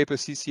water vapor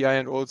CCI,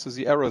 and also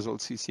the aerosol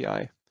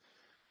CCI.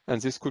 And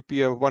this could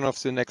be one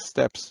of the next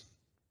steps.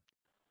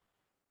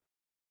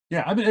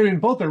 Yeah, I mean,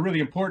 both are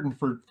really important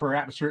for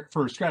atmosphere,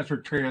 for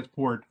stratospheric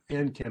transport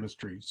and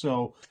chemistry.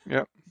 So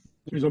yeah,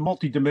 there's a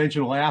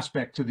multidimensional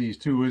aspect to these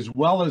two, as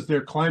well as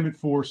their climate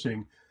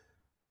forcing.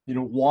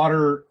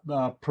 Water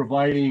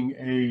providing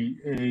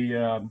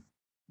a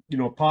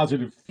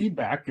positive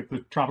feedback. If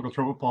the tropical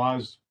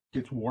tropopause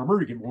gets warmer,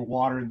 you get more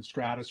water in the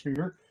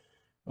stratosphere,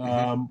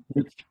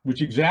 which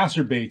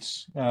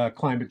exacerbates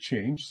climate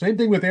change. Same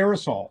thing with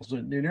aerosols.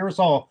 And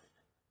aerosol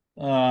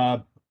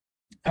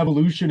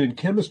evolution and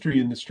chemistry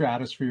in the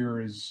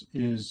stratosphere is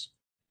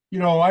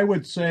I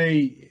would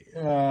say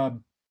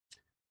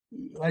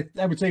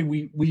I would say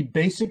we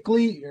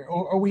basically,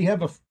 or we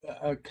have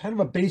a kind of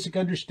a basic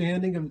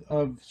understanding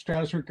of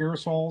stratospheric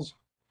aerosols.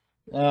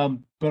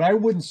 But I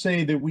wouldn't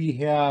say that we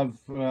have,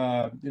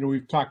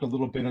 we've talked a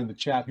little bit on the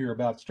chat here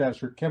about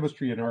stratospheric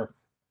chemistry and our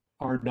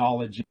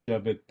knowledge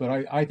of it.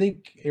 But I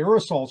think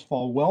aerosols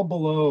fall well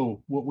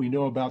below what we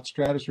know about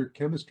stratospheric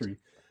chemistry.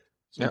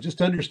 So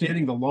just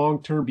understanding the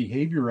long-term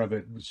behavior of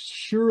it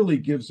surely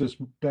gives us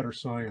better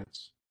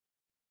science.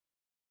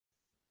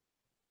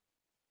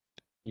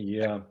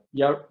 Yeah.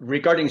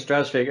 Regarding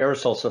stratospheric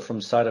aerosols, so from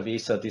the side of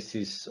ESA, this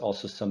is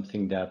also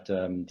something that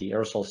the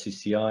aerosol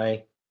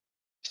CCI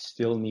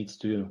still needs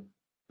to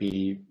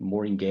be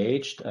more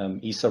engaged.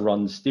 ESA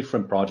runs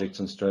different projects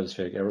on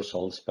stratospheric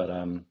aerosols, but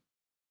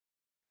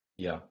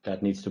yeah,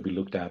 that needs to be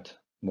looked at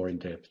more in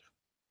depth.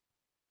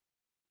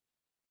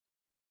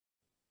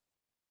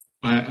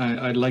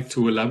 I'd like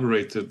to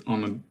elaborate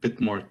on a bit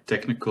more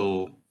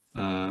technical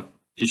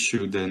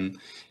issue then.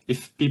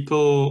 If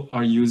people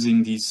are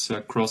using these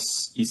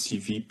cross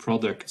ECV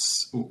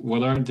products,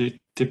 what are the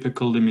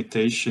typical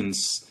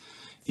limitations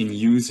in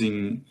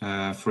using,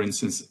 for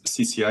instance,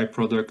 CCI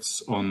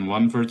products on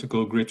one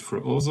vertical grid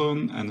for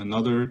ozone and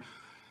another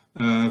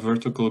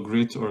vertical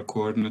grid or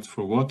coordinate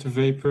for water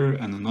vapor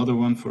and another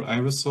one for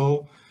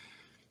aerosol?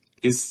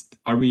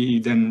 Are we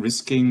then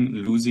risking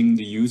losing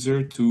the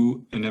user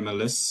to an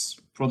MLS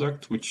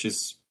product, which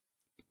is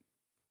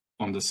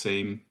on the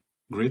same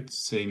grid,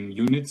 same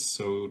units,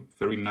 so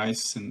very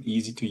nice and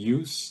easy to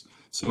use?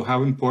 So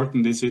how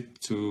important is it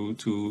to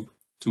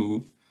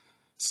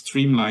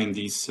streamline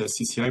these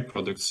CCI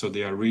products so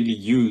they are really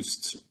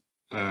used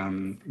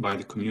by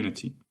the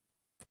community?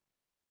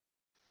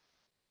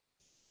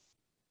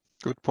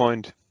 Good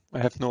point. I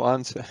have no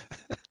answer.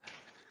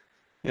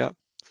 Yeah.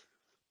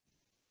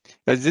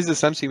 But this is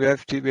something we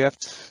have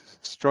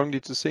strongly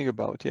to think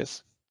about,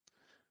 yes.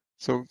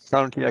 So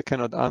currently I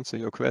cannot answer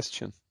your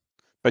question,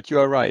 but you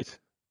are right.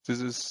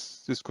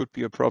 This could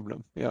be a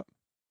problem, yeah.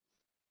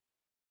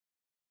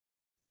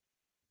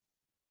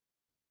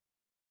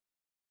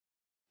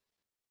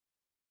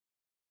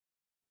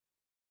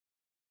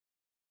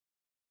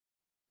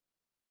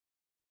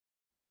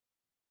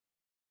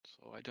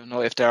 So I don't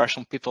know if there are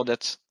some people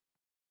that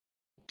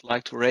would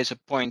like to raise a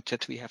point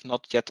that we have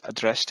not yet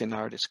addressed in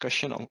our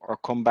discussion, or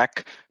come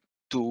back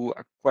to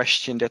a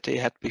question that they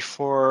had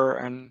before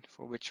and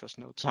for which was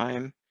no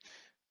time.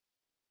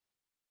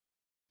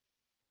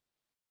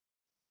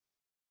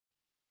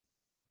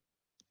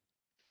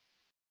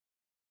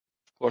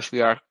 Of course,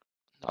 we are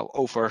now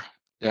over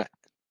the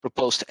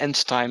proposed end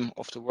time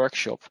of the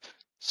workshop.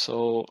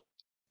 So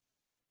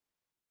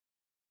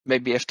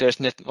maybe if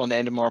there's not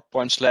any more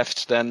points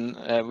left, then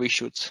we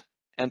should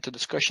end the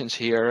discussions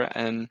here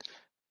and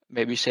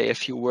maybe say a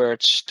few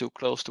words to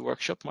close the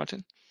workshop,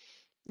 Martin?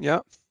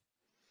 Yeah.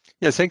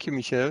 Thank you,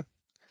 Michel.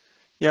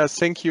 Yeah,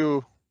 thank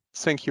you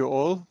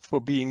all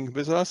for being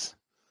with us.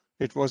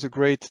 It was a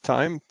great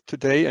time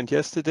today and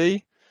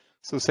yesterday.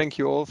 So thank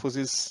you all for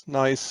this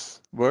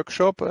nice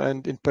workshop,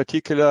 and in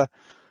particular,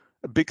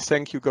 a big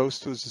thank you goes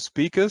to the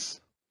speakers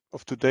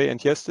of today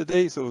and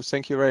yesterday. So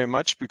thank you very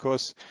much,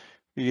 because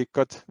we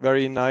got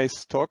very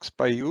nice talks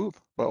by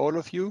all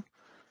of you.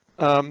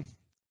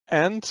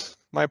 And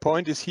my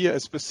point is here, a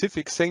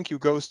specific thank you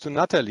goes to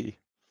Natalie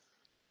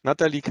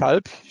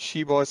Kalb.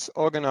 She was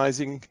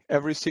organizing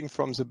everything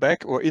from the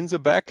back or in the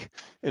back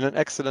in an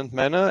excellent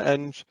manner.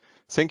 And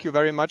thank you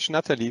very much,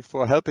 Natalie,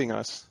 for helping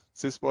us.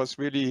 This was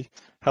really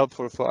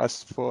helpful for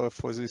us for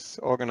this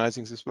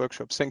organizing this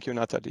workshop. Thank you,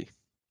 Natalie.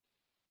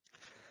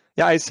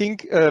 Yeah, I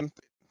think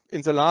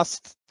in the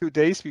last 2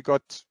 days we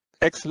got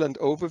excellent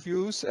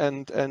overviews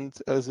and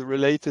the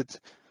related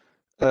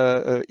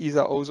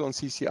ESA Ozone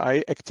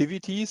CCI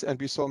activities, and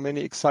we saw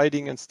many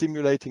exciting and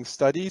stimulating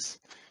studies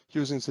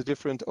using the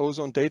different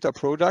ozone data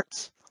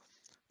products.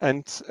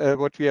 And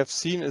what we have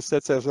seen is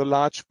that there's a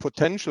large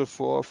potential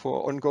for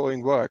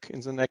ongoing work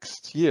in the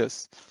next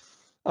years.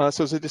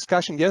 So the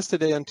discussion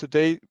yesterday and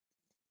today,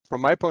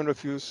 from my point of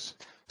view,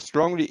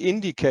 strongly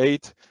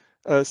indicate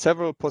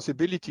several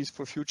possibilities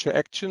for future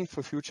action,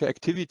 for future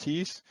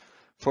activities.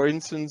 For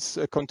instance,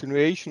 a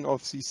continuation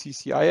of the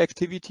CCI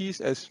activities,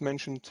 as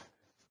mentioned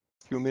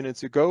a few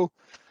minutes ago,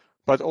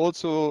 but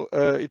also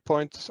it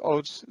points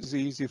out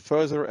the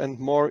further and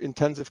more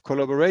intensive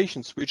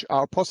collaborations which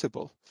are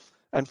possible.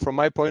 And from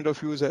my point of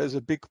view, there is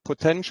a big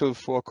potential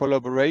for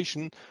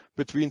collaboration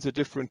between the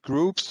different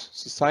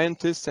groups, the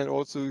scientists, and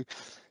also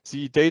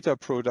the data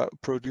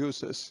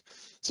producers.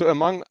 So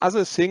among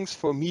other things,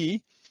 for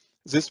me,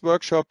 these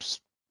workshops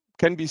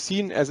can be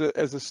seen as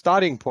a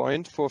starting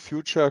point for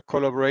future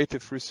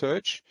collaborative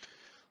research,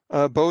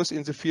 both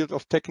in the field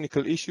of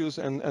technical issues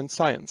and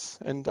science.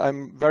 And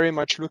I'm very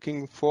much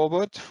looking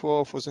forward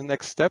for the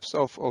next steps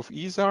of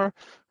ESA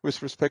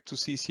with respect to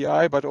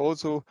CCI, but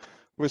also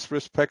with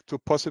respect to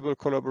possible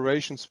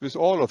collaborations with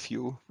all of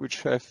you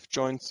which have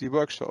joined the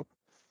workshop.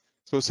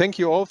 So thank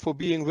you all for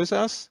being with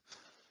us.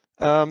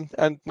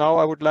 And now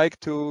I would like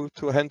to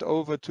hand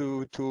over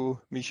to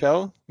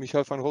Michel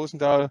van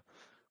Roosendaal,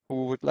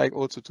 who would like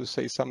also to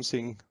say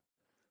something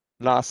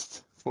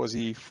last for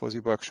the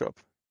workshop.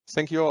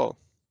 Thank you all.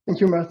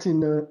 Thank you,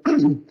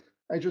 Martin.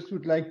 I just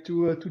would like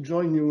to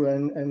join you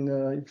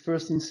and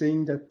first in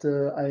saying that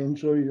I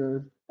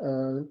enjoy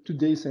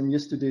today's and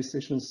yesterday's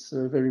sessions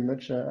very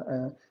much.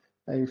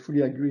 I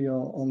fully agree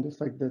on the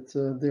fact that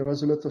there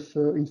was a lot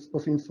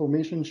of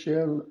information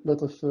shared, a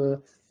lot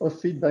of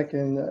feedback,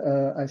 and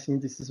I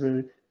think this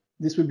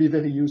will be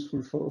very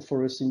useful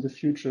for us in the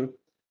future.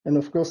 And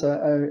of course,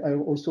 I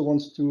also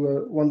want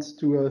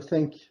to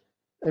thank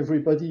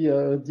everybody,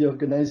 the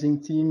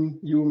organizing team,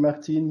 you,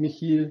 Martin,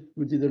 Michiel,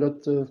 who did a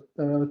lot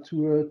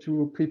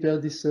to prepare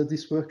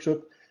this workshop,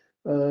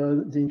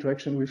 the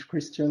interaction with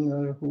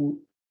Christian, who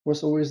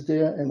was always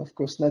there, and of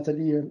course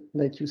Natalie,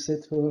 like you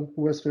said, who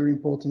was very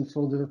important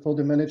for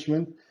the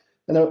management.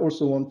 And I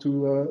also want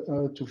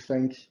to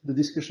thank the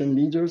discussion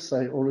leaders.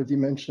 I already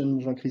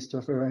mentioned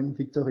Jean-Christopher and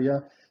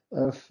Victoria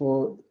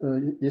for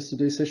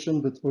yesterday's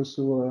session, but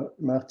also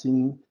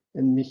Martin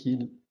and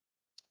Michiel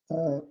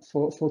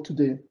for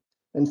today.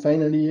 And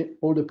finally,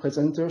 all the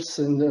presenters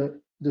and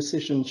the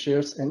session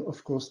chairs, and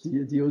of course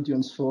the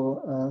audience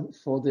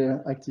for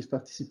their active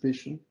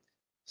participation.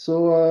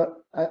 So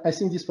I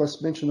think this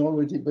was mentioned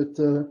already, but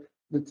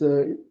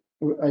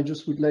I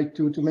just would like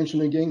to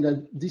mention again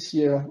that this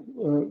year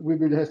we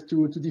will have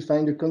to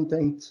define the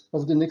content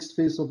of the next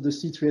phase of the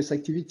C3S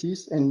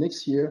activities, and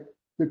next year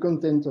the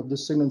content of the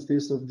second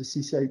phase of the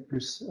CCI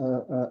plus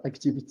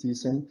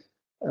activities. And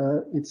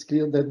it's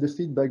clear that the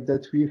feedback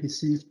that we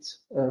received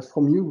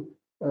from you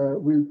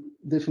will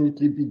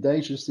definitely be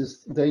digested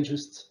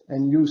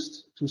and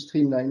used to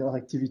streamline our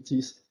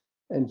activities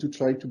and to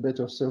try to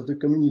better serve the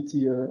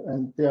community.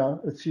 And there are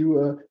a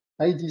few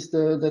ideas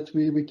that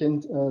we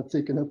can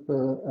take up,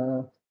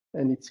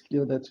 and it's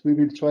clear that we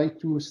will try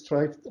to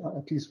strive,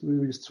 at least we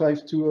will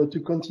strive to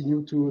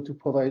continue to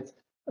provide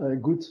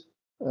good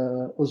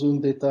ozone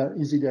data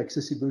easily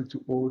accessible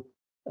to all,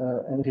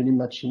 and really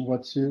matching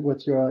what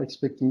you are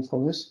expecting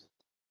from us.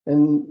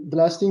 And the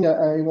last thing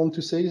I want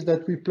to say is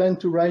that we plan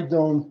to write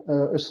down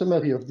a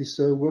summary of this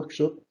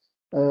workshop,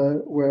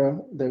 where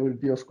there will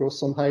be, of course,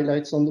 some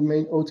highlights on the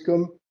main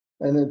outcome.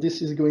 And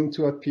this is going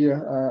to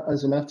appear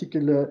as an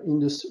article in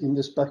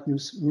the Spark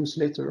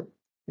newsletter.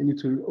 And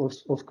it will,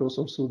 of course,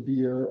 also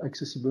be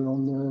accessible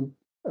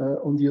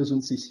on the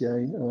Ozone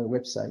CCI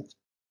website.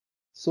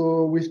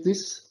 So with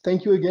this,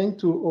 thank you again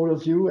to all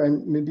of you.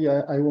 And maybe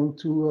I want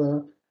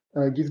to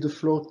give the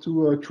floor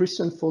to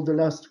Christian for the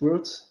last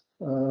words,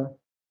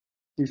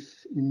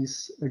 if he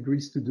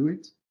agrees to do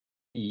it.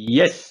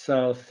 Yes,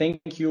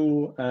 thank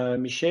you,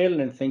 Michel,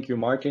 and thank you,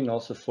 Martin,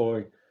 also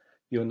for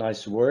your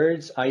nice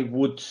words. I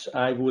would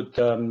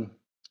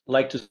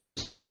like to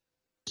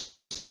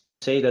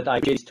say that I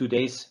enjoyed these 2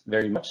 days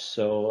very much.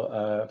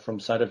 So from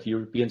side of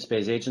European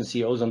Space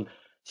Agency, Ozone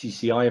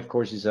CCI, of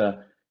course, is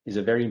a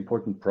very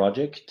important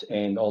project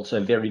and also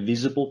a very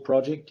visible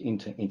project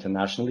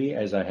internationally,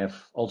 as I have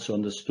also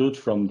understood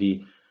from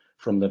the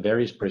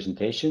various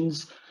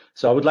presentations.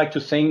 So I would like to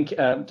thank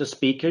the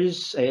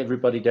speakers,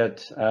 everybody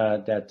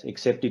that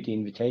accepted the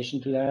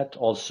invitation to that,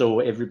 also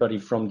everybody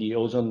from the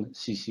Ozone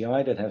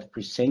CCI that have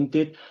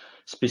presented,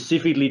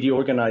 specifically the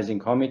organizing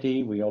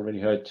committee. We already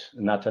heard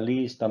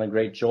Natalie has done a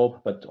great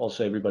job, but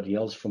also everybody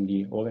else from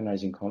the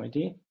organizing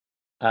committee.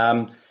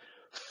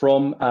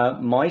 From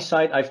my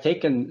side, I've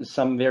taken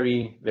some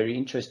very, very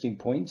interesting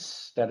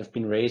points that have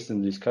been raised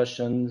in the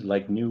discussion,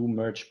 like new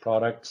merged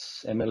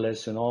products,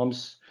 MLS and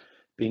ARMS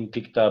being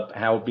picked up,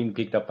 how being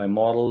picked up by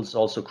models,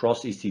 also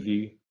cross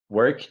ECV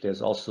work.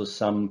 There's also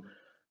some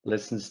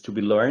lessons to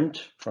be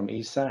learned from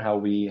ESA, how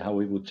we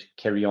would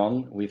carry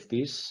on with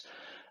this.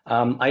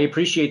 I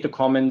appreciate the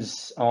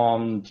comments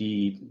on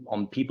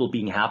people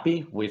being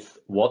happy with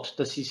what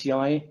the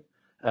CCI,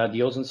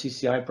 the Ozone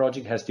CCI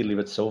project has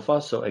delivered so far.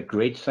 So a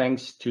great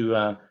thanks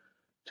to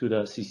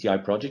the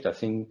CCI project. I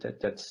think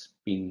that's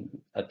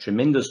been a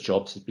tremendous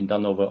job that's been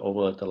done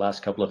over the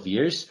last couple of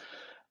years.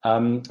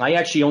 I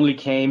actually only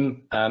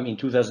came in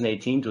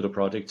 2018 to the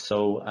project.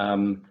 So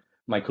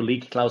my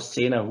colleague Klaus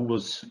Zehner, who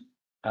was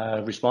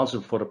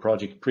responsible for the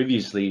project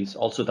previously, has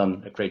also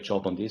done a great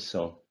job on this.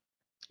 So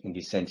in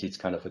this sense, it's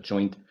kind of a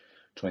joint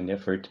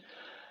effort.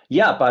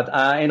 Yeah, but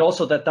and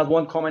also that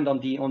one comment on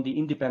the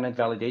independent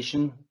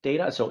validation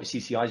data. So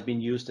CCI has been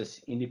used as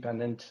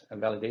independent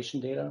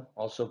validation data.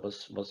 Also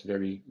was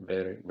very,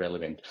 very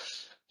relevant.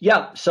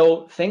 Yeah,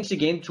 so thanks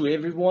again to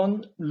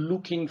everyone.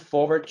 Looking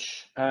forward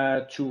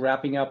to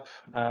wrapping up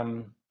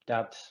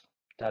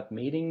that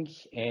meeting,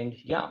 and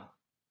yeah,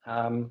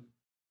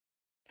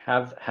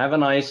 have a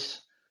nice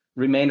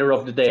remainder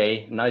of the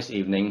day, nice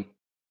evening.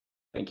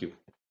 Thank you.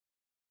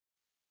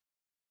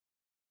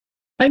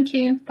 Thank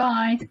you.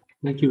 Bye.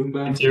 Thank you.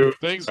 Bye. Thank you.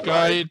 Thanks,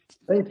 Guy.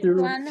 Thank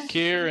you. Take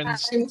care and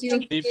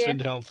safe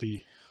and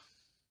healthy.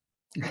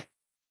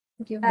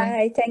 Thank you.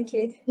 Bye. Thank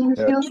you. Thank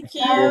you. Thank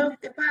you.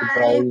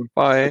 Goodbye.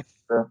 Bye.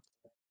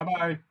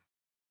 Bye-bye.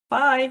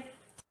 Bye.